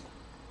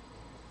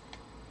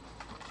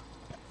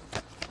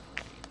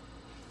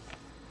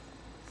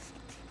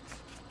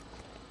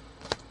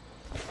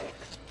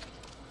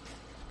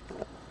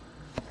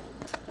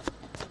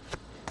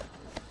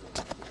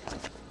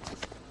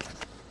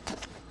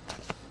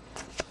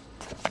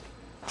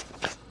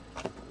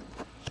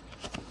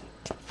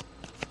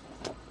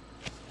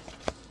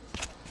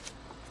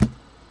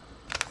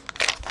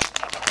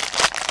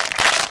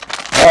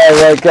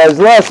 Alright guys,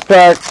 last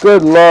pack,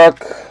 good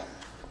luck.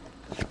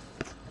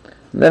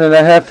 And then in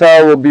a half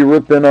hour we'll be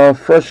ripping a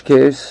fresh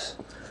case.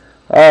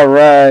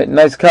 Alright,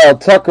 nice Kyle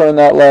Tucker in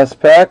that last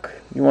pack.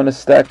 You want to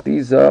stack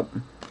these up.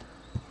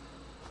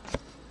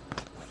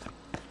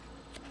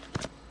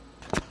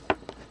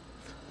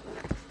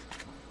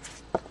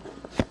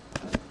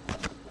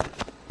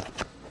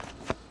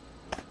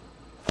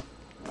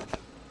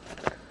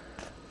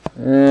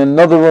 And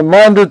another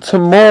reminder,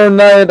 tomorrow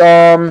night,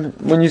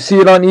 when you see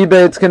it on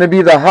eBay, it's going to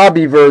be the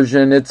hobby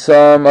version. It's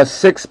a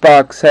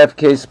 6-box half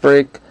case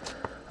break.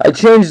 I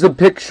changed the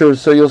picture,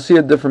 so you'll see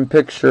a different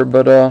picture,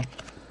 but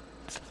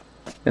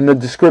in the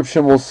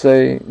description we'll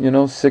say, you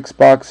know,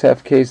 6-box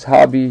half case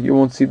hobby. You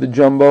won't see the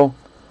jumbo.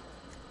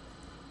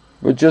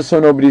 But just so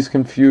nobody's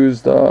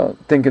confused,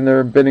 thinking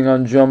they're bidding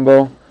on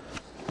jumbo.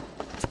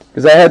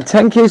 Because I had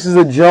 10 cases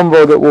of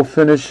jumbo that will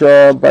finish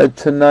by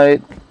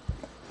tonight.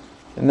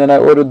 And then I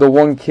ordered the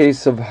 1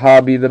 case of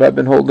hobby that I've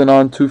been holding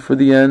on to for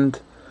the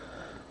end.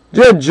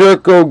 Jed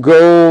Jerko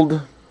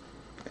Gold.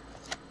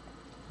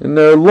 And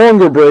they're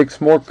longer breaks,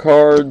 more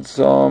cards.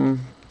 Let's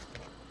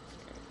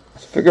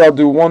figure I'll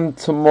do 1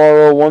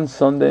 tomorrow, 1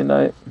 Sunday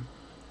night.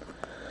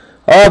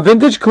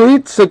 Vintage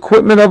cleats,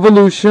 Equipment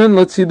Evolution.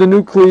 Let's see the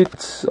new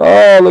cleats.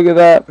 Oh, look at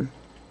that.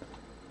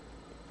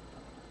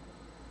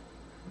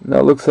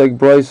 That looks like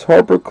Bryce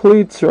Harper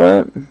cleats,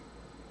 right?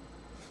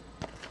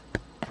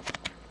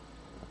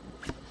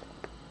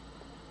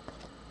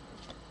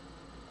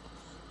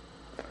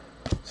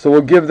 So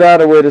we'll give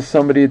that away to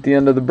somebody at the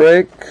end of the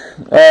break,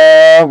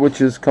 which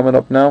is coming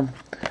up now.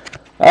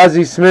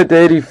 Ozzie Smith,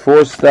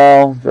 84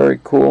 style, very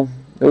cool.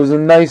 There was a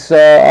nice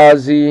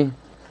Ozzie,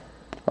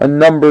 a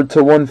numbered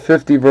to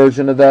 150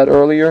 version of that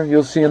earlier.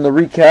 You'll see in the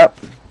recap.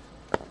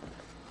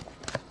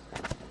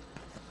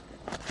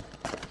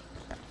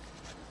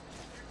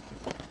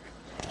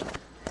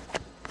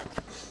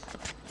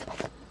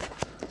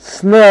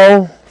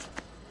 Snell.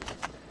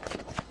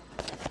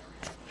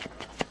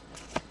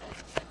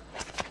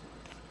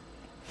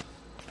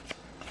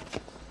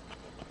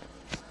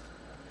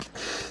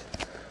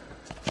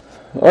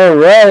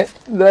 Alright,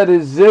 that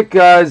is it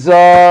guys.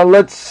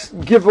 Let's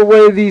give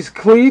away these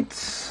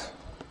cleats.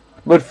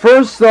 But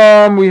first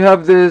we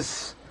have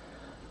this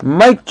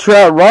Mike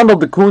Trout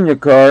Ronald Acuna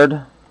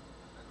card.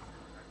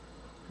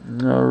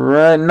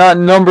 Alright, not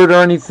numbered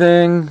or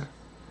anything,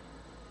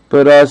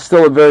 but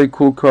still a very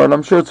cool card.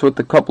 I'm sure it's worth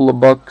a couple of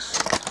bucks.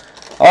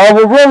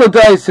 We'll roll a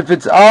dice. If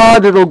it's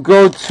odd, it'll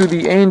go to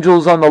the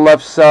Angels on the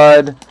left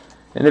side.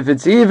 And if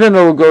it's even,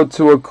 it'll go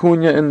to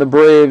Acuna and the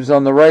Braves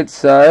on the right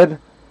side.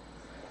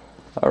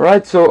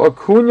 Alright, so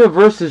Acuna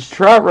versus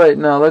Trout right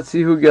now. Let's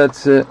see who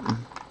gets it.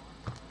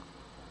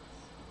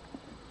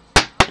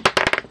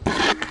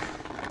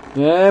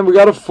 And we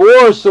got a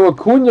 4, so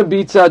Acuna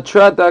beats out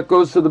Trout. That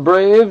goes to the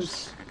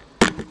Braves.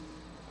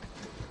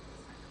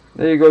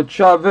 There you go,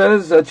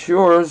 Chavez. That's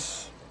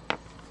yours.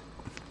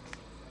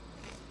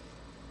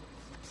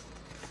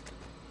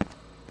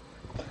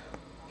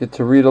 Get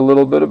to read a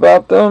little bit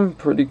about them.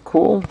 Pretty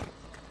cool.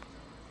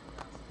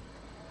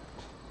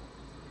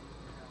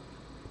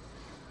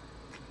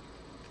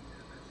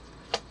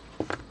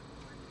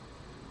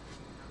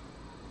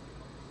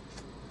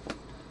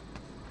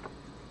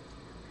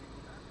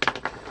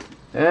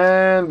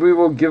 And we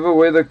will give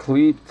away the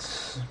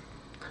cleats.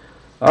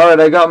 Alright,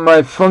 I got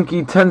my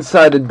funky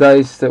 10-sided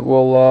dice that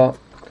will,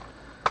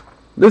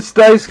 this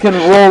dice can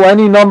roll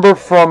any number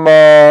from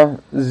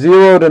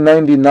 0 to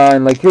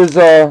 99. Like here's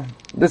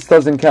this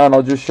doesn't count,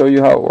 I'll just show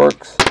you how it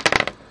works.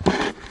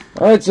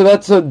 Alright, so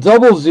that's a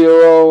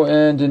 00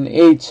 and an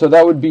 8. So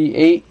that would be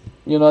 8.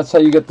 You know, that's how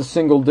you get the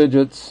single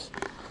digits.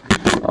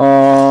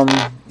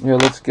 Here,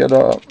 let's get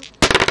up.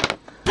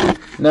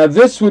 Now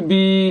this would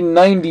be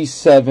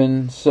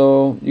 97.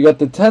 So you got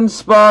the 10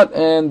 spot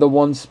and the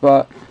 1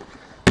 spot.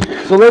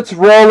 So let's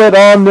roll it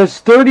on. There's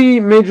 30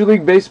 Major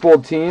League Baseball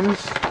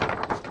teams.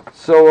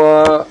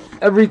 So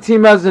every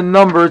team has a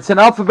number. It's in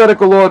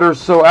alphabetical order.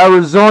 So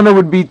Arizona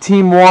would be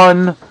team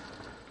 1.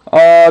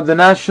 The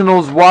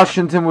Nationals,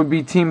 Washington would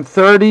be team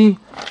 30.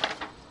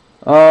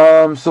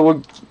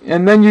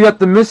 And then you got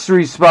the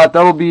mystery spot.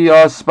 That will be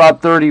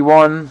spot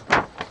 31.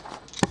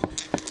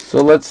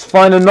 So let's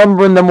find a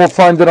number and then we'll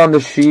find it on the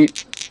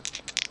sheet.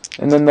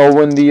 And then they'll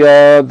win the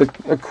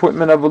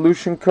Equipment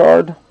Evolution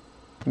card.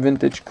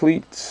 Vintage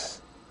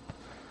cleats.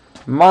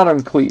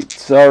 Modern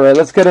cleats. Alright,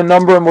 let's get a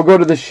number and we'll go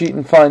to the sheet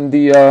and find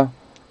the...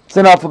 it's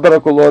in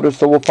alphabetical order,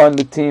 so we'll find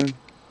the team.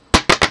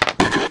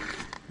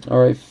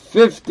 Alright,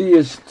 50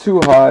 is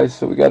too high,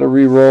 so we got to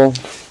re-roll.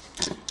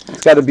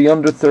 It's got to be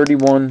under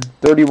 31.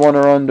 31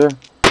 or under.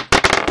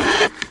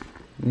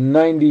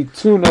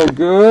 92, no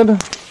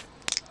good.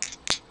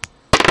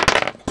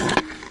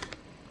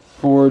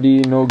 40,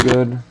 no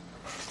good.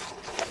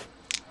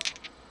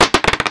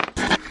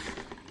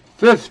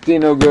 50,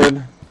 no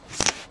good.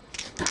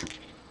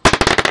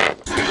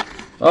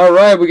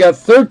 Alright, we got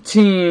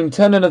 13,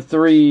 10 and a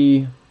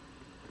 3.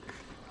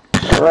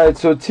 Alright,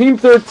 so team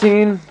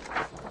 13.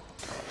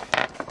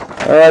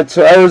 Alright,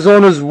 so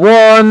Arizona's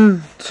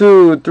 1,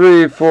 2,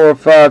 3, 4,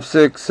 5,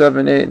 6,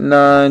 7, 8,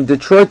 9.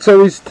 Detroit's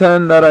always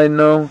 10, that I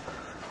know.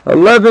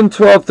 11,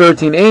 12,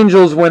 13.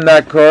 Angels win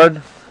that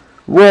card.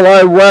 Will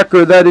I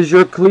Whacker, that is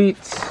your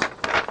cleats.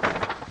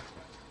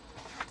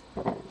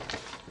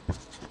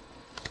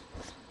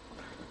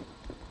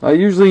 I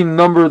usually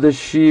number the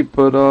sheet,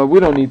 but we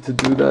don't need to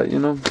do that, you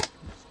know.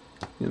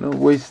 You know,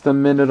 waste a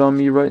minute on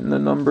me writing the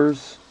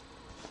numbers.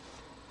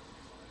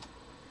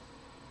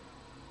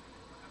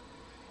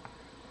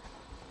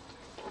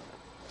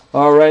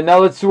 Alright, now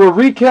let's do a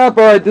recap.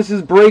 Alright, this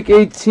is break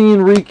 18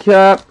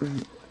 recap.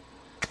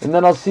 And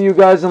then I'll see you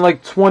guys in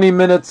like 20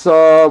 minutes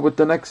with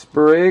the next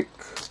break.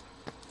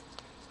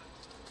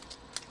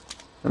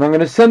 And I'm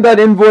going to send out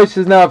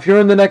invoices now. If you're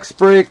in the next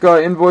break,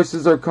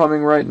 invoices are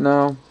coming right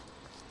now.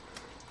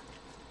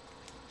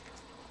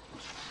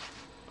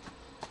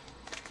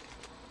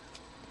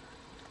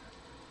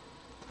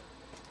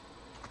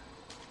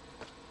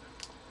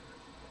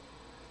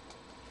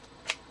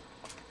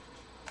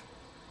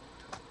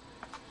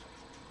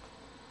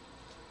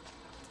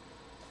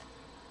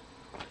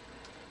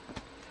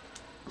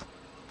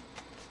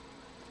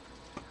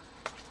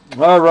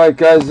 Alright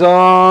guys,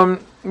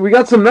 we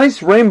got some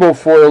nice rainbow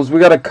foils.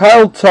 We got a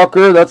Kyle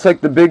Tucker, that's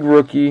like the big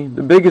rookie,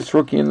 the biggest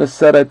rookie in the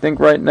set I think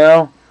right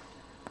now.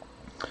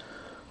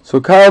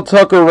 So Kyle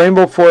Tucker,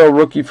 rainbow foil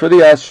rookie for the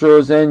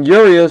Astros, and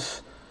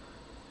Urias,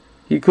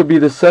 he could be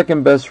the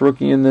second best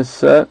rookie in this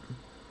set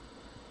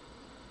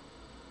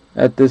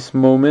at this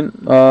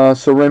moment.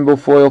 So rainbow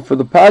foil for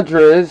the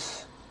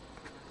Padres.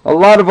 A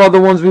lot of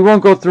other ones, we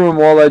won't go through them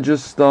all, I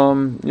just,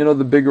 you know,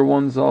 the bigger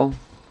ones I'll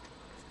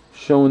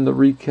show in the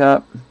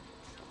recap.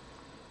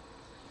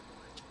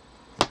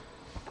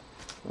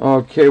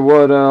 Okay,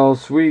 what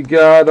else? We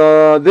got,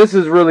 this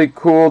is really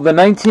cool. The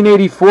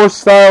 1984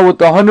 style with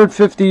the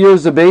 150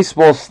 years of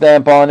baseball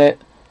stamp on it.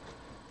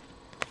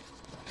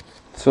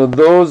 So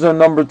those are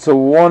numbered to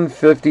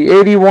 150.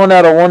 81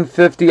 out of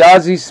 150.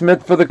 Ozzie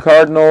Smith for the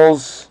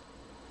Cardinals.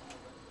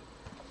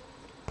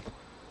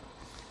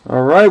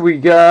 Alright, we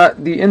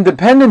got the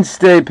Independence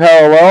Day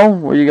parallel,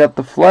 where you got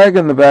the flag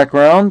in the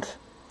background.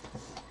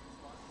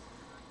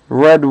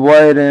 Red,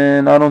 white,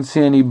 and I don't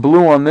see any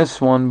blue on this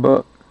one,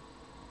 but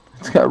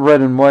it's got red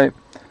and white.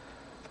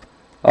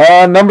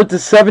 Number to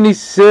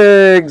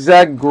 76,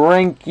 Zach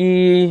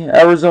Greinke,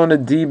 Arizona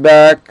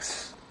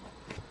D-backs.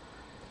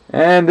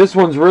 And this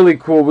one's really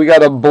cool. We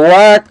got a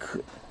black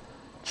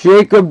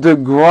Jacob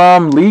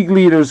deGrom League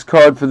Leaders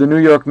card for the New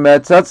York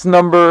Mets. That's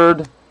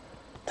numbered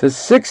to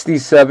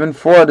 67,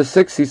 4 out of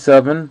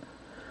 67.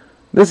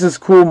 This is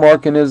cool,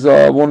 marking his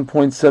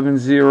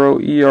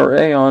 1.70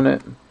 ERA on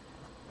it.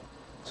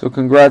 So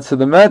congrats to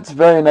the Mets.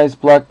 Very nice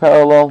black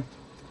parallel.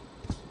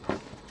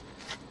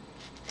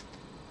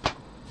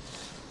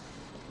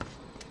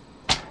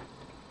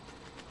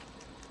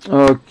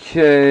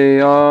 Okay,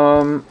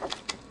 now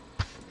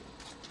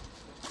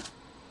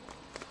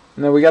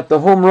we got the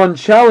home run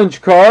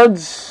challenge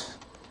cards.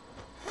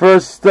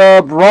 First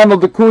up,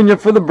 Ronald Acuna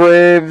for the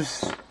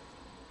Braves.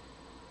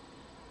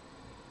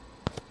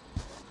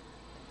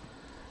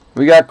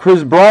 We got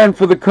Chris Bryant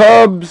for the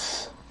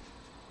Cubs.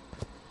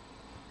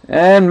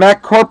 And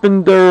Matt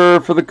Carpenter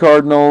for the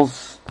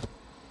Cardinals.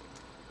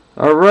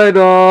 Alright,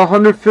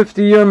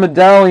 150-year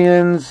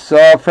medallions.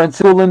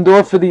 Francisco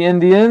Lindor for the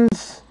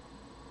Indians.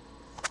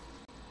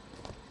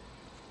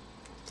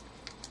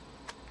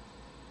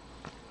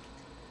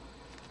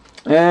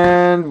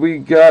 And we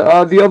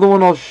got, the other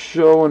one I'll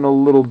show in a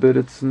little bit.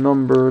 It's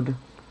numbered.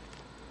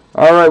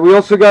 Alright, we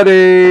also got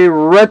a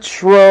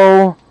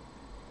retro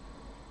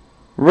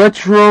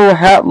Retro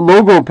hat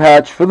logo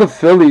patch for the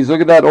Phillies.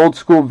 Look at that old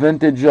school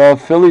vintage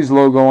Phillies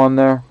logo on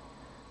there.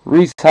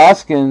 Rhys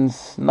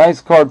Hoskins.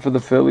 Nice card for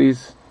the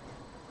Phillies.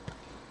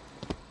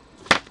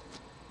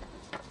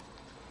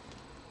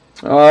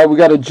 We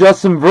got a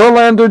Justin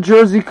Verlander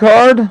jersey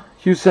card.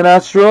 Houston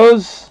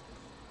Astros.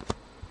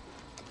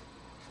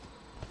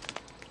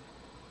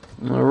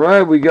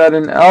 Alright, we got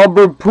an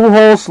Albert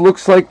Pujols.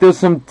 Looks like there's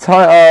some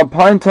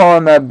pine tar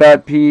on that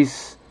bat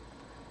piece.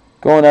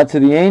 Going out to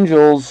the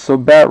Angels. So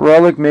bat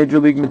relic, Major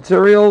League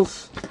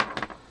Materials.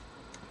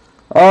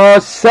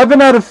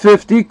 7 out of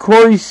 50.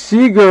 Corey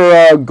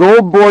Seager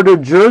gold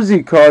bordered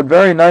jersey card.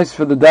 Very nice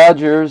for the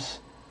Dodgers.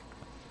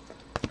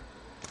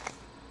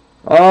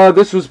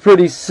 This was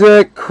pretty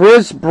sick.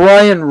 Chris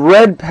Bryant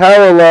red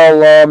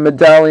parallel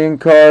medallion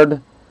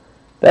card.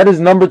 That is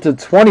numbered to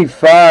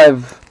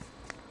 25.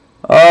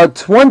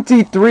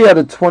 23 out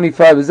of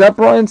 25. Is that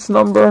Bryant's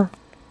number?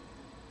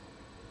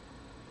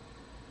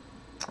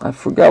 I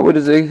forgot what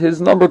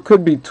his number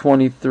could be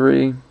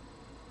 23. I'm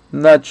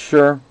not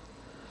sure.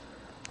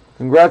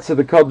 Congrats to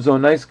the Cubs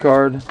on nice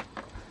card.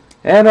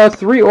 And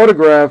 3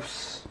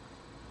 autographs.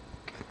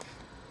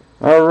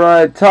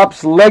 Alright,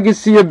 Topps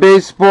Legacy of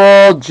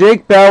Baseball.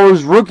 Jake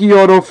Bauers rookie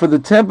auto for the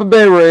Tampa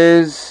Bay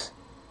Rays.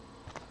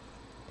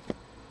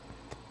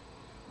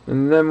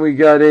 And then we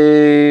got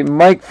a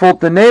Mike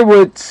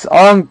Foltynewicz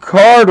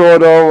on-card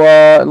auto,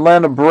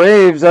 Atlanta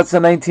Braves. That's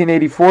a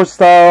 1984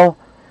 style.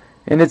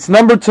 And it's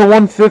numbered to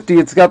 150.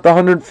 It's got the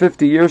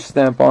 150-year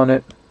stamp on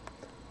it.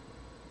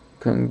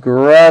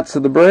 Congrats to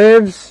the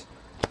Braves.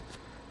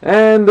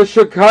 And the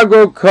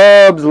Chicago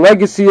Cubs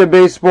Legacy of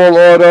Baseball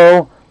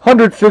auto.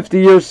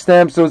 150-year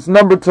stamp, so it's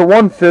numbered to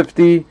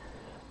 150.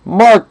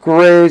 Mark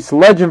Grace,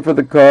 legend for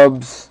the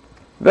Cubs.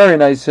 Very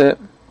nice hit.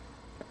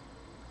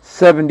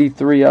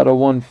 73 out of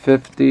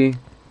 150.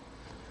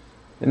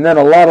 And then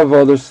a lot of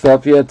other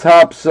stuff. Yeah,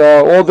 Topps,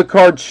 all the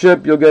cards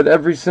ship. You'll get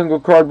every single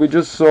card we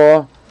just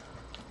saw.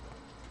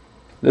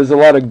 There's a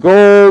lot of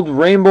gold,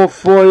 rainbow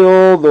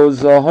foil, those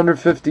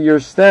 150-year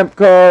stamp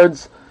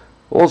cards,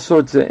 all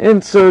sorts of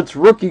inserts,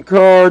 rookie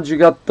cards. You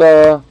got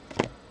the,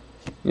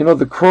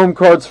 the chrome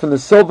cards from the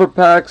silver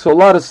pack. So a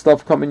lot of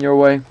stuff coming your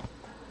way.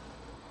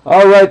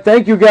 All right,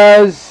 thank you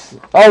guys.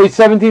 Oh, he's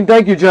 17.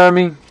 Thank you,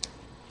 Jeremy.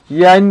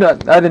 Yeah, I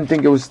didn't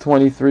think it was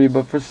 23,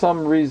 but for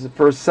some reason,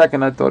 for a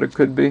second, I thought it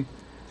could be.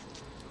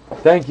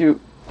 Thank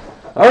you.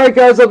 All right,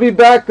 guys, I'll be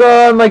back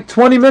in like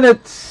 20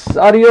 minutes.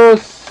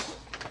 Adios.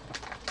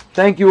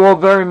 Thank you all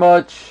very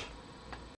much.